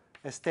here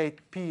a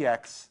state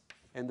px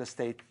and a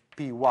state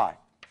py.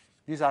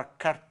 These are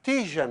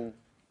Cartesian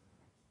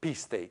p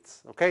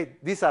states, okay?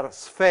 These are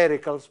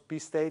spherical p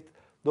state.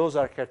 Those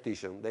are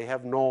Cartesian. They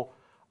have no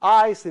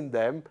i's in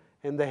them,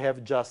 and they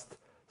have just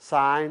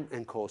sine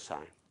and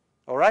cosine,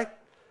 all right?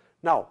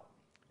 Now,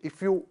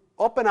 if you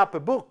open up a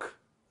book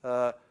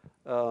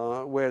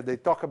where they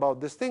talk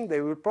about this thing,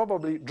 they will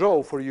probably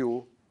draw for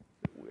you,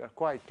 we are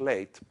quite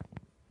late,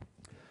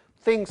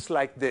 things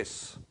like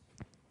this.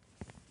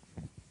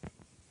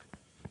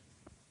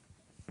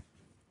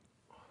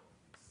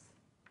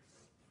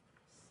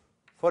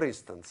 For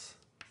instance,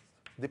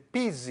 the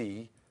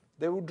PZ,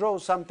 they would draw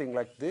something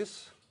like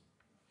this,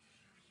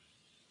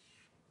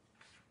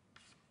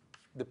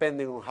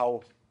 depending on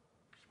how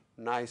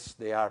nice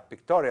they are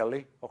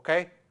pictorially,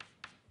 okay?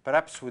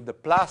 Perhaps with the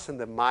plus and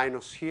the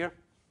minus here.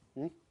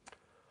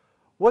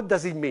 What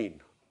does it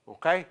mean?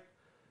 Okay?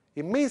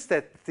 It means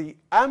that the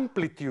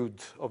amplitude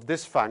of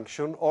this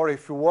function, or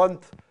if you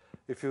want,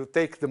 if you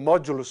take the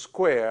modulus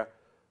square,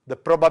 the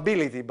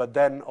probability, but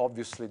then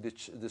obviously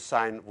the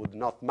sign would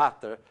not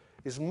matter,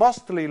 is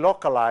mostly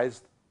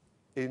localized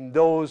in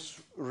those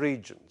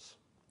regions.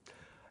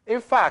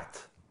 In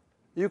fact,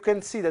 you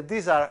can see that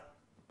these are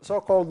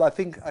so-called, I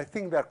think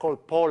they're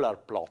called polar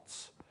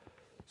plots.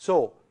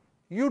 So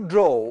you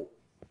draw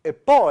a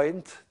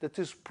point that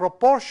is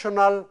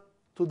proportional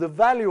to the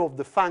value of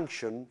the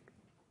function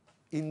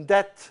in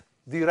that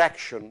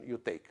direction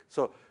you take.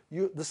 So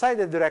you decide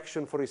the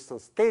direction, for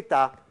instance,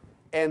 theta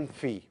and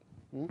phi.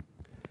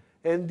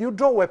 And you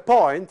draw a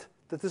point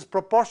that is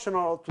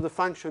proportional to the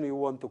function you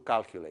want to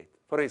calculate.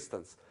 For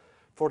instance,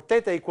 for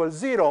theta equals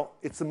 0,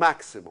 it's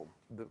maximum.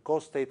 The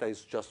cos theta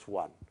is just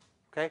 1.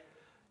 Okay?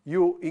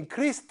 You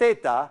increase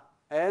theta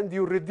and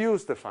you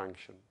reduce the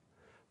function.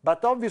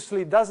 But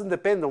obviously it doesn't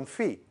depend on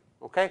phi.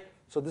 Okay?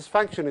 So this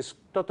function is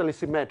totally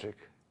symmetric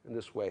in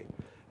this way.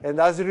 And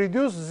as you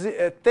reduce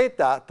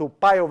theta to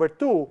pi over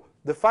 2,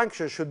 the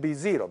function should be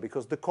 0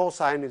 because the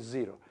cosine is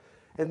 0.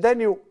 And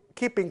then you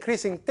keep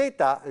increasing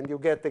theta and you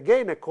get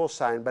again a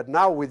cosine, but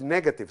now with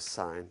negative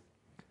sign.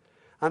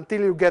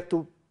 Until you get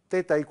to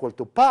theta equal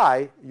to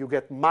pi, you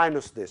get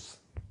minus this.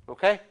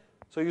 Okay?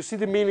 So you see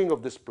the meaning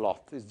of this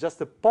plot. It's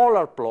just a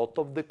polar plot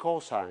of the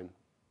cosine,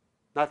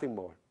 nothing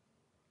more.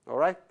 All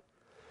right?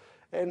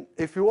 And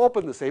if you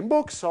open the same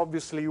books,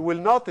 obviously you will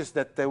notice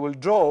that they will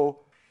draw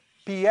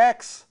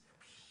px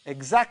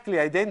exactly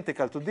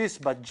identical to this,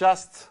 but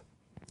just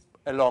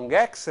along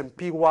x, and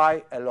py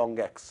along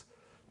x.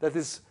 That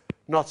is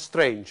not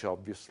strange,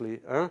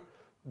 obviously.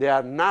 They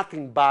are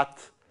nothing but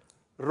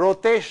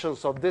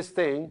rotations of this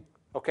thing.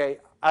 Okay,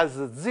 as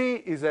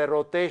z is a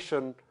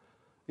rotation,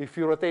 if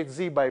you rotate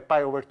z by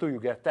pi over 2, you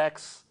get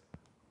x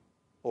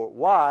or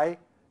y.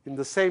 In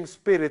the same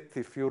spirit,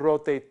 if you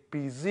rotate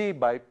pz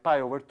by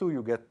pi over 2,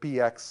 you get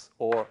px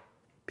or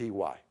py.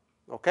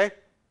 Okay?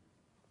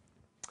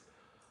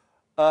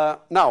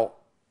 Now,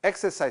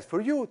 exercise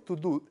for you to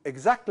do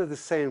exactly the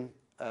same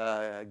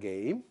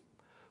game,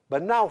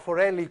 but now for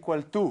L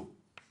equal 2.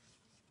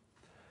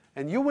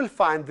 And you will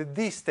find the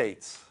D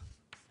states.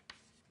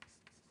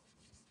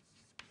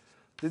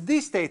 The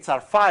D states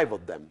are 5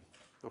 of them.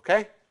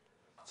 Okay?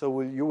 So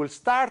you will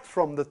start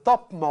from the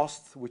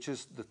topmost, which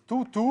is the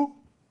 2, 2,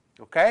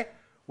 okay?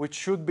 Which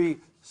should be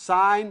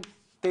sine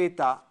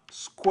theta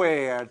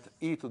squared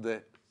e to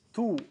the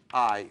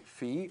 2i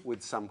phi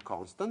with some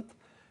constant.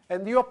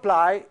 And you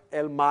apply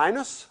L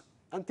minus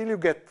until you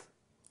get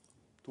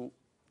to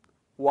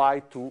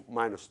y2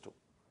 minus 2.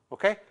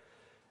 Okay?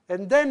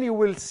 And then you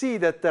will see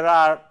that there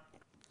are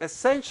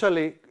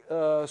essentially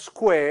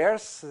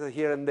squares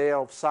here and there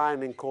of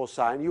sine and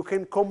cosine. You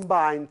can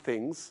combine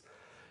things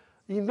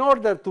in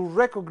order to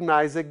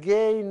recognize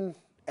again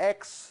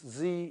x,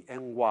 z,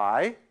 and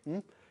y,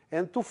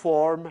 and to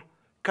form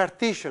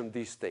Cartesian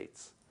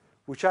d-states,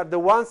 which are the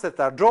ones that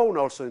are drawn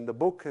also in the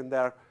book, and they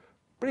are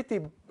pretty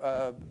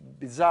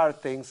bizarre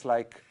things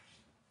like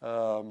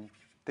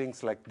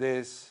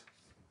this,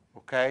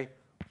 okay,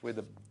 with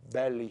a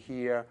belly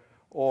here,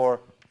 or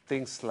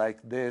things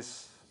like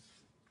this,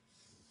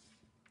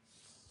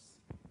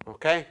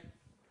 okay?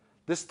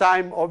 This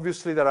time,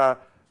 obviously, there are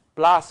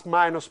plus,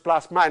 minus,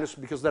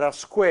 because there are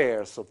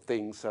squares of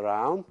things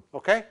around,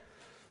 okay?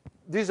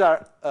 These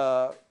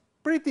are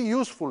pretty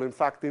useful, in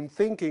fact, in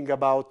thinking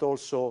about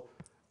also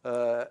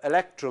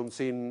electrons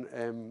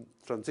in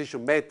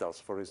transition metals,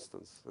 for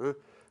instance,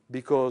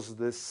 because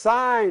the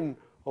sign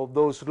of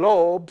those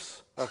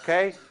lobes,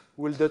 okay,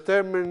 will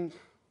determine,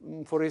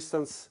 for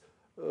instance,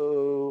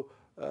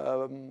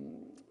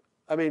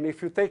 I mean,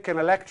 if you take an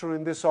electron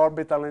in this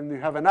orbital and you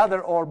have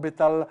another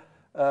orbital,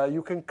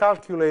 you can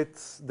calculate,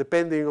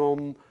 depending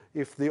on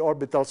if the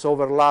orbitals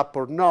overlap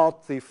or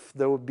not, if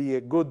there would be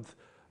a good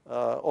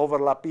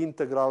overlap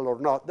integral or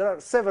not. There are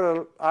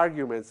several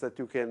arguments that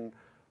you can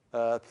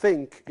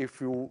think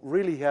if you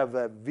really have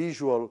a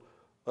visual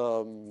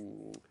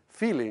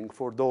feeling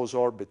for those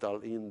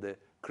orbitals in the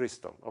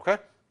crystal, okay?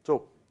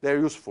 So they're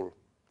useful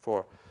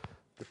for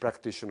the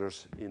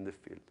practitioners in the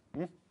field.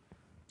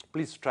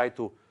 Please try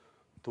to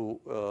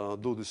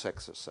do this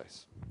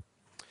exercise.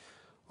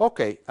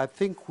 Okay, I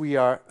think we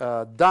are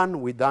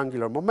done with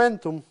angular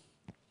momentum.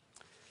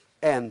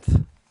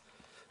 And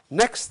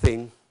next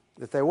thing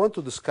that I want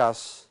to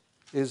discuss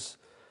is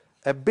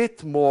a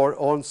bit more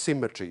on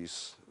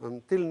symmetries.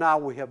 Until now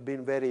we have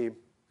been very,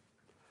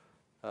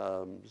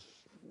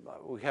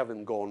 we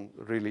haven't gone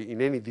really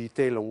in any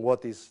detail on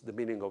what is the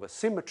meaning of a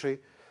symmetry,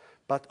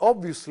 but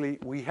obviously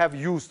we have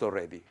used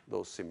already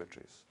those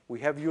symmetries. We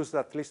have used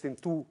at least in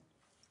two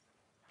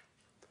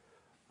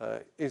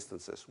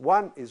instances.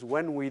 One is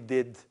when we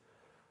did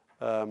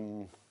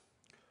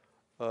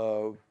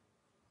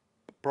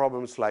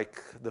problems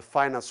like the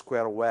finite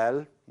square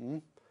well.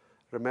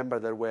 Remember,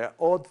 there were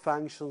odd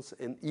functions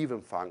and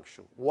even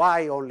functions.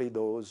 Why only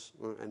those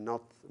and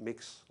not a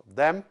mix of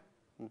them?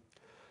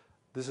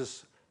 This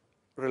is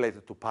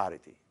related to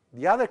parity.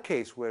 The other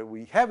case where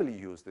we heavily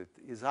used it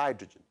is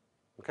hydrogen.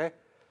 Okay?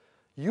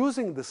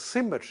 Using the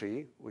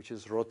symmetry, which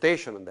is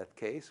rotation in that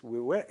case, we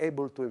were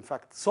able to, in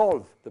fact,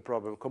 solve the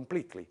problem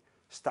completely,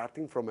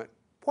 starting from a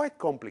quite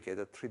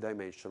complicated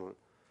three-dimensional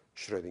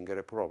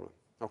Schrödinger problem.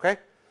 Okay?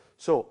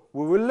 So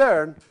we will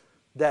learn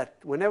that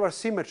whenever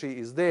symmetry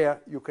is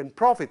there, you can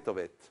profit of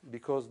it,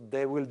 because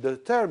they will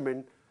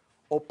determine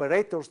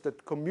operators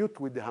that commute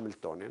with the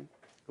Hamiltonian.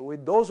 And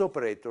with those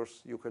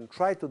operators, you can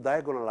try to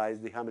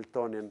diagonalize the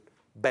Hamiltonian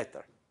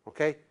better,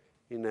 okay,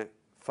 in a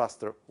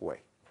faster way.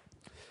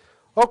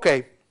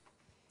 Okay,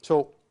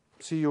 so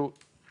see you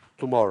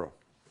tomorrow.